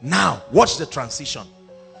me? Now, watch the transition.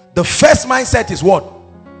 The first mindset is what?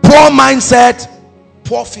 Poor mindset,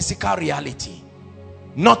 poor physical reality.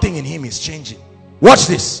 Nothing in him is changing. Watch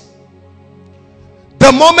this.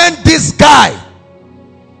 The moment this guy,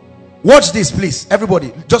 watch this please,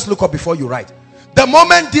 everybody, just look up before you write. The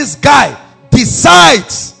moment this guy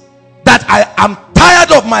decides that I am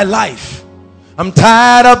tired of my life, I'm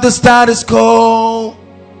tired of the status quo,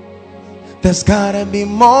 there's gotta be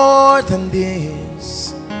more than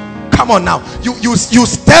this. Come on now, you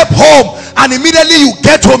step home and immediately you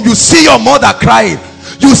get home, you see your mother crying,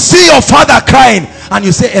 you see your father crying, and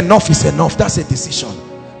you say enough is enough. That's a decision.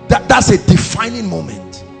 That's a defining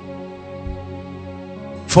moment.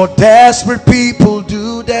 For desperate people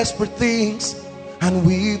do desperate things, and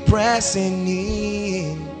we pressing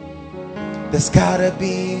in. There's gotta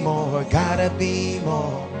be more, gotta be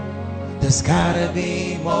more. There's gotta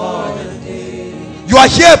be more than this. You are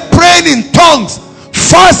here praying in tongues,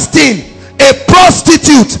 fasting. A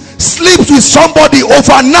prostitute sleeps with somebody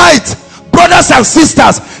overnight. Brothers and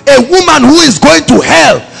sisters, a woman who is going to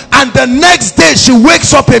hell, and the next day she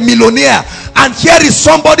wakes up a millionaire, and here is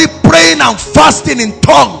somebody praying and fasting in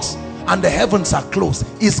tongues, and the heavens are closed.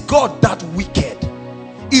 Is God that wicked?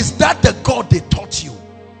 Is that the God they taught you?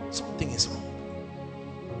 Something is wrong.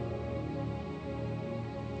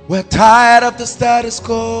 We're tired of the status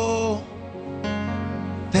quo.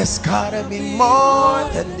 There's gotta be more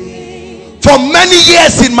than this. For many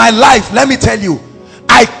years in my life, let me tell you,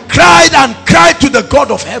 I cried and cried to the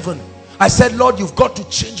God of heaven. I said, Lord, you've got to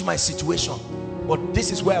change my situation. But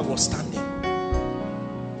this is where I was standing.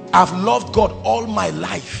 I've loved God all my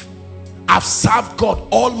life. I've served God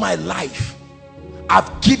all my life.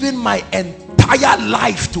 I've given my entire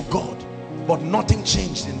life to God, but nothing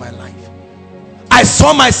changed in my life. I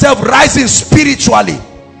saw myself rising spiritually.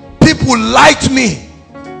 People liked me.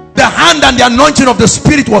 The hand and the anointing of the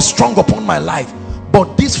Spirit was strong upon my life.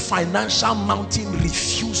 But this financial mountain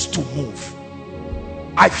refused to move.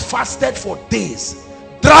 I fasted for days,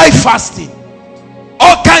 dry fasting,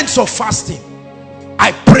 all kinds of fasting.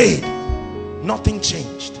 I prayed, nothing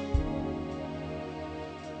changed.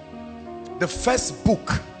 The first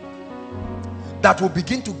book that will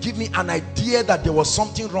begin to give me an idea that there was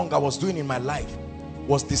something wrong I was doing in my life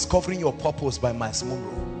was Discovering Your Purpose by Miles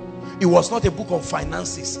Monroe. It was not a book of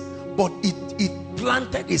finances, but it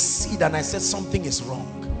planted a seed, and I said something is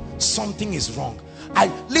wrong. Something is wrong.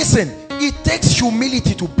 Listen, it takes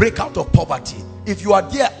humility to break out of poverty. If you are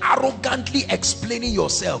there arrogantly explaining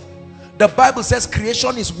yourself, the Bible says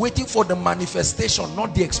creation is waiting for the manifestation,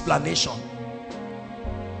 not the explanation.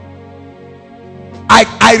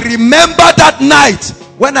 I remember that night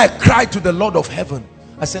when I cried to the Lord of heaven.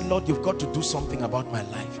 I said, Lord, you've got to do something about my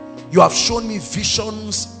life. You have shown me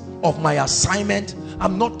visions of my assignment.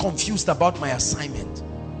 I'm not confused about my assignment.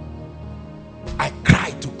 I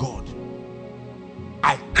cried to God.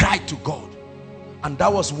 I cried to God. And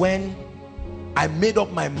that was when I made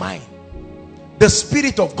up my mind. The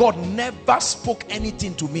Spirit of God never spoke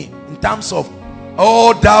anything to me in terms of,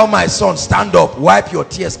 oh thou my son, stand up, wipe your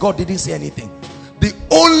tears. God didn't say anything. The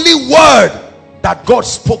only word that God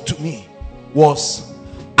spoke to me was,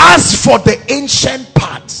 as for the ancient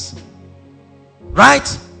parts,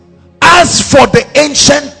 right? As for the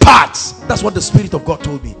ancient parts, that's what the Spirit of God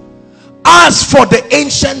told me. As for the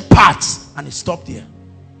ancient parts, and it stopped there.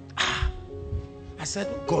 I said,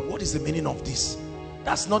 God, what is the meaning of this?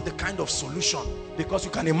 That's not the kind of solution, because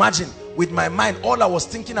you can imagine, with my mind, all I was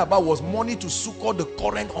thinking about was money to succor the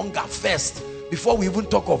current hunger first, before we even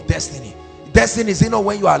talk of destiny. Destiny is,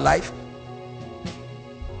 when you are alive.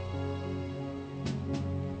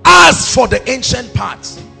 As for the ancient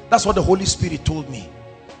parts, that's what the Holy Spirit told me.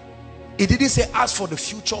 It didn't say as for the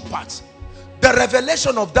future parts. The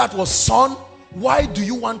revelation of that was, son, why do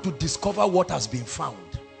you want to discover what has been found?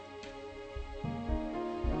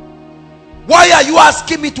 Why are you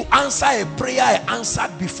asking me to answer a prayer I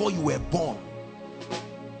answered before you were born?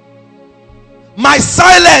 My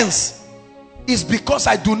silence is because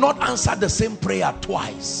I do not answer the same prayer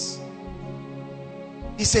twice.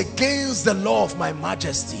 It's against the law of my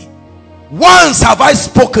majesty. Once have I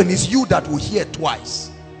spoken, it's you that will hear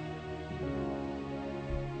twice.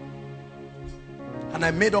 And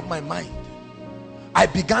I made up my mind. I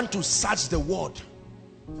began to search the word,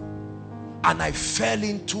 and I fell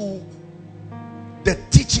into the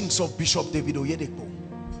teachings of Bishop David Oyedepo.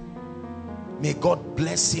 May God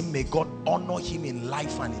bless him. May God honor him in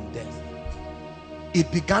life and in death. It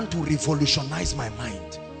began to revolutionize my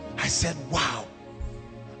mind. I said, wow,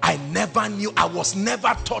 I never knew. I was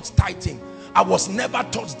never taught tithing. I was never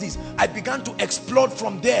taught this. I began to explore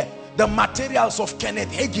from there the materials of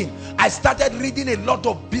Kenneth Hagin. I started reading a lot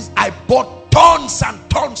of business. I bought tons and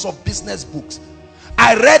tons of business books.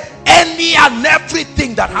 I read any and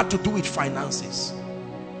everything that had to do with finances.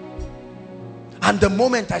 And the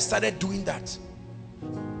moment I started doing that,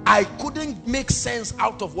 I couldn't make sense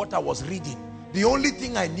out of what I was reading. The only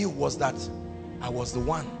thing I knew was that I was the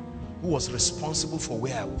one who was responsible for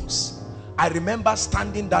where I was. I remember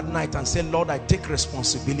standing that night and saying, Lord, I take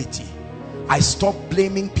responsibility. I stop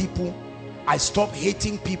blaming people. I stop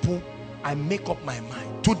hating people. I make up my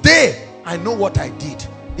mind. Today, I know what I did.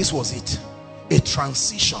 This was it. A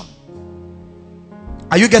transition.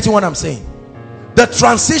 Are you getting what I'm saying? The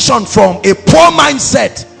transition from a poor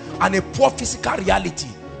mindset and a poor physical reality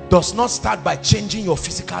does not start by changing your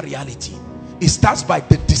physical reality. It starts by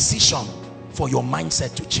the decision for your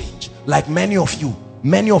mindset to change. Like many of you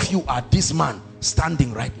are this man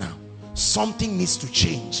standing right now. Something needs to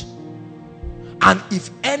change. And if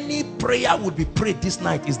any prayer would be prayed this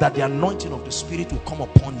night, is that the anointing of the Spirit will come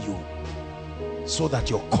upon you, so that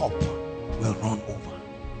your cup will run over.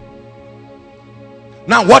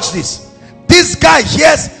 Now watch this. This guy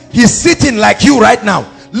he's sitting like you right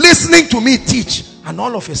now, listening to me teach, and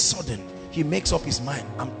all of a sudden he makes up his mind,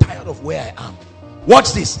 I'm tired of where I am.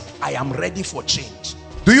 Watch this. I am ready for change.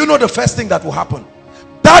 Do you know the first thing that will happen?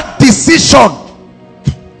 That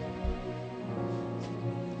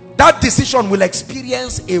decision will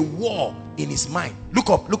experience a war in his mind. Look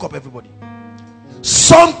up everybody.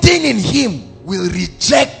 Something in him will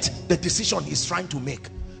reject the decision he's trying to make.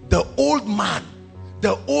 The old man,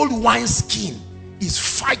 the old wineskin is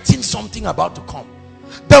fighting something about to come.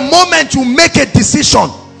 The moment you make a decision,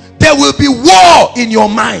 there will be war in your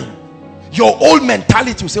mind. Your old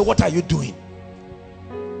mentality will say, what are you doing?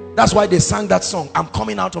 That's why they sang that song, I'm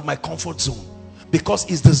coming out of my comfort zone. Because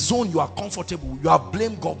it's the zone you are comfortable. You have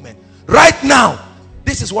blamed government. Right now,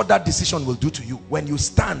 this is what that decision will do to you. When you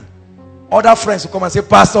stand, other friends will come and say,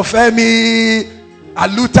 Pastor Femi,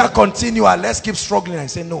 Aluta, continue, let's keep struggling.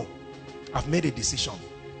 And say, no, I've made a decision.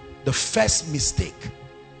 The first mistake,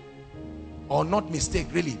 or not mistake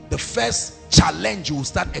really, the first challenge you will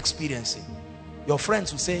start experiencing, your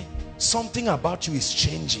friends will say, something about you is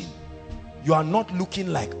changing. You are not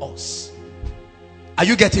looking like us. Are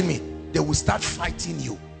you getting me? They will start fighting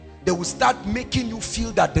you. They will start making you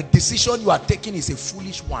feel that the decision you are taking is a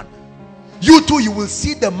foolish one. You too, you will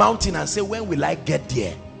see the mountain and say, when will I get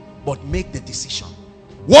there? But make the decision.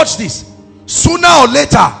 Watch this. Sooner or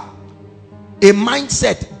later, a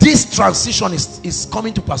mindset, this transition is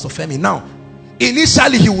coming to Pastor Femi. Now,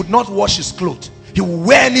 initially he would not wash his clothes. He will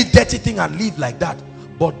wear any dirty thing and live like that.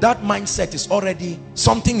 But that mindset is already,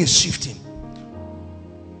 something is shifting.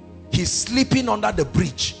 He's sleeping under the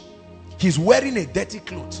bridge. He's wearing a dirty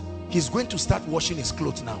cloth. He's going to start washing his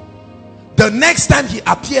clothes now. The next time he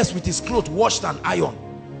appears with his clothes washed and ironed,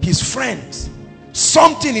 his friends,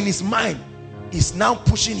 something in his mind is now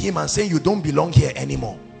pushing him and saying, you don't belong here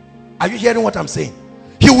anymore. Are you hearing what I'm saying?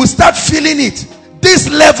 he will start feeling it. This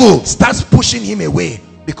level starts pushing him away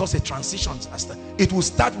because the transition starts. It will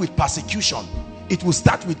start with persecution. It will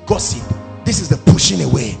start with gossip. This is the pushing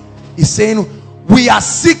away. He's saying, we are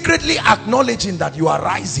secretly acknowledging that you are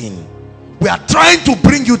rising. We are trying to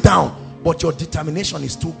bring you down, but your determination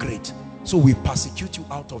is too great. So we persecute you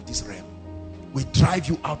out of this realm. We drive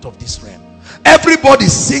you out of this realm. Everybody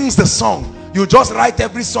sings the song. You just write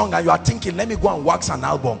every song and you are thinking, let me go and wax an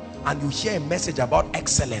album. And you hear a message about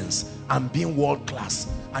excellence and being world class.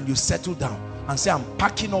 And you settle down and say, I'm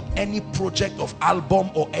packing up any project of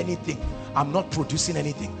album or anything. I'm not producing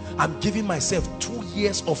anything. I'm giving myself 2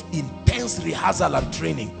 years of intense rehearsal and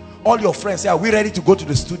training. All your friends say, are we ready to go to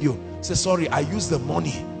the studio? Say, sorry, I use the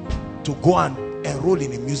money to go and enroll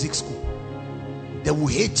in a music school. They will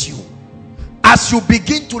hate you. As you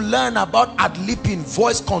begin to learn about ad-libbing,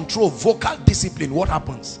 voice control, vocal discipline, what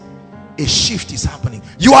happens? A shift is happening.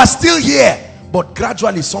 You are still here, but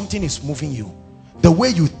gradually something is moving you. The way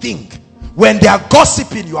you think. When they are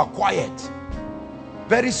gossiping, you are quiet.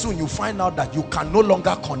 Very soon you find out that you can no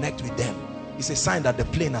longer connect with them. It's a sign that the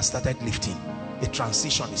plane has started lifting. A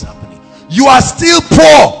transition is happening. You are still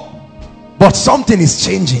poor, but something is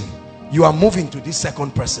changing. You are moving to this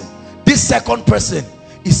second person. This second person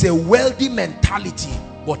is a wealthy mentality,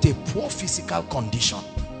 but a poor physical condition.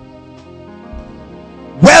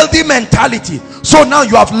 Wealthy mentality. So now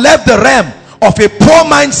you have left the realm of a poor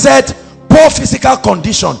mindset, poor physical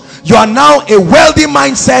condition. You are now a wealthy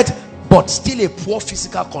mindset, but still a poor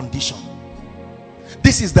physical condition.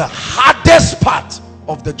 This is the hardest part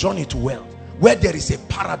of the journey to wealth, where there is a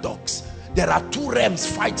paradox. There are two realms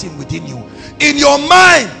fighting within you. In your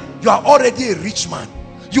mind, you are already a rich man.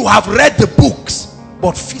 You have read the books,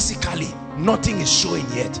 but physically, nothing is showing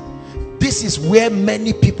yet. This is where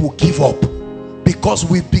many people give up, because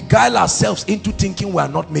we beguile ourselves into thinking we are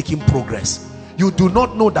not making progress. You do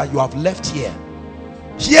not know that you have left here.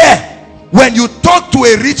 Here, when you talk to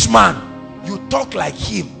a rich man, you talk like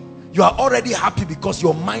him. You are already happy because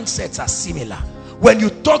your mindsets are similar. When you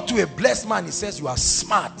talk to a blessed man, he says you are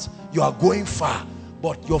smart, you are going far,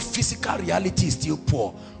 but your physical reality is still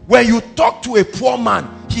poor. When you talk to a poor man,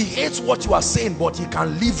 he hates what you are saying, but he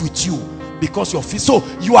can live with you because you're so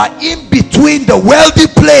you are in between the wealthy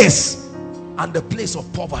place and the place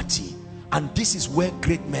of poverty. And this is where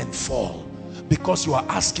great men fall, because you are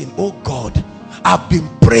asking, oh God, I've been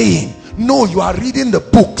praying. No, you are reading the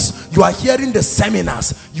books, you are hearing the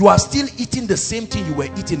seminars, you are still eating the same thing you were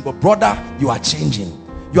eating, but brother, you are changing.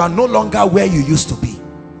 You are no longer where you used to be.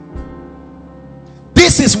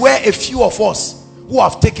 This is where a few of us who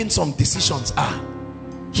have taken some decisions are.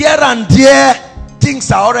 Here and there,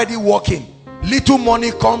 things are already working. Little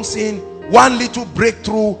money comes in, one little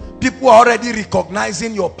breakthrough, people are already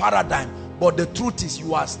recognizing your paradigm. But the truth is,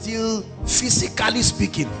 you are still, physically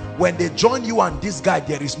speaking, when they join you and this guy,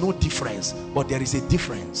 there is no difference, but there is a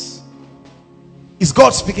difference. Is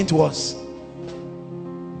God speaking to us?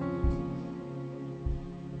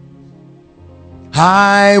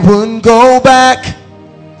 I won't go back.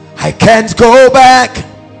 I can't go back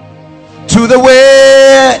to the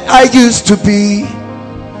way I used to be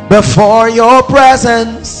before your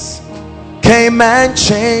presence came and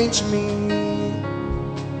changed me.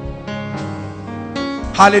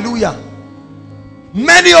 Hallelujah.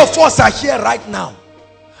 Many of us are here right now.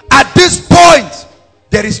 At this point,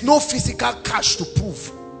 there is no physical cash to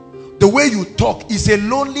prove. The way you talk is a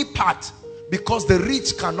lonely part, because the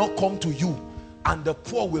rich cannot come to you and the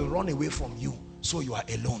poor will run away from you. So you are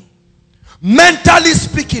alone. Mentally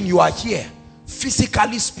speaking, you are here.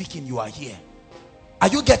 Physically speaking, you are here. Are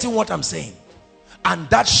you getting what I'm saying? And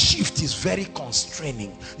that shift is very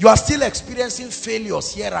constraining. You are still experiencing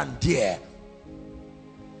failures here and there,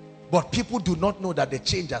 but people do not know that the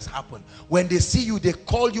change has happened. When they see you, they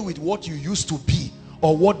call you with what you used to be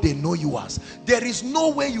or what they know you as. There is no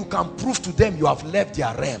way you can prove to them you have left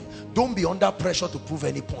their realm. Don't be under pressure to prove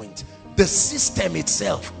any point. The system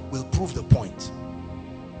itself will prove the point.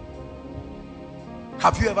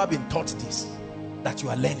 Have you ever been taught this, that you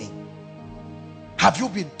are learning? Have you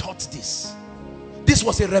been taught this? This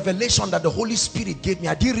was a revelation that the Holy Spirit gave me.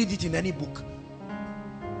 I didn't read it in any book.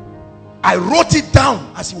 I wrote it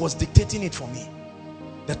down as he was dictating it for me.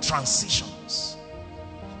 The transitions.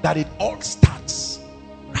 That it all starts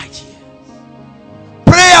right here.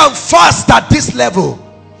 Pray and fast at this level.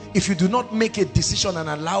 If you do not make a decision and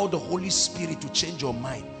allow the Holy Spirit to change your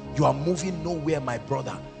mind, you are moving nowhere, my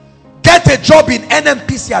brother. Get a job in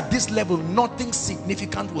NMPC at this level, nothing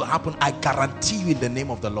significant will happen. I guarantee you in the name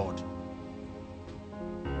of the Lord.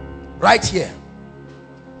 Right here,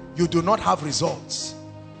 you do not have results.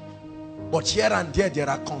 But here and there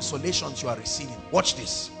are consolations you are receiving. Watch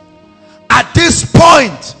this. At this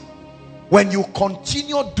point, when you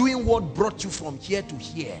continue doing what brought you from here to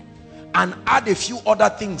here, and add a few other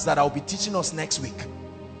things that I'll be teaching us next week,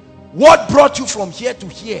 what brought you from here to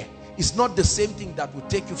here is not the same thing that will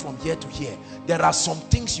take you from here to here. There are some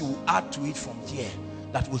things you will add to it from here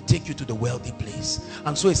that will take you to the wealthy place.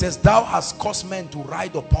 And so it says, thou hast caused men to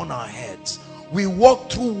ride upon our heads. We walk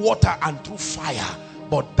through water and through fire,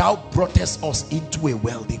 but thou broughtest us into a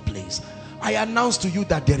wealthy place. I announce to you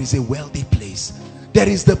that there is a wealthy place. There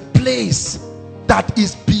is the place that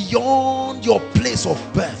is beyond your place of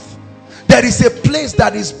birth. There is a place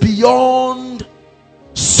that is beyond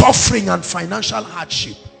suffering and financial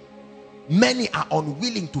hardship. Many are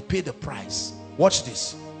unwilling to pay the price. Watch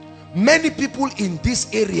this. Many people in this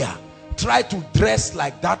area try to dress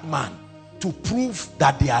like that man to prove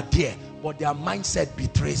that they are there, but their mindset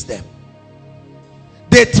betrays them.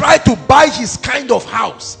 They try to buy his kind of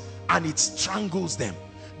house and it strangles them.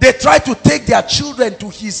 They try to take their children to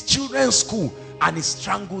his children's school and it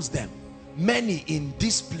strangles them. Many in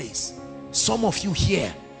this place, some of you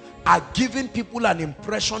here, are giving people an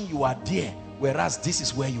impression you are there, whereas this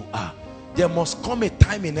is where you are. There must come a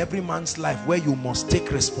time in every man's life where you must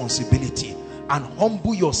take responsibility and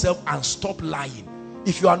humble yourself and stop lying.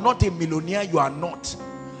 If you are not a millionaire, you are not.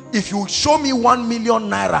 If you show me 1 million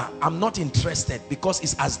naira, I'm not interested, because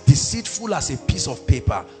it's as deceitful as a piece of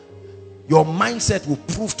paper. Your mindset will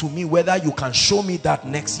prove to me whether you can show me that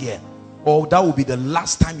next year, or that will be the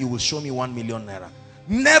last time you will show me 1 million naira.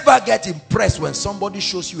 Never get impressed when somebody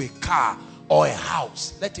shows you a car or a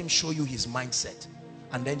house. Let him show you his mindset,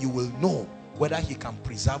 and then you will know whether he can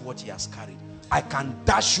preserve what he has carried. I can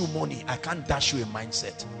dash you money, I can't dash you a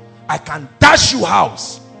mindset. I can dash you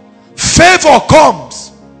house. Favor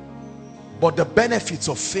comes, but the benefits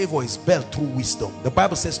of favor is built through wisdom. The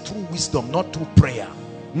Bible says through wisdom, not through prayer,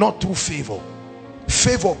 not through favor.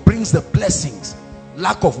 Favor brings the blessings.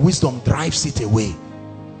 Lack of wisdom drives it away.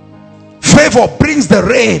 Favor brings the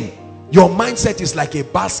rain. Your mindset is like a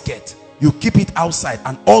basket. You keep it outside,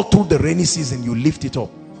 and all through the rainy season you lift it up,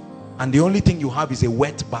 and the only thing you have is a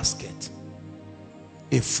wet basket,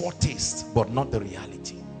 a foretaste but not the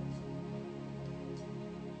reality.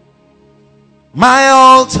 My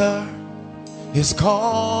altar is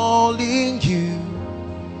calling you,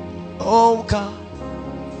 oh God.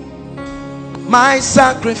 My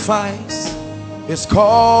sacrifice is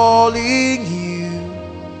calling you,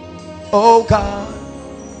 oh God.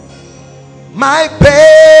 My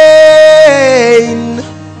pain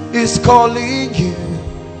is calling you,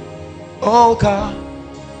 oh God.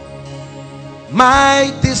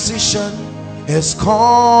 My decision is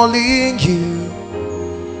calling you,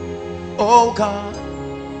 oh God.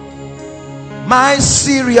 My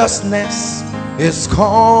seriousness is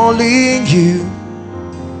calling you,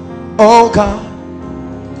 oh God.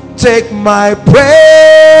 Take my praise,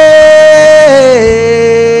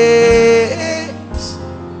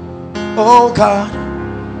 oh God.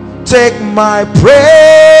 Take my praise,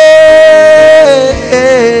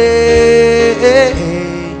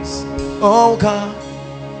 oh God.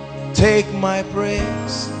 Take my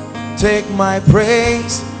praise, take my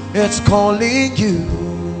praise. It's calling you.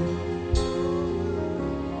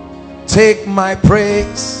 Take my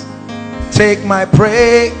praise, take my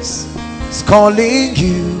praise. It's calling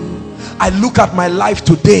you. I look at my life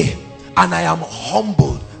today and I am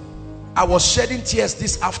humbled. I was shedding tears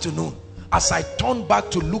this afternoon as I turned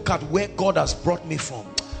back to look at where God has brought me from.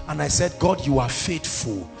 And I said, God, you are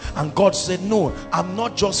faithful. And God said, no, I'm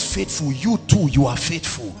not just faithful, you too, you are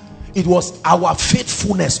faithful. It was our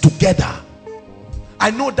faithfulness together.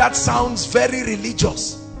 I know that sounds very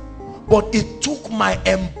religious, but it took my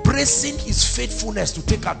embracing his faithfulness to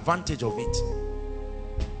take advantage of it.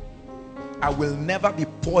 I will never be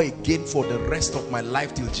poor again for the rest of my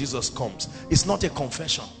life till Jesus comes. It's not a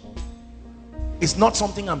confession. It's not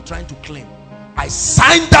something I'm trying to claim. I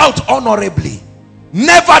signed out honorably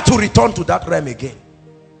never to return to that realm again.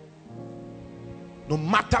 No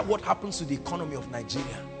matter what happens to the economy of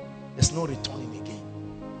Nigeria, there's no returning again.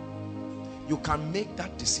 You can make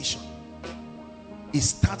that decision. It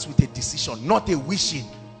starts with a decision, not a wishing.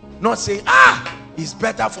 Not saying, it's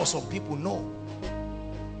better for some people. No.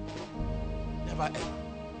 Never ever.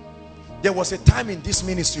 There was a time in this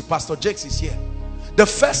ministry, Pastor Jakes is here. The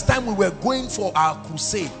first time we were going for our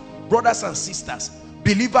crusade, brothers and sisters,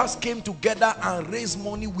 believers came together and raised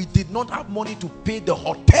money. We did not have money to pay the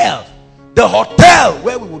hotel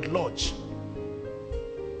where we would lodge.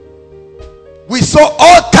 We saw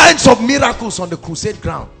all kinds of miracles on the crusade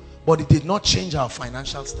ground, but it did not change our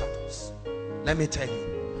financial status. Let me tell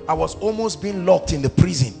you, I was almost being locked in the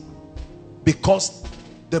prison because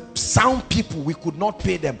the sound people, we could not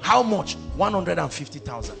pay them. How much?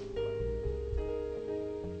 150,000.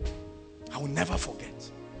 I will never forget.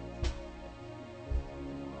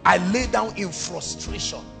 I lay down in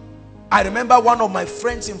frustration. I remember one of my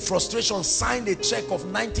friends in frustration signed a check of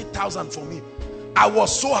 90,000 for me. I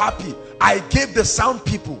was so happy. I gave the sound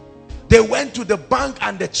people. They went to the bank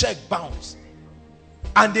and the check bounced.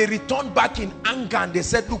 And they returned back in anger and they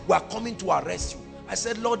said, look, we are coming to arrest you. I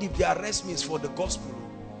said, Lord, if they arrest me, it's for the gospel.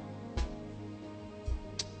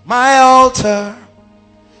 My altar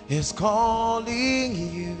is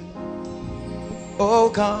calling you, oh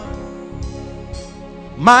God.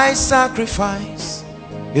 My sacrifice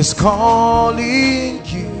is calling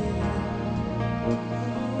you.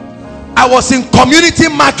 I was in community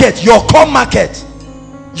market, your core market.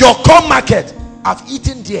 Your core market. I've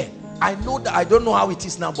eaten there. I know that, I don't know how it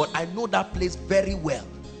is now, but I know that place very well.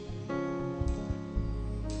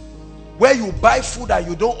 Where you buy food and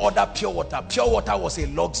you don't order pure water. Pure water was a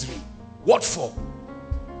luxury. What for?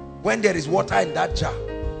 When there is water in that jar.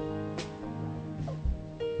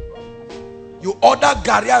 You order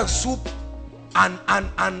garri soup and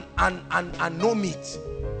no meat.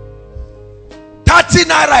 30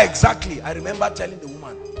 naira exactly. I remember telling the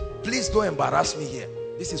woman, please don't embarrass me here.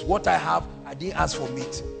 This is what I have. I didn't ask for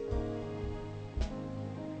meat.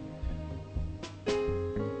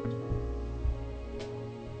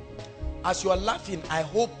 As you are laughing, I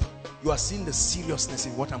hope you are seeing the seriousness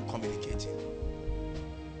in what I'm communicating.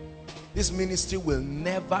 This ministry will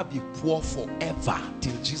never be poor forever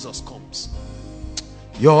till Jesus comes.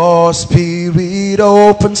 Your spirit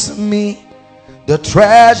opens to me the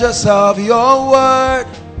treasures of your word,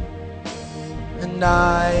 and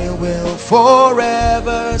I will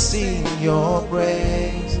forever sing your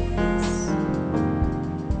praise.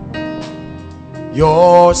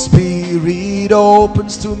 Your spirit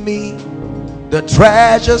opens to me the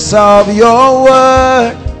treasures of your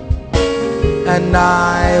word, and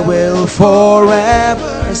I will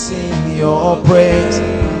forever sing your praise.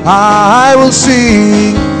 I will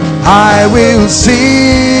sing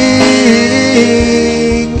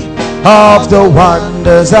of the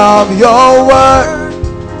wonders of your word.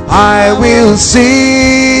 I will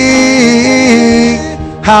sing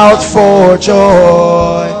out for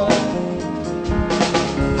joy.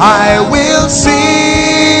 I will sing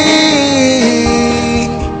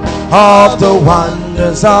of the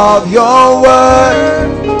wonders of your word,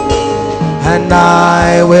 and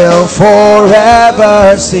I will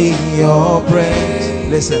forever sing your praise.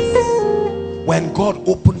 Listen, when God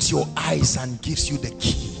opens your eyes and gives you the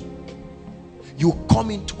key, you come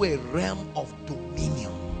into a realm of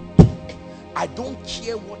dominion. I don't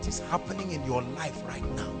care what is happening in your life right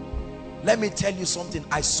now. Let me tell you something.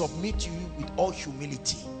 I submit to you with all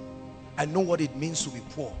humility. I know what it means to be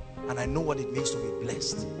poor, and I know what it means to be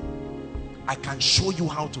blessed. I can show you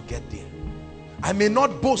how to get there. I may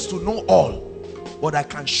not boast to know all, but I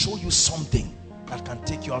can show you something that can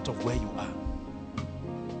take you out of where you are.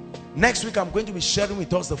 Next week, I'm going to be sharing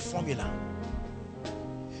with us the formula.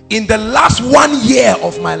 In the last 1 year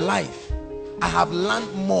of my life, I have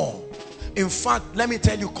learned more. In fact, let me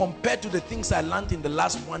tell you, compared to the things I learned in the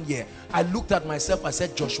last 1 year, I looked at myself, I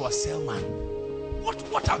said, Joshua Selman,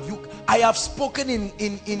 what have you? I have spoken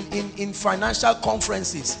in financial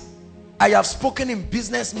conferences. I have spoken in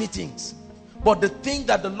business meetings. But the thing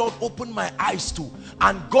that the Lord opened my eyes to,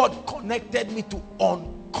 and God connected me to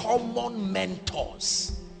uncommon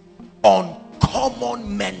mentors.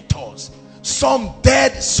 Uncommon mentors. Some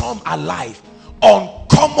dead, some alive.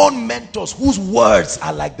 Uncommon mentors whose words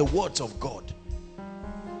are like the words of God.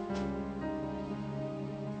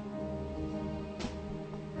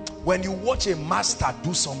 When you watch a master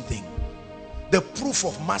do something, the proof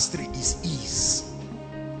of mastery is ease.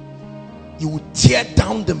 You will tear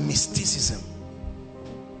down the mysticism.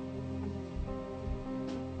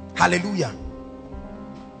 Hallelujah.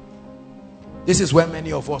 This is where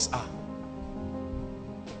many of us are.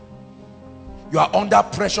 You are under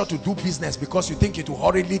pressure to do business because you think it will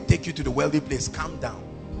hurriedly take you to the wealthy place. Calm down.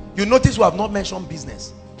 You notice we have not mentioned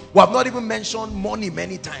business. We have not even mentioned money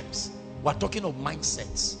many times. We are talking of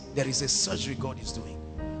mindsets. There is a surgery God is doing.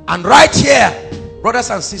 And right here, brothers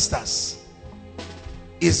and sisters,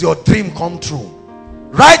 is your dream come true.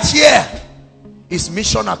 Right here is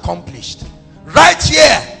mission accomplished. Right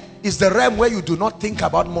here is the realm where you do not think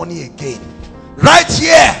about money again. Right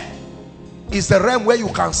here is the realm where you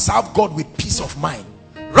can serve God with peace of mind.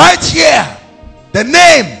 Right here, the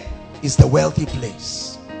name is the wealthy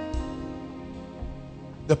place.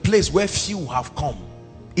 The place where few have come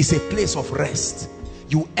is a place of rest.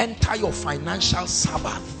 You enter your financial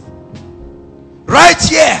Sabbath. Right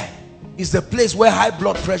here is the place where high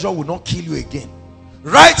blood pressure will not kill you again.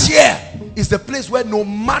 Right here is the place where no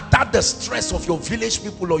matter the stress of your village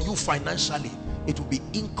people or you financially, it will be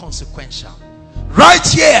inconsequential. Right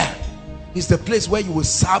here is the place where you will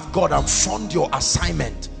serve God and fund your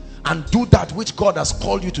assignment and do that which God has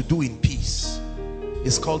called you to do in peace.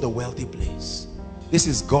 It's called the wealthy place. This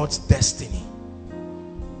is God's destiny.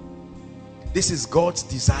 This is God's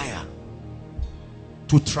desire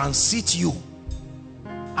to transit you.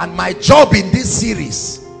 And my job in this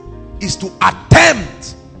series is to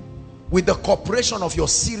attempt, with the cooperation of your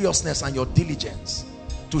seriousness and your diligence,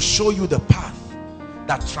 to show you the path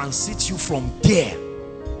that transits you from there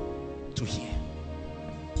to here.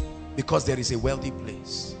 Because there is a wealthy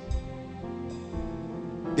place.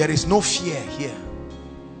 There is no fear here.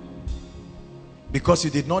 Because you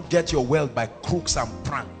did not get your wealth by crooks and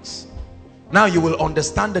pranks. Now you will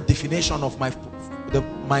understand the definition of my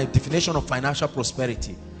definition of financial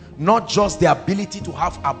prosperity. Not just the ability to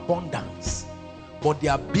have abundance, but the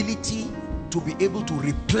ability to be able to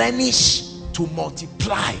replenish, to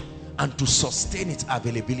multiply, and to sustain its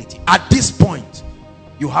availability. At this point,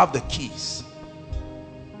 you have the keys.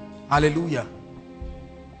 Hallelujah.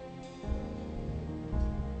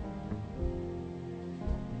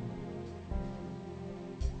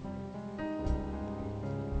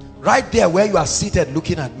 Right there where you are seated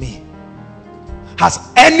looking at me, has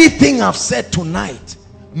anything I've said tonight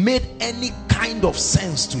made any kind of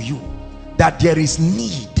sense to you, that there is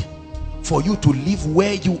need for you to live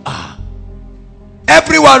where you are?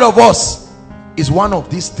 Every one of us is one of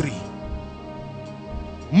these three.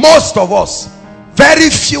 Most of us, very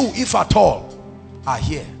few if at all, are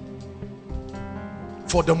here.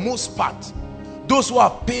 For the most part, those who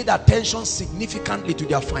have paid attention significantly to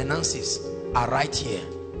their finances are right here.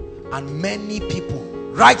 And many people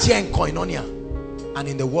right here in Koinonia and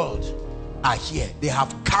in the world are here. They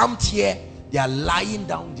have camped here. They are lying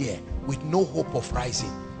down there with no hope of rising.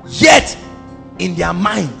 Yet in their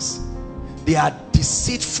minds, they are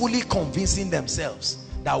deceitfully convincing themselves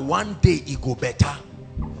that one day it go better.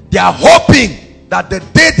 They are hoping that the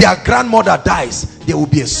day their grandmother dies, there will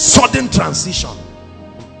be a sudden transition.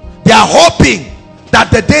 They are hoping that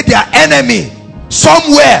the day their enemy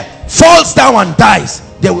somewhere falls down and dies,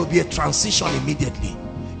 there will be a transition immediately.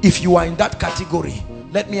 If you are in that category,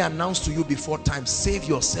 let me announce to you before time, save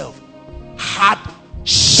yourself hard,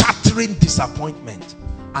 shattering disappointment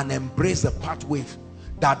and embrace the pathway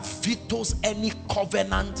that vetoes any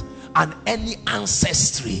covenant and any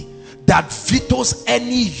ancestry, that vetoes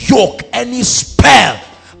any yoke, any spell.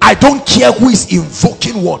 I don't care who is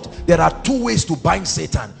invoking what. There are two ways to bind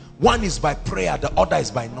Satan. One is by prayer, the other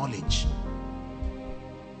is by knowledge.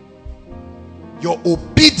 Your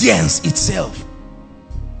obedience itself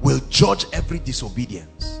will judge every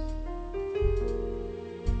disobedience.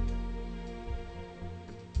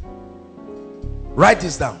 Write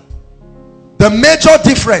this down. The major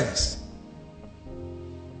difference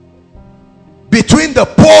between the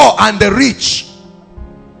poor and the rich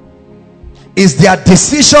is their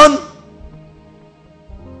decision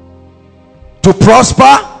to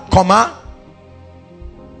prosper,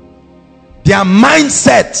 their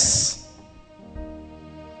mindsets,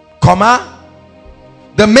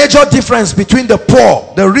 the major difference between the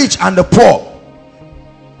poor, the rich and the poor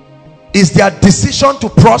is their decision to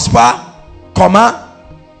prosper,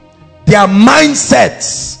 their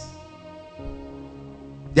mindsets,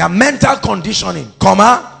 their mental conditioning,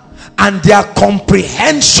 and their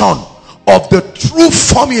comprehension of the true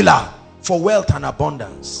formula for wealth and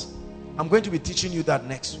abundance. I'm going to be teaching you that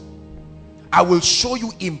next week. I will show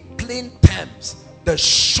you in plain terms the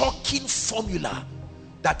shocking formula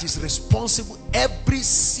that is responsible. Every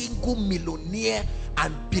single millionaire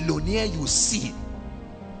and billionaire you see,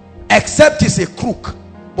 except he's a crook,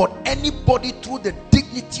 but anybody through the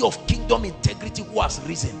dignity of kingdom integrity who has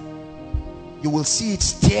risen, you will see it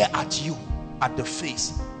stare at you at the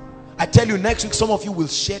face. I tell you, next week some of you will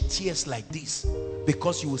shed tears like this,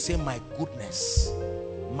 because you will say, my goodness,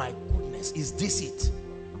 is this it?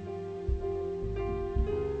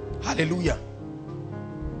 Hallelujah.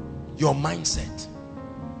 Your mindset.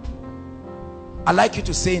 I'd like you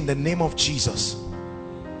to say, in the name of Jesus,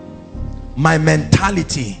 my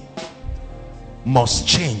mentality must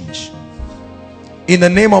change. In the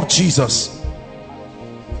name of Jesus,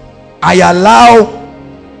 I allow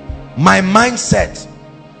my mindset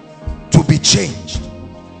to be changed.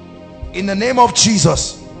 In the name of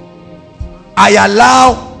Jesus, I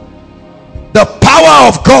allow the power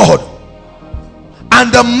of God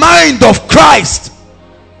and the mind of Christ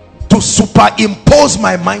to superimpose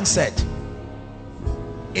my mindset.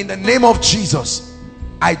 In the name of Jesus,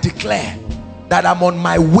 I declare that I'm on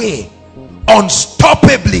my way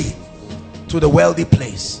unstoppably to the wealthy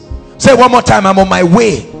place. Say one more time, I'm on my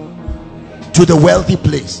way to the wealthy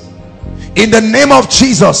place. In the name of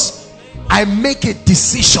Jesus, I make a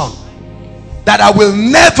decision that I will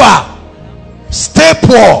never stay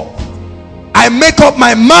poor. I make up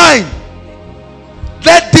my mind.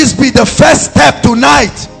 Let this be the first step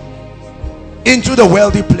tonight into the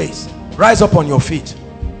wealthy place. Rise up on your feet.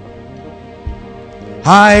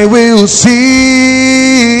 I will sing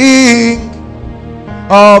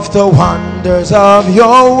of the wonders of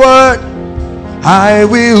your word. I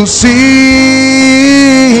will sing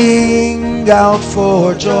out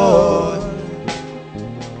for joy.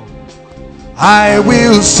 I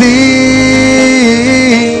will sing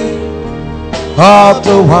of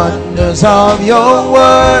the wonders of your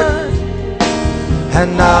word,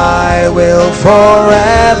 and I will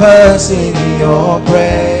forever sing your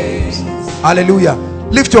praise. Hallelujah.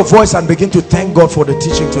 Lift your voice and begin to thank God for the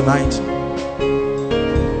teaching tonight.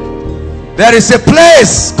 There is a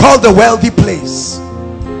place called the wealthy place.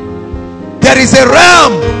 There is a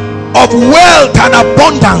realm of wealth and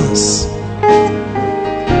abundance.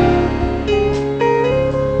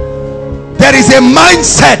 There is a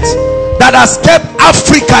mindset that has kept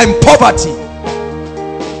Africa in poverty.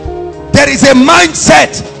 There is a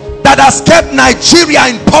mindset that has kept Nigeria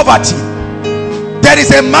in poverty. There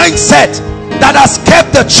is a mindset that has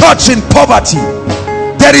kept the church in poverty.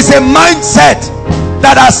 There is a mindset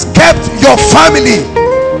that has kept your family.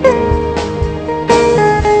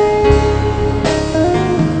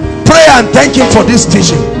 Pray and thank him for this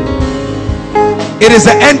teaching. It is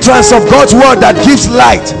the entrance of God's word that gives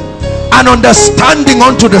light and understanding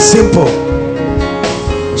unto the simple.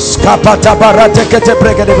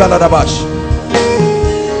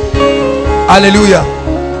 Hallelujah.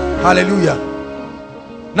 Hallelujah.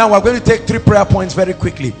 Now we're going to take 3 prayer points very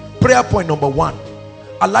quickly. Prayer point number 1.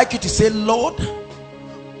 I'd like you to say, Lord,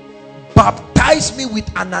 baptize me with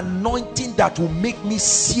an anointing that will make me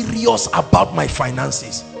serious about my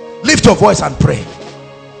finances. Lift your voice and pray.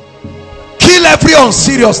 Kill every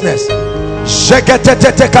unseriousness.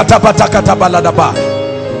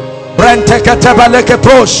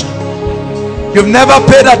 You've never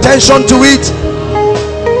paid attention to it.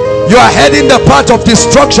 You are heading the path of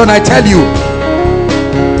destruction, I tell you.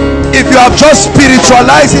 If you have just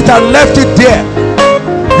spiritualized it and left it there,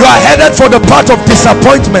 you are headed for the path of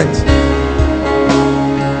disappointment.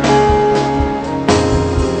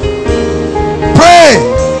 Pray.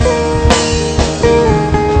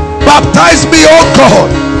 Baptize me, oh God,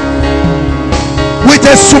 with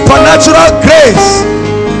a supernatural grace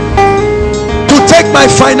to take my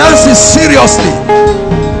finances seriously,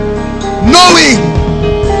 knowing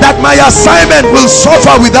that my assignment will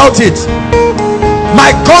suffer without it.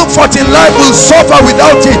 My comfort in life will suffer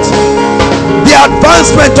without it. The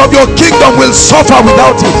advancement of your kingdom will suffer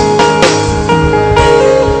without it.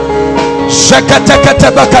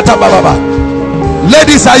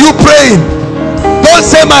 Ladies, are you praying? Don't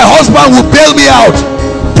say my husband will bail me out.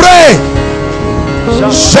 Pray.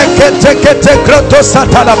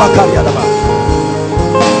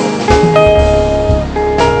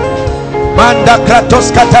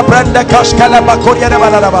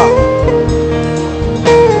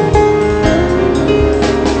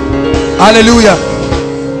 Hallelujah.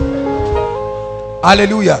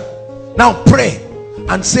 Hallelujah. Now pray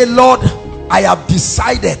and say, Lord, I have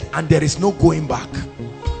decided and there is no going back.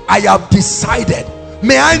 I have decided.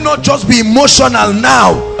 May I not just be emotional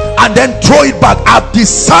now and then throw it back. I've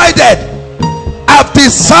decided. I've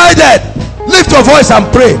decided. Lift your voice and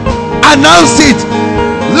pray. Announce it.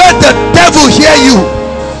 Let the devil hear you.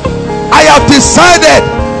 I have decided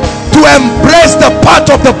to embrace the path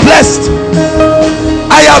of the blessed.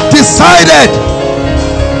 I have decided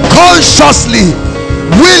consciously,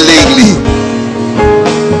 willingly,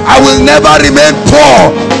 I will never remain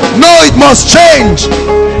poor. No, it must change.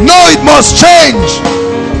 No, it must change.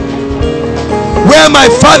 Where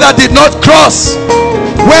my father did not cross,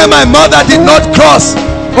 where my mother did not cross,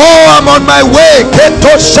 oh, I'm on my way.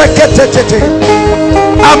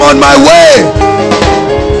 I'm on my way.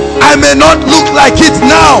 I may not look like it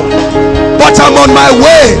now, but I'm on my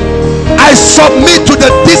way. I submit to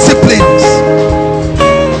the disciplines.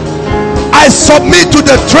 I submit to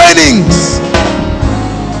the trainings.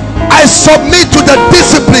 I submit to the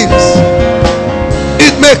disciplines.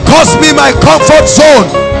 It may cost me my comfort zone.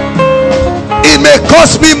 It may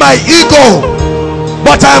cost me my ego,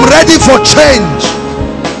 but I'm ready for change.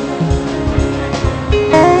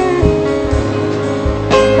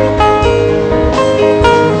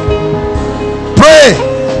 Pray.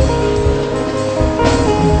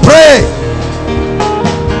 Pray.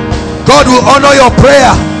 God will honor your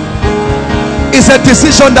prayer. It's a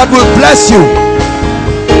decision that will bless you.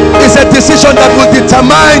 It's a decision that will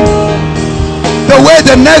determine the way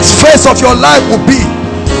the next phase of your life will be.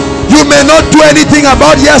 You may not do anything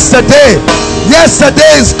about yesterday.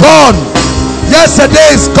 Yesterday is gone. Yesterday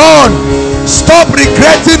is gone. Stop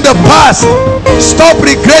regretting the past. Stop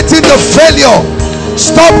regretting the failure.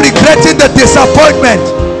 Stop regretting the disappointment.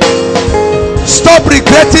 Stop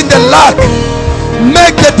regretting the lack.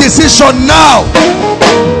 Make the decision now.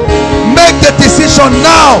 Make the decision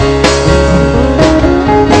now.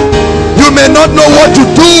 You may not know what to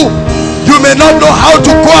do. You may not know how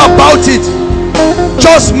to go about it.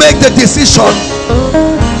 Just make the decision.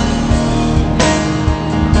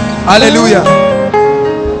 Hallelujah.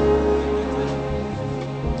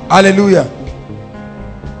 Hallelujah.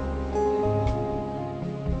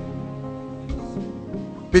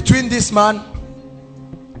 Between this man,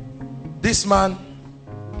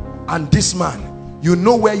 and this man, you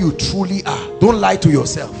know where you truly are. Don't lie to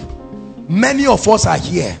yourself. Many of us are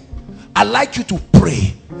here. I'd like you to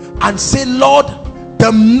pray and say, Lord,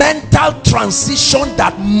 the mental transition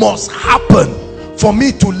that must happen for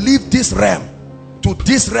me to leave this realm to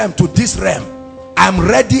this realm to this realm, I'm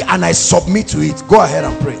ready and I submit to it. Go ahead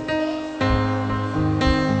and pray.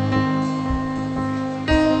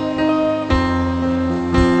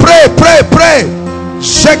 Pray.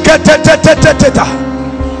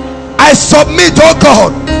 I submit, oh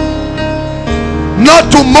God,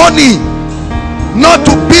 not to money, not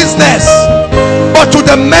to business, but to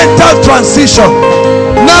the mental transition.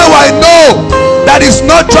 Now I know that it's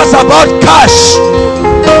not just about cash,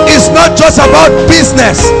 it's not just about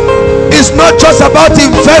business, it's not just about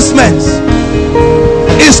investments,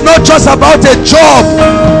 it's not just about a job,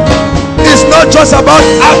 it's not just about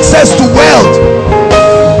access to wealth.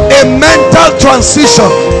 A mental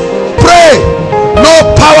transition. Pray. No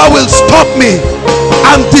power will stop me.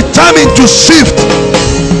 I'm determined to shift.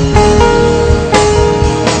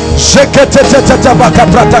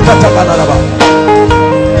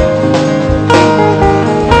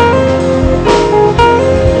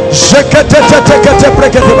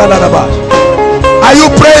 Are you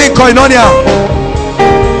praying, Koinonia?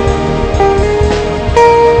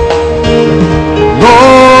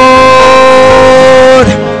 Lord,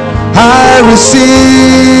 I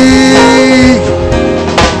receive.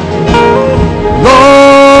 Lord,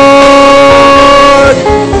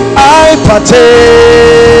 I partake.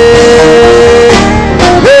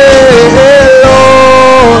 Hey,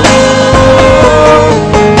 Lord,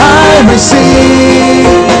 I receive.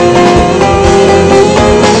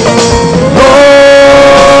 Lord,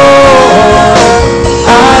 I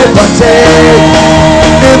partake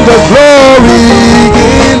in the glory.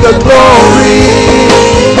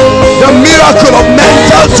 The miracle of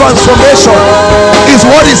mental transformation is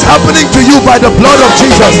what is happening to you by the blood of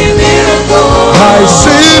Jesus. I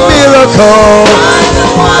see miracle.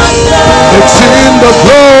 It's in the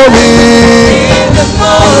glory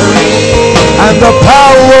and the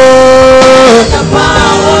power.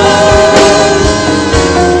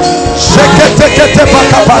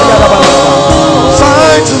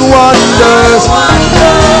 Signs and wonders.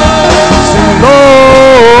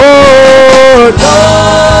 Lord,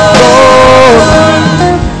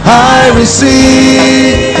 I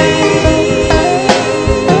receive.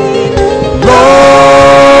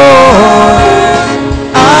 Lord,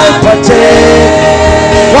 I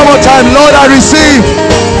partake. One more time. Lord, I receive.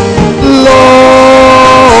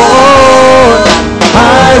 Lord,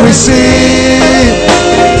 I receive.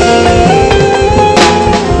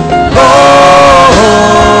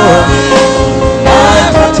 Lord, I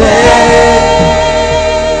partake.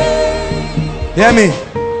 Hear me.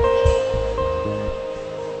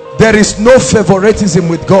 There is no favoritism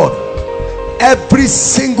with God. Every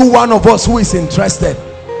single one of us who is interested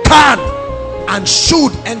can and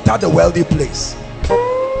should enter the wealthy place.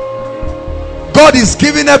 God is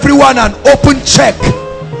giving everyone an open check.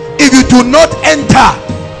 If you do not enter,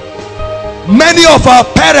 many of our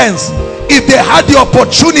parents, if they had the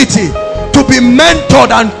opportunity to be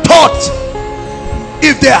mentored and taught,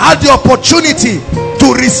 if they had the opportunity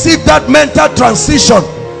to receive that mental transition,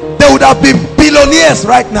 they would have been billionaires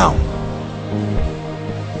right now.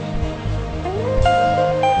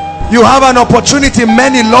 You have an opportunity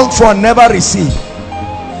many long for and never receive.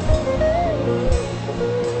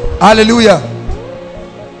 Hallelujah.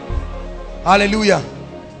 Hallelujah.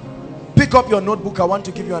 Pick up your notebook. I want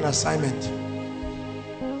to give you an assignment.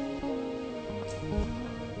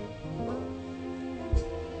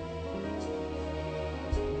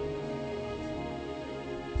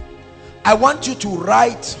 I want you to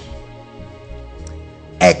write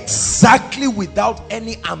exactly without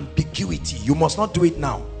any ambiguity. You must not do it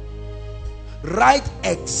now. Write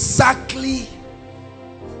exactly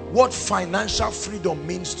what financial freedom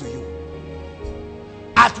means to you.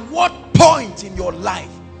 At what point in your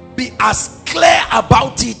life, be as clear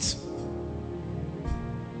about it.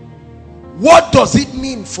 What does it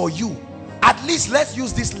mean for you? At least let's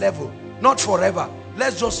use this level, not forever.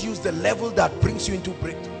 Let's just use the level that brings you into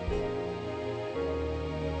breakthrough.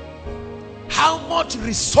 How much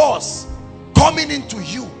resource coming into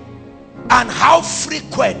you and how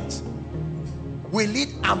frequent will it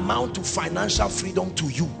amount to financial freedom to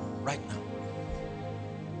you right now?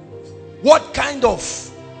 What kind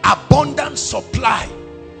of abundant supply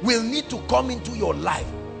will need to come into your life?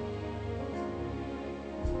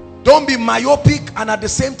 Don't be myopic, and at the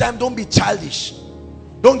same time don't be childish.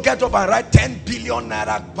 Don't get up and write 10 billion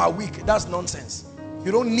naira per week. That's nonsense.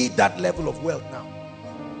 You don't need that level of wealth now.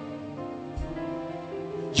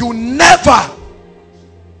 You never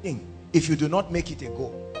think, if you do not make it a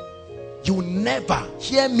goal, you never,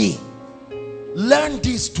 hear me, learn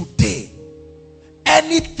this today.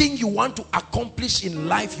 Anything you want to accomplish in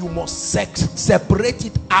life, you must separate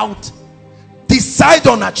it out, decide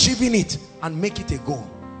on achieving it, and make it a goal.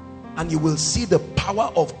 And you will see the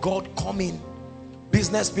power of God coming.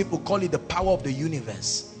 Business people call it the power of the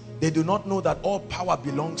universe. They do not know that all power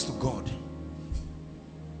belongs to God.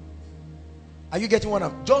 Are you getting what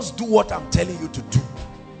I'm? Just do what I'm telling you to do.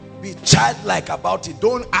 Be childlike about it.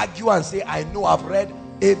 Don't argue and say, I know, I've read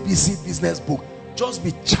ABC business book. Just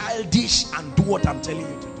be childish and do what I'm telling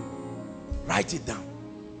you to do. Write it down.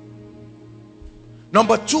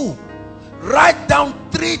 Number 2, write down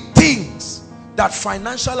 3 things that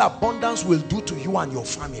financial abundance will do to you and your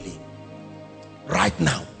family right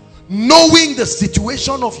now, knowing the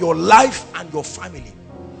situation of your life and your family.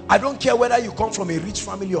 I don't care whether you come from a rich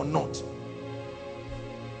family or not.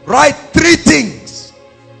 Write 3 things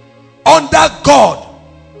under God.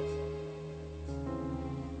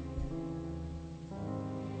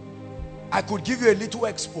 I could give you a little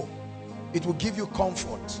expo. It will give you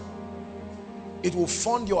comfort. It will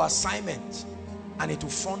fund your assignment, and it will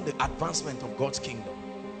fund the advancement of God's kingdom.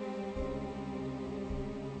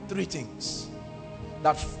 3 things.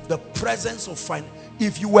 That the presence of finance.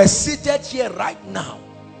 If you were seated here right now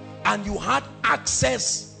and you had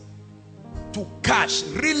access to cash,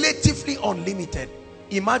 relatively unlimited,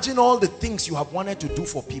 imagine all the things you have wanted to do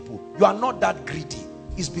for people. You are not that greedy.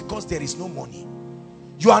 It's because there is no money.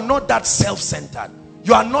 You are not that self-centered.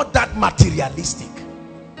 You are not that materialistic.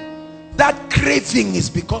 That craving is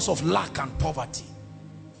because of lack and poverty.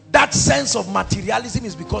 That sense of materialism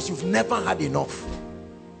is because you've never had enough.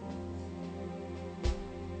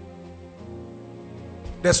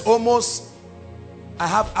 There's almost, I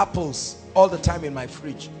have apples all the time in my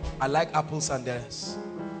fridge. I like apples, and I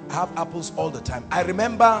have apples all the time. I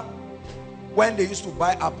remember when they used to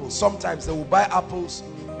buy apples, sometimes they will buy apples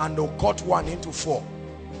and they'll cut one into 4.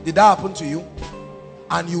 Did that happen to you?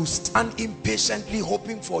 And you stand impatiently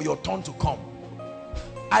hoping for your turn to come.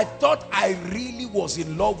 I thought I really was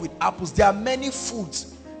in love with apples. There are many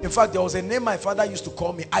foods. In fact, there was a name my father used to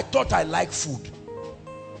call me. I thought I liked food.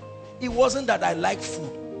 It wasn't that I like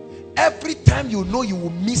food. Every time you know you will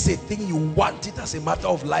miss a thing, you want it as a matter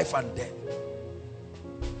of life and death.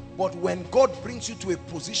 But when God brings you to a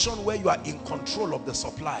position where you are in control of the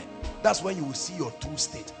supply, that's when you will see your true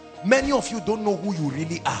state. Many of you don't know who you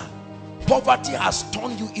really are. Poverty has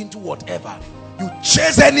turned you into whatever. You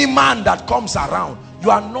chase any man that comes around. You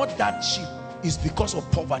are not that cheap. It's because of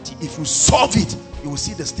poverty. If you solve it, you will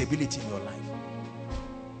see the stability in your life.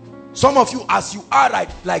 Some of you, as you are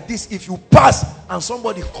like this, if you pass and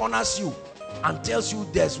somebody corners you and tells you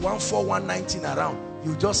there's 14119 around,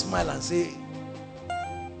 you just smile and say,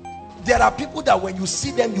 there are people that when you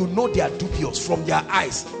see them, you know they are dubious from their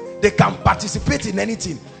eyes. They can participate in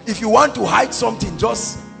anything. If you want to hide something,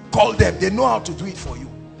 just call them. They know how to do it for you.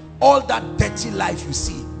 All that dirty life you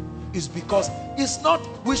see is because it's not,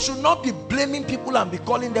 we should not be blaming people and be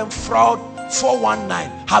calling them fraud,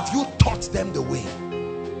 419. Have you taught them the way?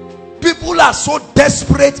 People are so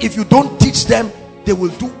desperate, if you don't teach them, they will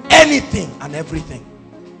do anything and everything.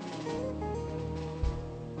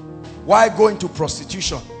 Why go into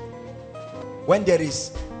prostitution when there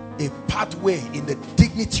is a pathway in the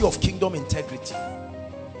dignity of kingdom integrity?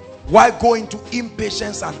 Why go into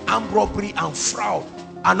impatience and armed robbery and fraud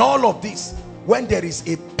and all of this when there is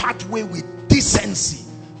a pathway with decency,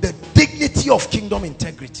 the dignity of kingdom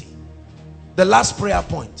integrity? The last prayer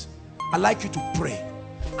point, I'd like you to pray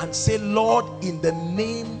and say, Lord, in the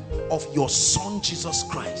name of your Son Jesus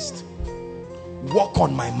Christ, walk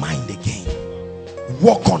on my mind again.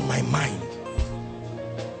 Walk on my mind.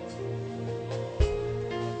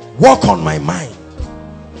 Walk on my mind.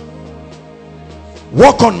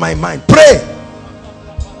 Walk on my mind. Pray.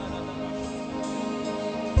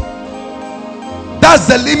 That's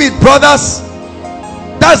the limit, brothers.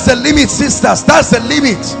 That's the limit, sisters. That's the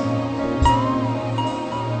limit.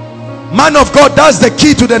 Man of God, that's the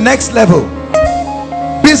key to the next level.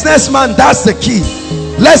 Businessman, that's the key.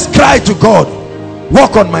 Let's cry to God.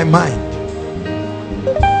 Walk on my mind.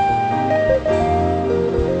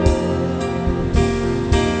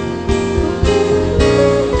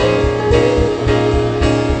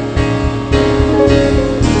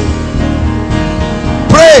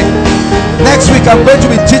 Next week I'm going to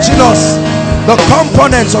be teaching us the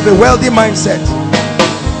components of a wealthy mindset.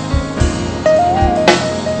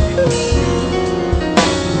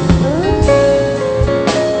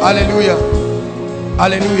 Hallelujah.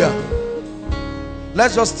 Hallelujah.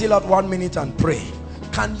 Let's just steal out 1 minute and pray.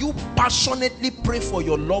 Can you passionately pray for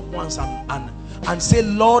your loved ones and say,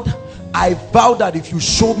 Lord, I vow that if you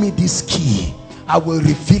show me this key, I will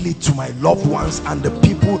reveal it to my loved ones and the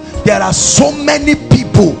people. There are so many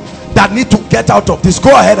people that need to get out of this.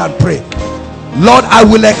 Go ahead and pray. Lord, I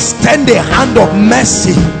will extend a hand of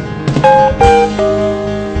mercy.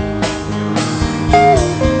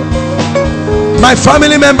 My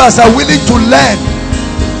family members are willing to learn.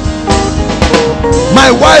 My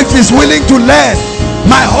wife is willing to learn.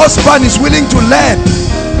 My husband is willing to learn.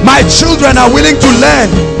 My children are willing to learn.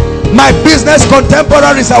 My business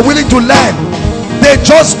contemporaries are willing to learn. They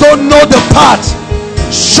just don't know the path.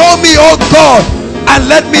 Show me, oh God, and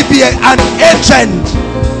let me be an agent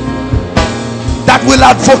that will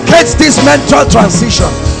advocate this mental transition.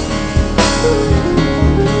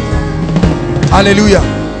 Hallelujah.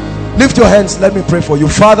 Lift your hands. Let me pray for you.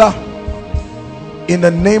 Father, in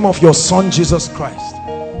the name of your Son Jesus Christ,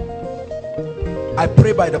 I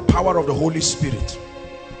pray by the power of the Holy Spirit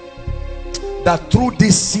that through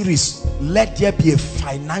this series, let there be a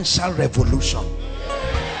financial revolution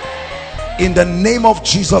in the name of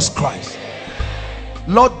Jesus Christ.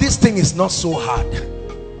 Lord, this thing is not so hard.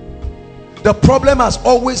 The problem has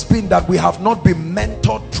always been that we have not been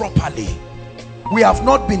mentored properly. We have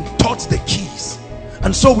not been taught the keys,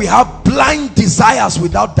 and so we have blind desires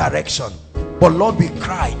without direction. But Lord, we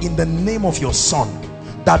cry in the name of your Son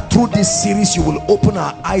that through this series you will open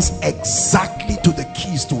our eyes exactly to the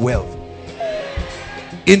keys to wealth.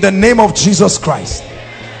 In the name of Jesus Christ,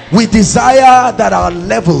 we desire that our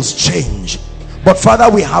levels change. But Father,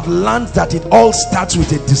 we have learned that it all starts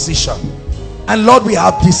with a decision. And Lord, we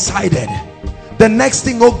have decided the next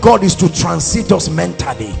thing, oh God, is to transit us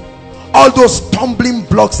mentally. All those stumbling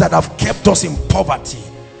blocks that have kept us in poverty,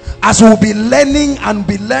 as we'll be learning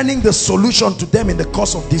the solution to them in the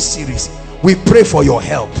course of this series, we pray for your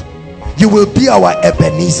help. You will be our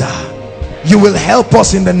Ebenezer. You will help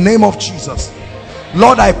us in the name of Jesus.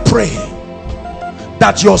 Lord, I pray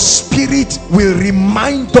that your spirit will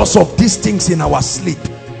remind us of these things in our sleep,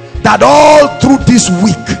 that all through this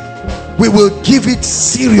week we will give it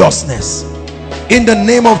seriousness in the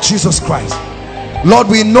name of Jesus Christ. Lord,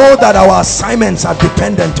 we know that our assignments are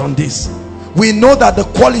dependent on this. We know that the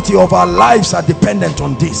quality of our lives are dependent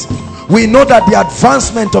on this. We know that the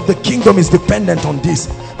advancement of the kingdom is dependent on this,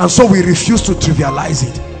 and so we refuse to trivialize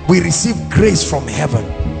it. We receive grace from heaven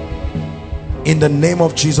in the name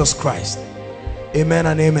of Jesus Christ. Amen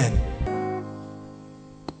and amen.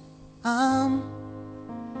 I'm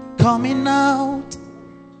coming out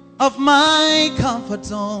of my comfort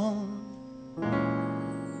zone.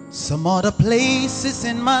 Some other places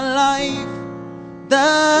in my life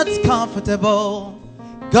that's comfortable.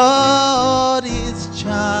 God is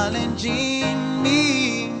challenging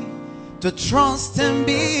me to trust and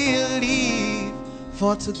believe,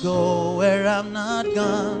 for to go where I'm not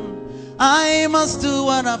gone, I must do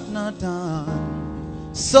what I've not done.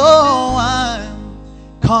 So I'm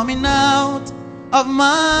coming out of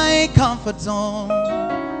my comfort zone.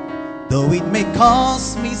 Though it may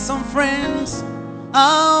cost me some friends,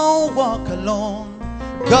 I'll walk alone.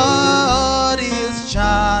 God is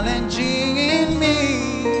challenging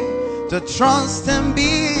me to trust and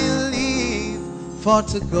believe, for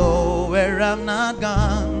to go where I'm not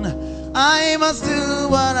gone, I must do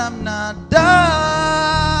what I'm not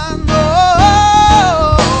done.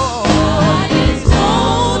 Oh, God is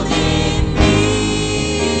holding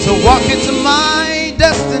me to walk into my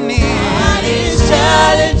destiny. God is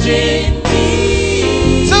challenging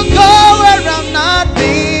me to go where I'm not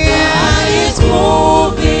been. God is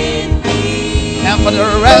moving me, and for the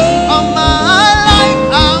rest of my life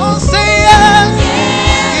I'll say yes,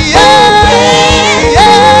 yes,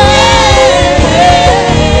 yes, yes.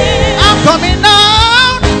 I'm coming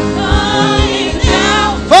out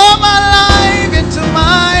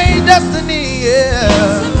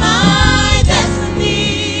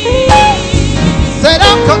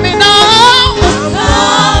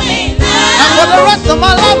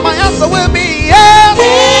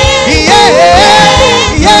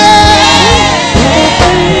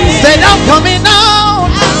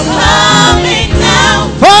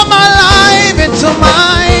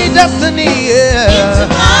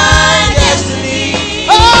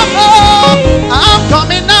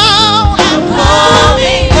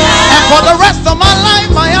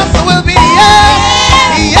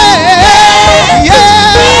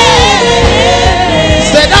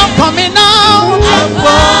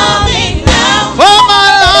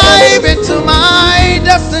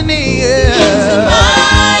destiny. Into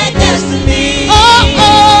my destiny.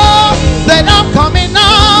 Oh, said I'm coming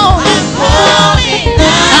now. I'm coming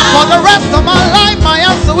now. And for the rest of my life, my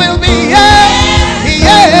answer will be yeah,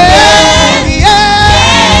 yeah,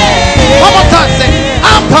 yeah. One more time, say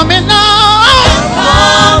I'm coming now.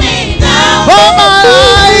 I'm coming now. For my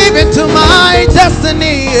life into my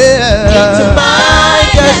destiny. Into my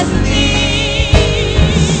destiny.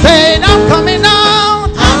 Said I'm coming now.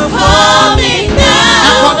 I'm coming now.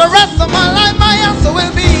 And for the rest of my life, my answer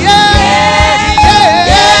will be yeah,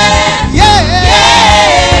 yeah, yeah,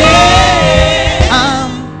 yeah.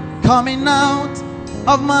 I'm coming out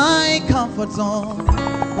of my comfort zone.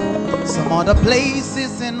 Some other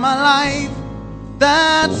places in my life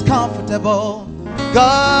that's comfortable.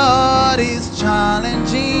 God is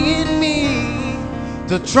challenging me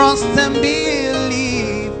to trust and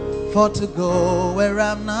believe, for to go where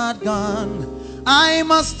I'm not gone, I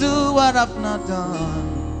must do what I've not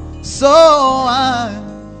done. So I'm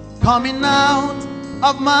coming out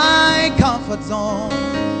of my comfort zone.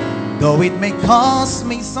 Though it may cost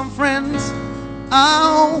me some friends,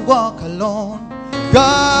 I'll walk alone.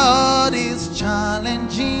 God is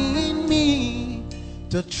challenging me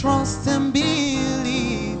to trust and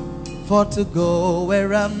believe, for to go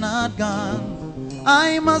where I'm not gone,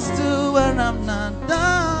 I must do where I'm not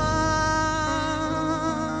done.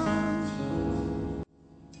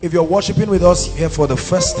 If you're worshiping with us here for the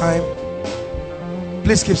first time,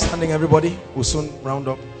 please keep standing, everybody. We'll soon round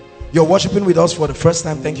up. You're worshiping with us for the first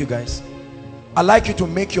time. Thank you, guys. I'd like you to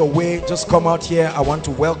make your way. Just come out here. I want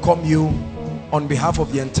to welcome you on behalf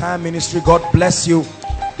of the entire ministry. God bless you.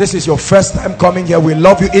 This is your first time coming here. We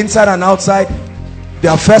love you inside and outside. They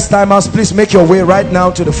are first timers. Please make your way right now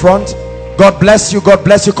to the front. God bless you. God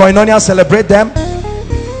bless you. Koinonia, celebrate them.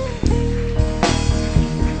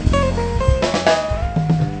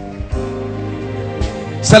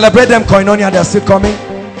 Celebrate them, Koinonia. They're still coming.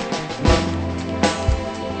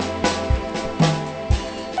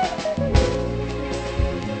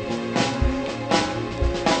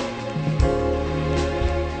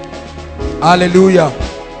 Hallelujah.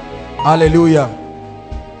 Hallelujah.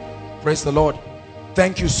 Praise the Lord.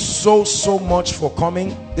 Thank you so much for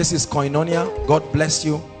coming. This is Koinonia. God bless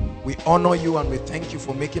you. We honor you and we thank you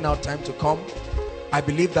for making our time to come. I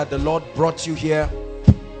believe that the Lord brought you here,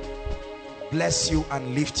 bless you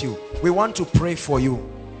and lift you. We want to pray for you.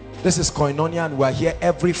 This is Koinonia and we're here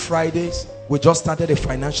every Fridays. We just started a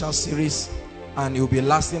financial series and it will be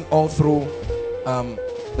lasting all through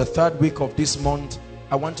the third week of this month.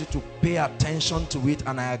 I want you to pay attention to it,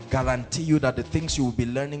 and I guarantee you that the things you will be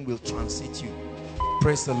learning will transit you.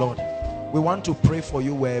 Praise the Lord. We want to pray for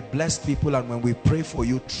you. We're blessed people, and when we pray for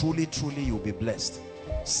you, truly you'll be blessed.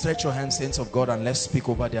 Stretch your hands, saints of God, and let's speak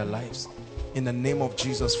over their lives. In the name of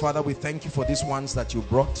Jesus. Father, we thank you for these ones that you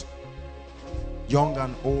brought. Young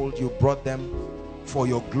and old, you brought them for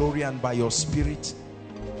your glory and by your spirit.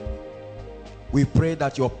 We pray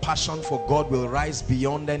that your passion for God will rise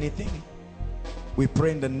beyond anything. We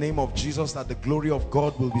pray in the name of Jesus that the glory of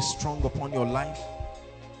God will be strong upon your life.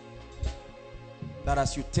 That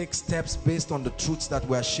as you take steps based on the truths that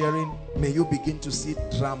we are sharing, may you begin to see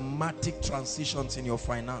dramatic transitions in your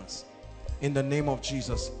finance. In the name of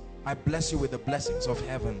Jesus, I bless you with the blessings of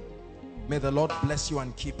heaven. May the Lord bless you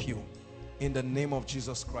and keep you. In the name of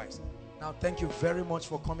Jesus Christ. Now, thank you very much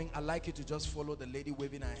for coming. I'd like you to just follow the lady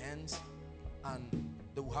waving her hands, and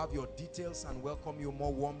they will have your details and welcome you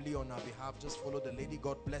more warmly on our behalf. Just follow the lady.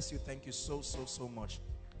 God bless you. Thank you so much.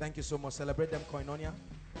 Thank you so much. Celebrate them, Koinonia.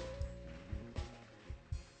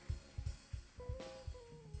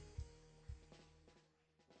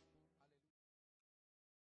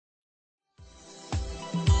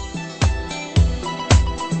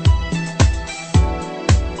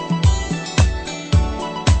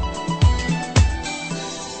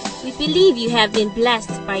 We believe you have been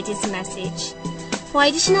blessed by this message. For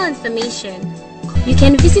additional information, you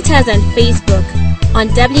can visit us on Facebook on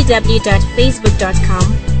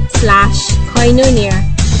www.facebook.com/Koinonia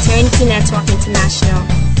Eternity Network International,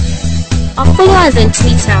 or follow us on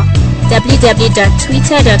Twitter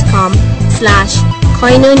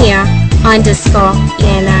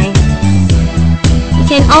www.twitter.com/Koinonia_ENI. You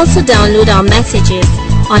can also download our messages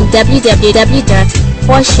on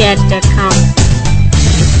www.forshared.com.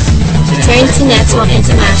 Eternity Network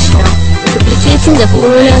International, duplicating the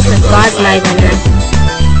fullness of God's life on earth.